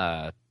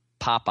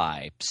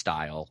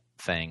 Popeye-style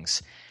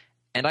things.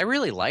 And I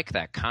really like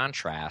that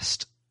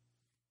contrast,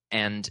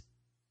 and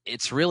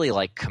it's really,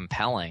 like,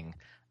 compelling.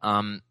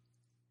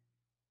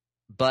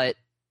 But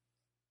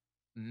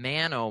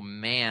man, oh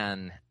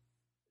man,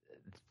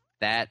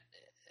 that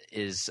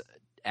is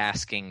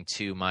asking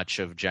too much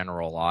of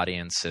general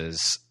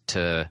audiences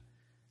to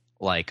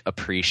like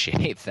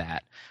appreciate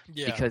that.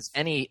 Yeah. Because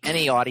any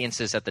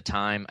audiences at the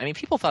time, I mean,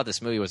 people thought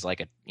this movie was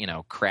like a,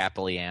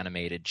 crappily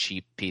animated,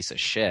 cheap piece of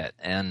shit.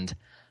 And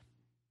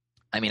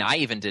I mean, I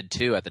even did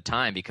too at the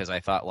time, because I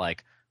thought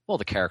like, well,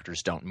 the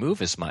characters don't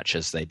move as much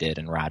as they did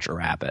in Roger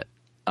Rabbit.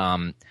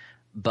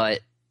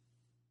 But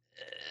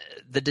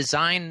the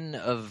design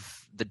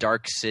of the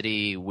Dark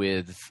City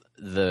with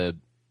the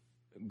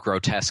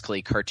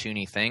grotesquely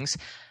cartoony things,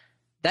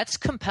 that's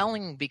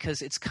compelling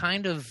because it's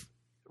kind of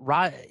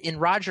in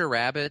Roger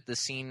Rabbit, the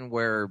scene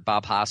where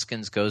Bob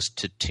Hoskins goes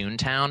to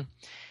Toontown,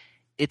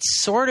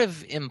 it's sort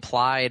of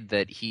implied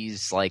that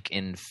he's like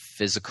in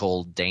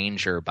physical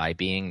danger by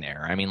being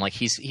there. I mean, like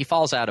he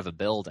falls out of a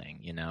building,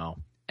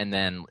 and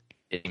then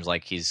it seems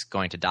like he's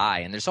going to die.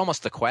 And there's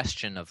almost the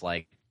question of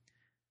like,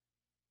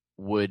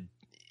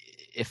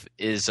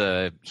 is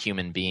a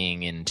human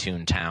being in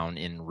Toontown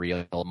in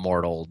real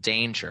mortal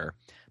danger?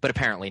 But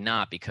apparently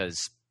not,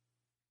 because,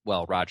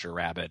 well, Roger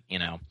Rabbit,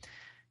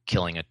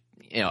 killing a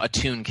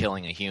toon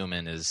killing a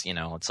human is,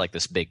 it's like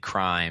this big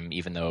crime,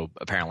 even though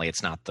apparently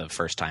it's not the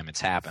first time it's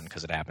happened,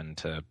 because it happened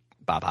to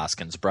Bob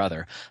Hoskins'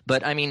 brother.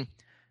 But I mean,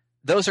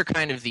 those are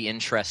kind of the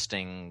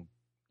interesting,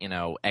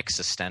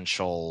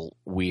 existential,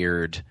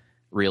 weird,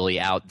 really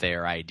out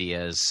there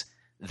ideas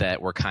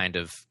that were kind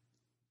of,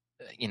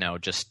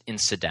 just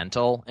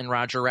incidental in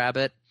Roger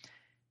Rabbit.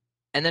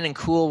 And then in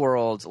Cool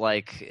World,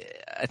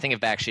 like, I think if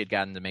Bakshi had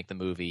gotten to make the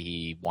movie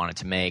he wanted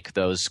to make,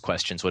 those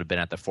questions would have been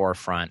at the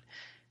forefront.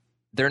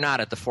 They're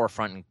not at the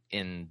forefront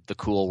in the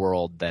Cool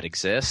World that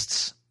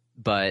exists,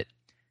 but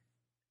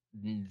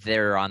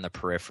they're on the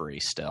periphery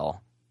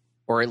still.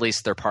 Or at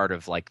least they're part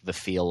of, like, the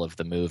feel of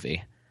the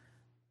movie.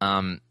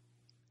 And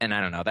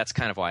I don't know, that's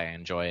kind of why I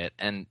enjoy it.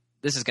 And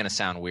this is going to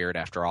sound weird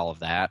after all of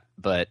that,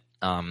 but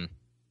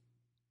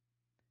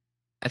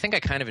I think I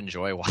kind of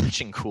enjoy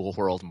watching Cool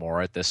World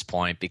more at this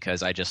point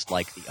because I just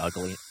like the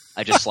ugly.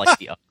 I just like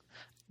the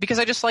because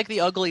I just like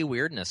the ugly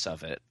weirdness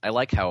of it. I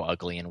like how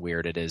ugly and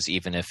weird it is,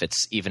 even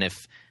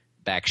if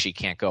Bakshi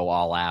can't go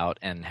all out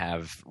and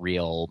have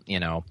real,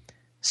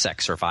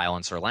 sex or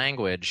violence or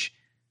language.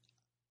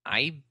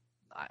 I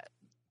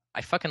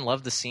fucking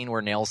love the scene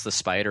where Nails the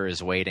Spider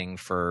is waiting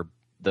for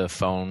the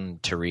phone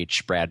to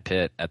reach Brad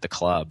Pitt at the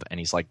club, and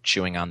he's like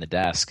chewing on the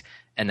desk,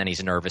 and then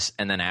he's nervous,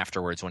 and then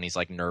afterwards when he's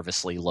like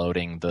nervously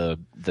loading the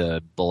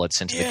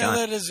bullets into the gun.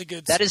 Yeah, that is a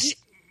good.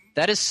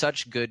 That is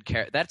such good.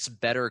 That's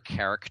better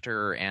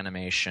character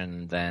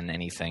animation than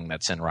anything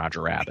that's in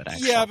Roger Rabbit.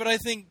 Actually. Yeah, but I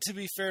think to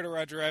be fair to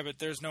Roger Rabbit,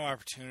 there's no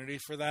opportunity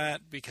for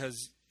that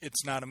because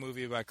it's not a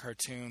movie about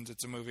cartoons.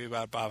 It's a movie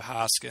about Bob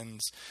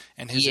Hoskins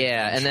and his.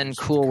 Yeah, and then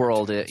Cool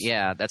World.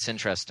 That's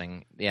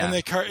interesting. Yeah,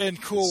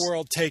 and Cool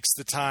World takes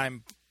the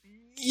time.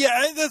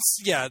 Yeah,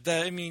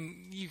 I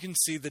mean, you can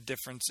see the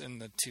difference in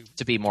the two.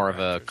 To be more of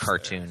a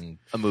cartoon,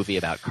 a movie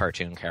about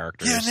cartoon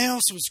characters. Yeah,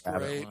 Nails was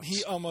great.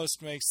 He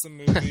almost makes the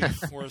movie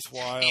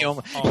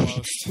worthwhile.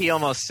 He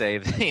almost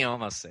saves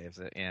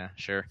it. Yeah,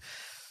 sure.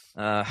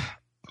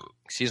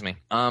 Excuse me.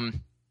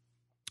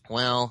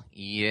 Well,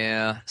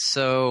 yeah.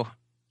 So,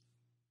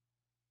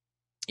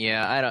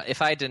 yeah, I don't.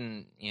 If I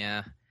didn't,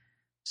 yeah.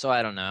 So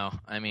I don't know.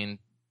 I mean,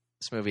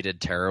 this movie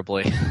did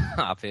terribly,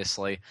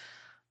 obviously.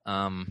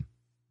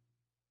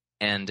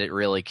 And it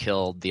really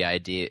killed the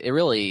idea. It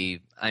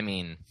really, I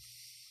mean,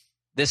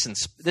 this and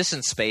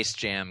Space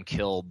Jam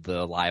killed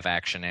the live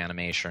action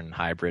animation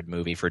hybrid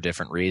movie for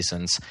different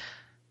reasons.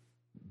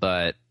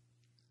 But,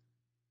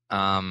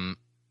 I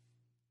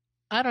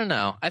don't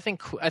know. I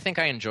think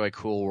I enjoy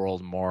Cool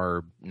World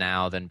more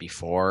now than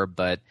before,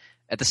 but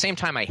at the same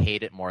time, I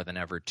hate it more than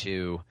ever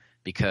too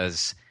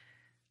because,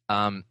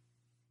 I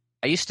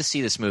used to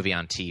see this movie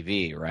on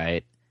TV,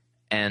 right?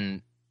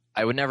 And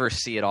I would never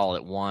see it all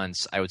at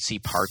once. I would see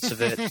parts of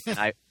it,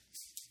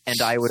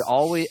 and I would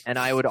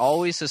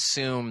always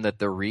assume that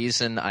the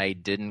reason I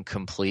didn't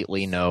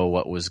completely know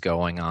what was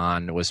going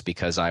on was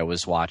because I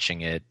was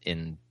watching it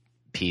in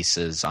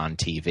pieces on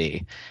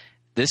TV.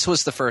 This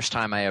was the first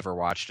time I ever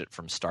watched it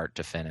from start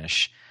to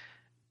finish,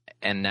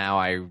 and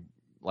now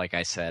like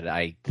I said,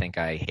 I think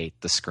I hate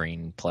the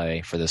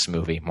screenplay for this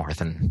movie more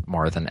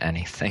than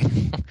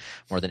anything,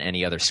 more than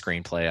any other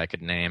screenplay I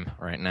could name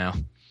right now.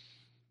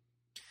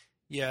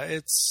 Yeah,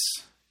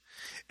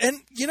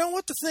 and you know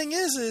what the thing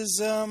is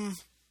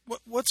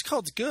what's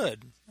called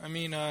good. I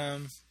mean,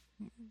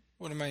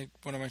 what am I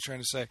trying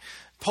to say?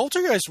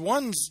 Poltergeist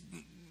 1's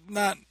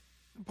a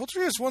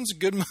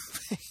good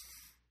movie.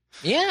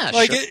 Yeah,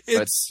 like sure,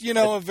 it's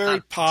a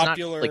very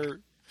popular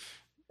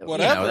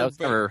whatever. That was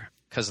never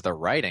because of the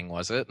writing,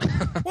 was it?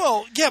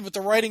 Well, yeah, but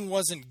the writing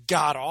wasn't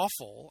god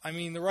awful. I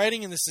mean, the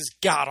writing in this is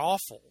god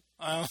awful.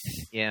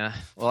 Yeah.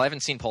 Well, I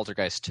haven't seen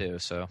Poltergeist 2,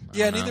 so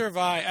yeah, neither have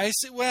I.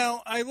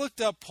 I looked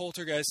up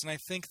Poltergeist, and I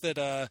think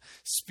that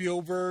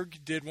Spielberg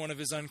did one of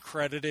his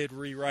uncredited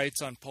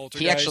rewrites on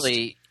Poltergeist.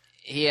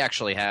 He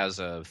actually has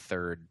a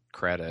third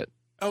credit.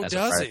 Oh,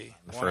 does he?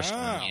 The first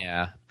one,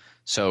 yeah.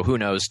 So who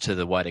knows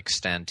to what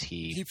extent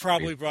he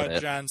probably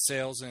brought John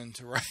Sayles in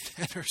to write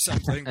it or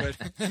something, but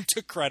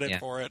took credit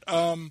for it.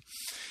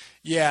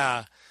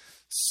 Yeah.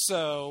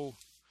 So,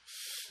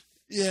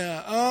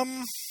 yeah.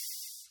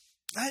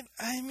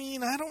 I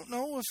mean, I don't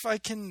know if I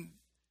can.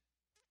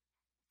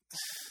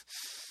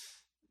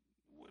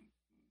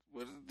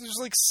 There's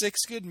like 6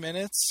 good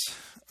minutes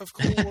of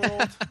Cool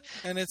World,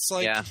 and it's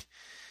like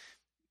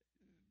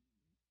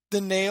the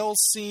nails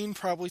scene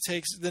probably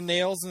takes the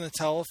nails and the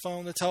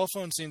telephone. The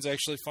telephone scene's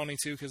actually funny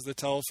too because the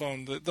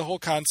telephone, the whole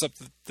concept,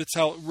 the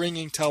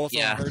ringing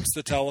telephone hurts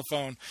the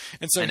telephone,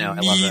 and so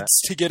he needs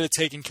to get it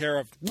taken care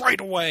of right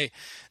away.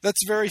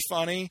 That's very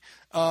funny.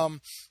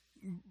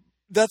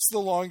 That's the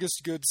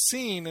longest good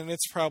scene, and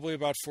it's probably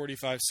about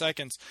 45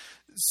 seconds.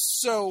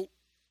 So,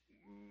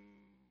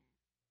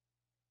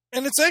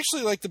 and it's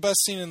actually like the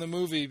best scene in the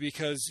movie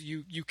because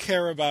you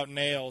care about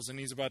Nails, and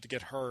he's about to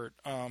get hurt,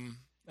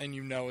 and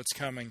you know it's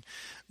coming.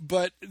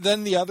 But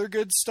then the other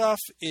good stuff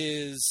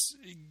is,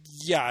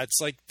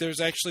 it's like there's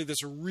actually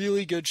this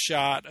really good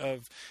shot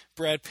of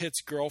Brad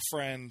Pitt's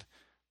girlfriend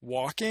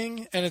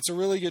walking, and it's a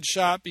really good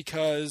shot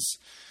because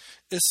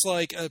it's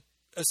like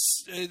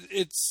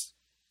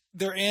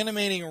they're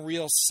animating a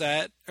real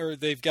set, or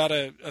they've got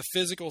a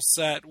physical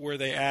set where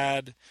they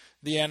add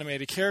the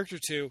animated character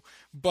to,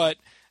 but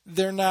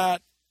they're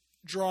not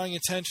drawing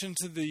attention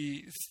to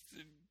the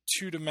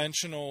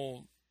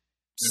two-dimensional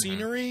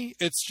scenery.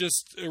 It's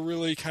just a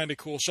really kind of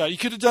cool shot. You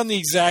could have done the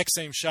exact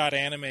same shot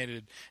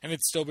animated, and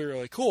it'd still be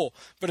really cool,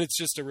 but it's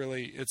just a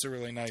really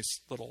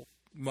nice little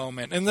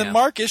moment. And then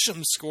Mark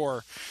Isham's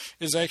score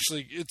is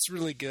it's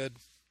really good.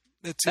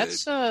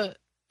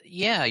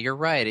 Yeah, you're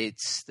right.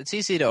 It's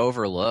easy to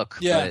overlook.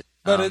 Yeah,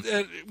 but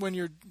when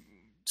you're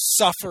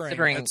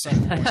suffering at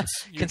some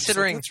points,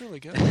 considering that's really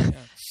good. Yeah.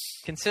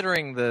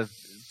 Considering the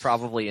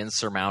probably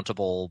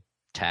insurmountable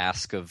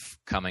task of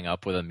coming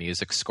up with a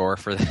music score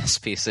for this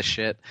piece of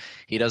shit,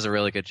 he does a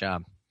really good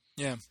job.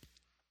 Yeah.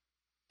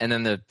 And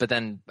then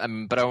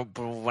but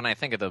when I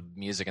think of the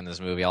music in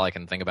this movie, all I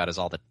can think about is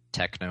all the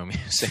techno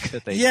music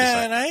that they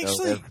and I to go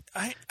actually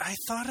with. I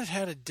thought it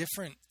had a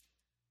different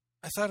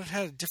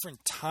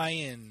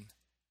tie-in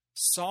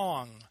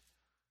song.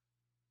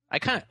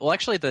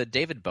 Actually, the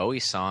David Bowie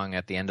song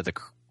at the end of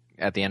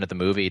the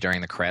movie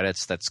during the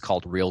credits, that's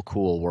called "Real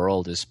Cool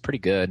World," is pretty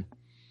good.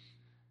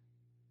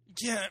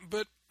 Yeah,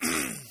 but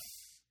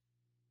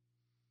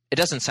it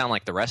doesn't sound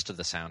like the rest of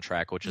the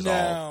soundtrack, which is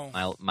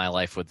all My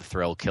Life with the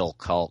Thrill Kill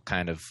Cult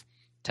kind of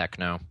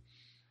techno.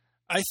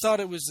 I thought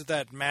it was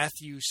that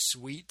Matthew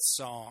Sweet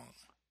song.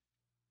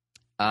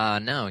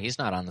 No, he's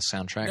not on the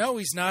soundtrack. No,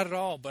 he's not at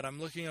all. But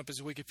I'm looking up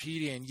his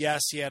Wikipedia, and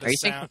yes, he had a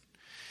sound.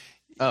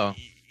 Oh,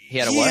 he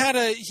had a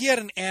what? He had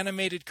an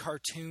animated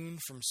cartoon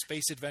from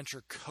Space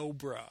Adventure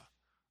Cobra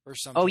or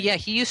something. Oh yeah,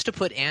 he used to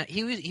put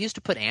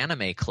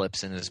anime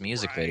clips in his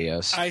music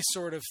videos. I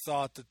sort of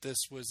thought that this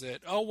was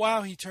it. Oh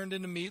wow, he turned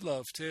into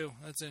Meatloaf too.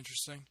 That's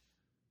interesting.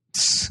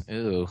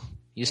 Ooh,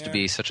 he used to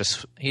be such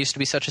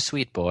a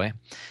sweet boy.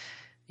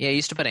 Yeah, he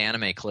used to put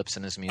anime clips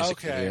in his music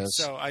videos. Okay,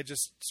 so I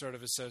just sort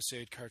of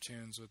associate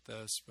cartoons with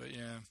this, but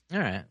yeah. All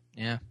right,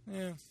 yeah.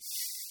 Yeah.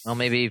 Well,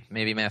 maybe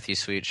Matthew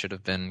Sweet should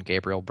have been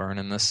Gabriel Byrne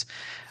in this.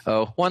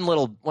 Oh, one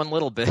little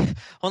bit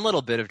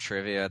of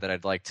trivia that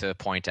I'd like to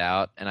point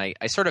out, and I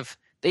sort of,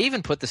 they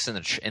even put this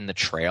in the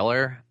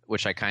trailer,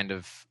 which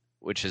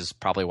is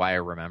probably why I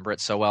remember it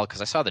so well,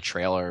 because I saw the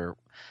trailer.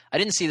 I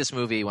didn't see this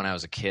movie when I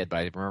was a kid, but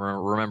I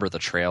remember the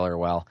trailer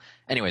well.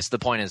 Anyways, the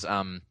point is,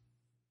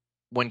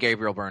 when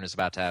Gabriel Byrne is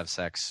about to have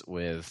sex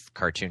with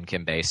cartoon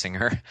Kim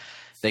Basinger,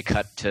 they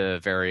cut to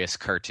various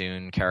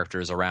cartoon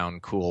characters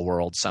around Cool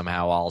World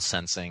somehow all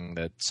sensing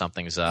that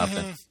something's up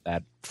and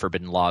that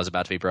forbidden law is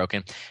about to be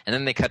broken. And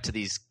then they cut to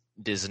these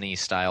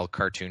Disney-style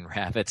cartoon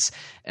rabbits,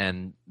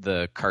 and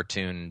the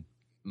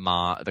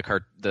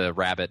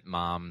rabbit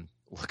mom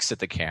looks at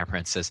the camera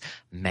and says,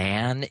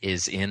 "Man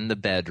is in the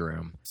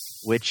bedroom,"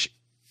 which,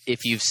 if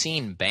you've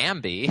seen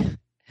Bambi,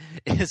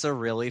 is a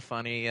really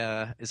funny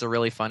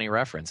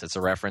reference. It's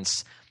a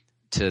reference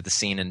to the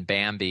scene in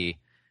Bambi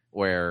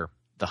where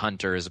the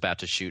hunter is about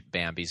to shoot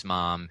Bambi's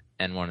mom,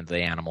 and one of the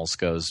animals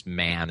goes,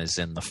 "Man is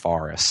in the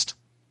forest."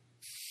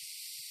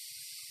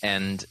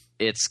 And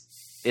it's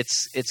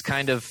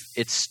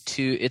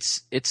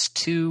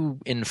too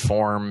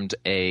informed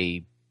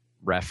a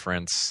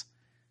reference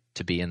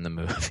to be in the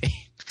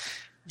movie.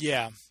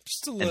 Yeah,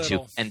 just a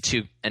little.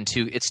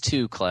 It's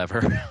too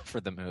clever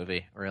for the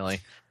movie,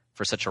 really,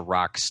 for such a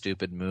rock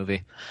stupid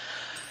movie.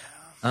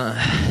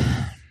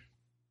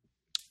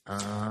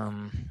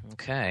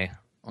 Okay.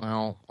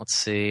 Well, let's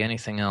see.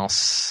 Anything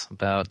else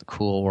about the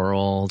Cool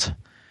World?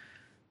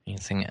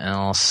 Anything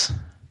else?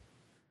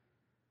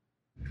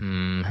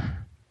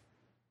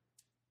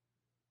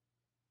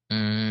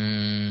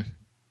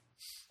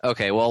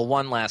 Okay, well,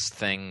 one last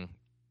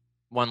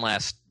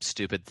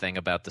stupid thing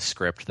about the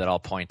script that I'll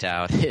point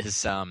out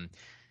is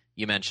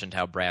you mentioned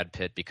how Brad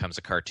Pitt becomes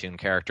a cartoon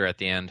character at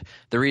the end.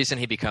 The reason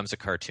he becomes a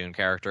cartoon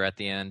character at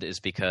the end is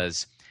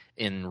because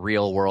in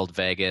real world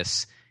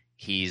Vegas,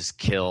 he's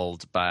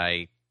killed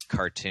by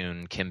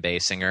cartoon Kim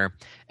Basinger,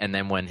 and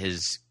then when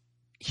his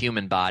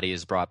human body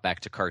is brought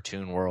back to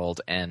cartoon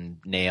world and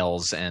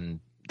Nails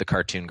and the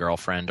cartoon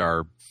girlfriend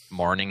are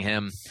mourning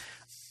him,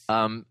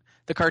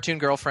 the cartoon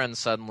girlfriend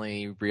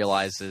suddenly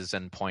realizes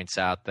and points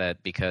out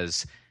that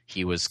because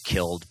he was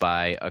killed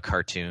by a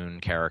cartoon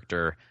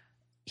character,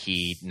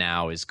 he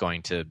now is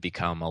going to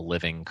become a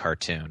living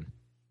cartoon.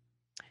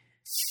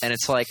 And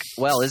it's like,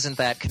 well, isn't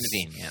that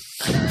convenient?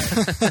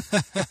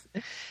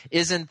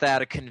 Isn't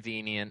that a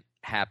convenient,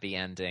 happy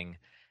ending?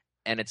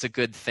 And it's a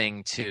good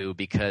thing, too,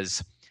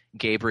 because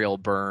Gabriel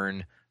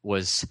Byrne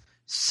was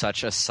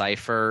such a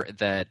cipher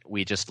that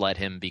we just let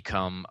him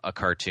become a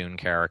cartoon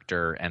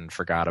character and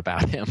forgot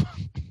about him.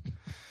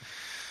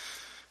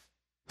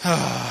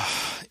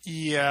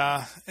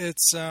 Yeah,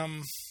 it's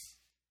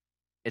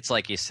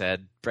like you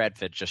said, Brad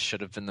Pitt just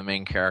should have been the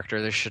main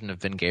character. There shouldn't have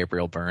been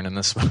Gabriel Byrne in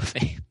this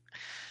movie.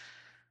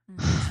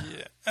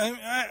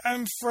 Yeah,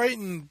 I'm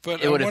frightened,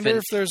 but I wonder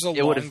if there's a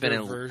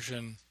longer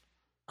version.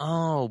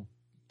 Oh,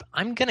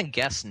 I'm gonna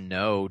guess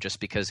no, just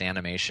because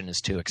animation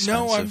is too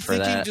expensive. No, I'm for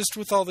thinking that. just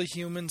with all the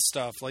human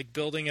stuff, like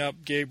building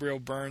up Gabriel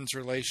Byrne's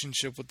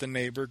relationship with the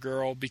neighbor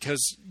girl,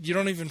 because you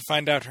don't even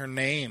find out her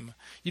name.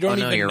 You don't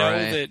even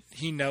know that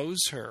he knows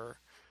her.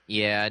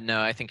 Yeah,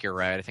 no, I think you're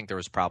right. I think there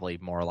was probably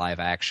more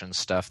live action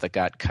stuff that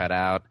got cut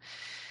out.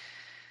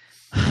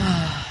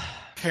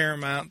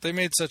 Paramount, they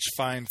made such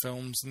fine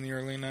films in the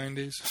early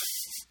 90s.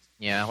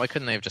 Yeah, why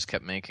couldn't they have just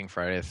kept making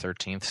Friday the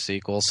 13th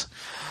sequels?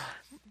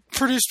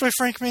 Produced by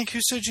Frank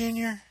Mancuso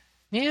Jr.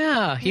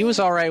 Yeah, he was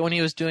all right when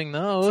he was doing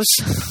those.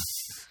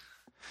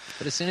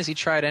 But as soon as he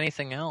tried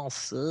anything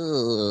else...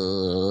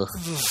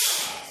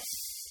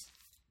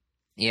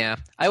 Yeah,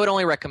 I would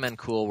only recommend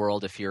Cool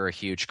World if you're a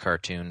huge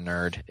cartoon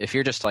nerd. If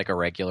you're just like a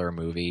regular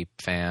movie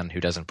fan who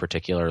doesn't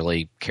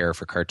particularly care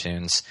for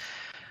cartoons,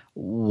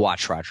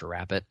 watch Roger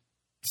Rabbit.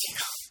 Yeah,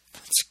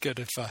 that's good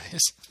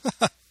advice.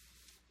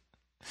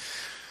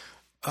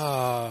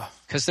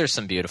 Because there's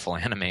some beautiful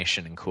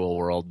animation in Cool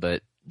World,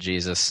 but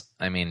Jesus,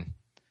 I mean,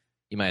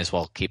 you might as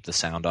well keep the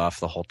sound off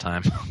the whole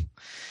time.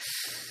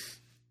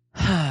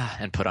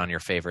 And put on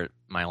your favorite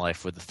My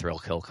Life with the Thrill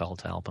Kill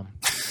Cult album.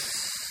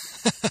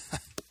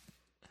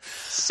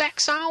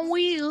 Sex on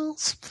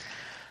Wheels.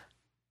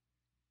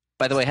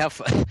 By the way, how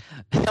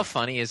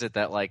funny is it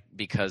that, like,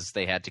 because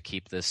they had to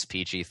keep this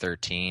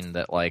PG-13,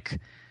 that,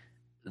 like,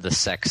 the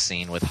sex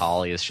scene with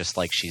Holly is just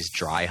like she's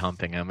dry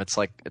humping him. It's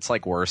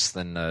like worse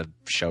than the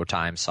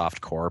Showtime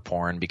softcore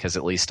porn, because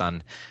at least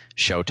on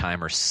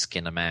Showtime or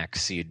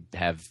Skinamax you'd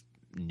have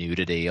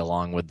nudity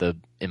along with the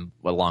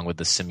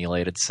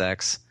simulated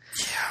sex.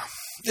 Yeah,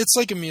 it's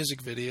like a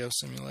music video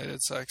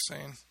simulated sex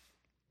scene.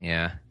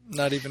 Yeah,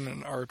 not even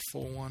an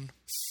artful one.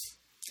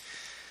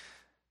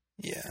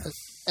 Yeah.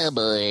 Oh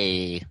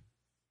boy.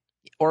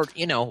 Or,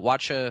 you know,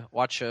 watch a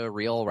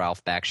real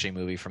Ralph Bakshi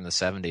movie from the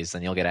 70s,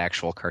 then you'll get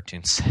actual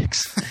cartoon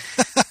sex.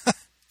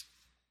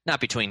 Not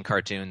between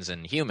cartoons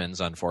and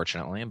humans,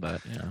 unfortunately,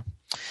 but, you know.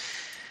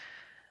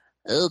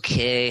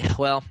 Okay,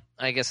 well,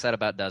 I guess that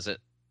about does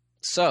it.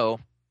 So,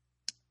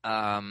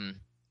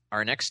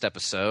 our next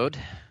episode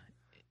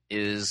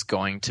is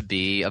going to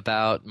be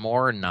about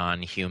more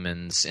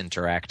non-humans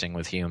interacting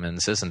with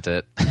humans, isn't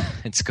it?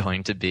 It's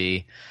going to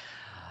be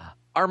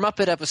our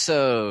Muppet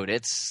episode.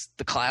 It's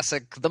the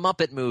classic The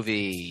Muppet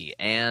Movie,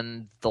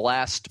 and the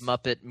last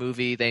Muppet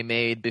movie they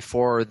made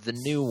before the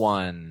new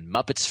one,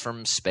 Muppets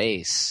from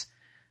Space.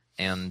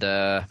 And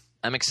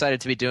I'm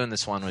excited to be doing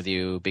this one with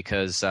you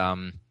because I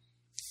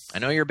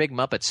know you're a big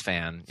Muppets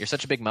fan. You're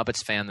such a big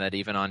Muppets fan that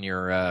even on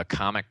your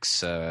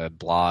comics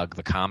blog,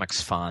 the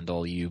Comics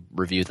Fondle, you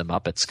review the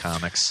Muppets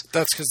comics.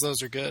 That's because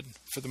those are good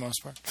for the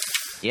most part.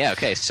 Yeah,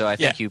 okay. So I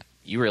think you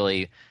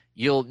really...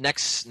 You'll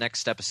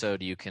next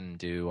episode you can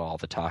do all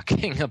the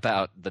talking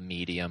about the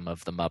medium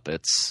of the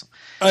Muppets.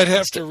 I'd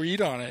have to read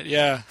on it,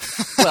 yeah.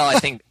 Well, I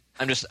think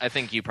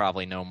you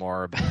probably know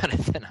more about it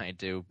than I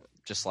do.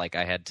 Just like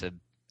I had to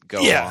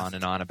go on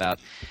and on about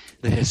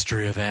the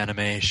history of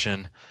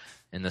animation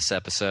in this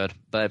episode.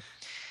 But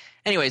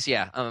anyways,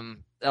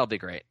 that'll be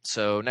great.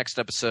 So next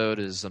episode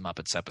is the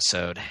Muppets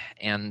episode.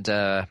 And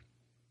for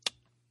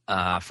an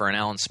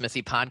Alan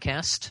Smithy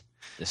podcast,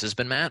 this has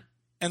been Matt.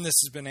 And this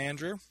has been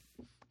Andrew.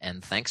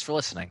 And thanks for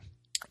listening.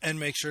 And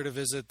make sure to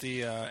visit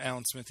the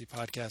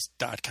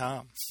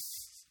AlanSmithyPodcast.com.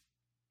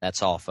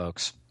 That's all,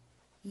 folks.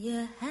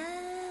 You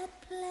had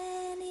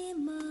plenty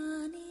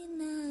money,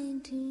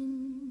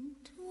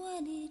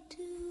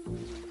 1922.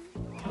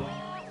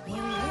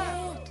 You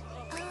let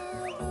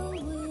other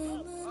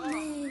women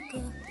make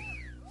a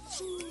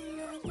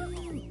fool of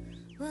you.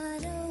 Why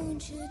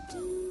don't you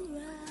do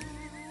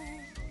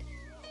right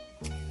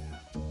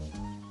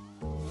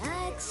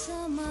like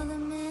some other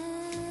men?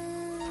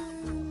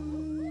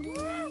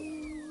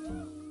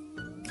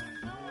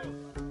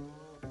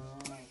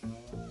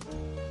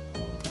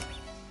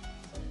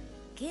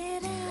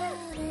 Get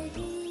out of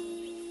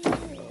here.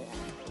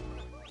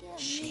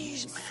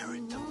 She's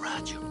married to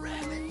Roger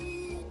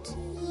Rabbit.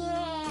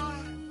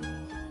 Yeah.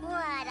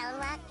 What a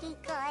lucky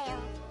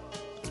girl.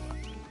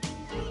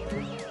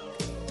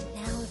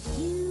 Now if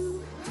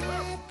you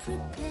had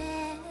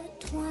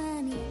prepared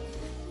 20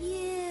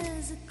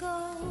 years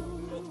ago,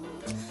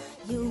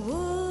 you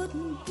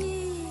wouldn't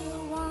be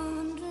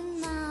wandering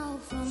now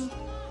from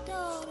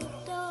door to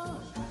door.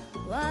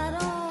 Why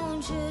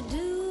don't you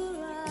do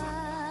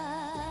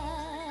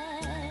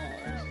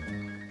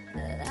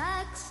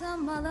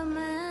some other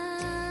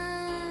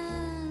man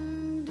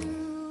do?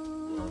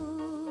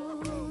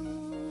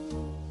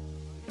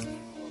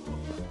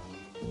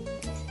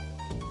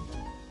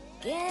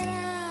 Get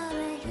out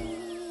of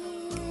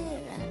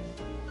here and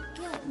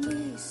get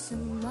me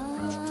some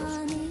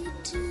money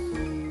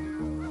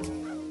too.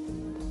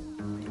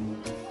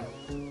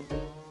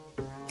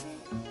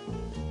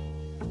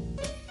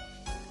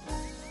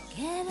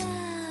 Get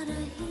out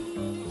of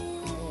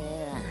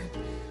here and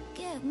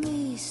get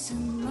me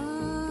some money.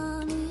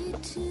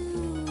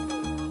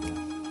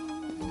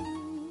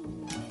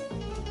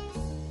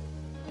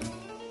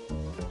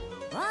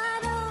 Why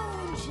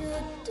don't you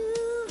do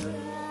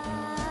right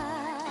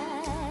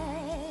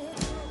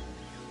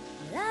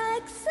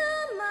like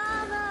some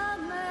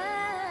other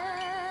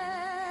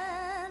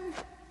man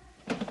do?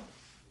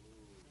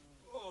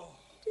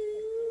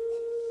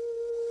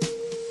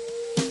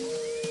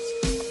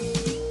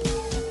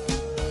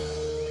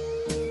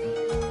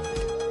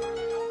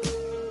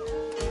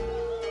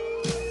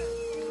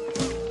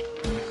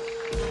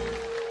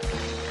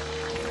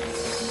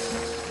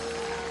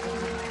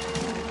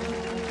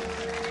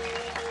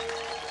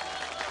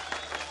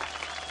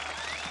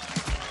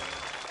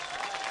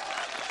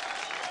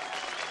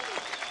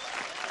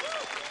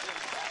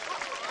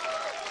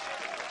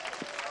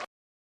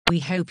 We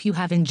hope you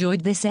have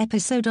enjoyed this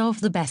episode of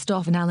the Best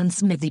of an Alan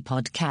Smithy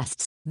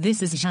podcasts.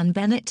 This is Jean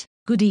Bennett.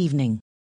 Good evening.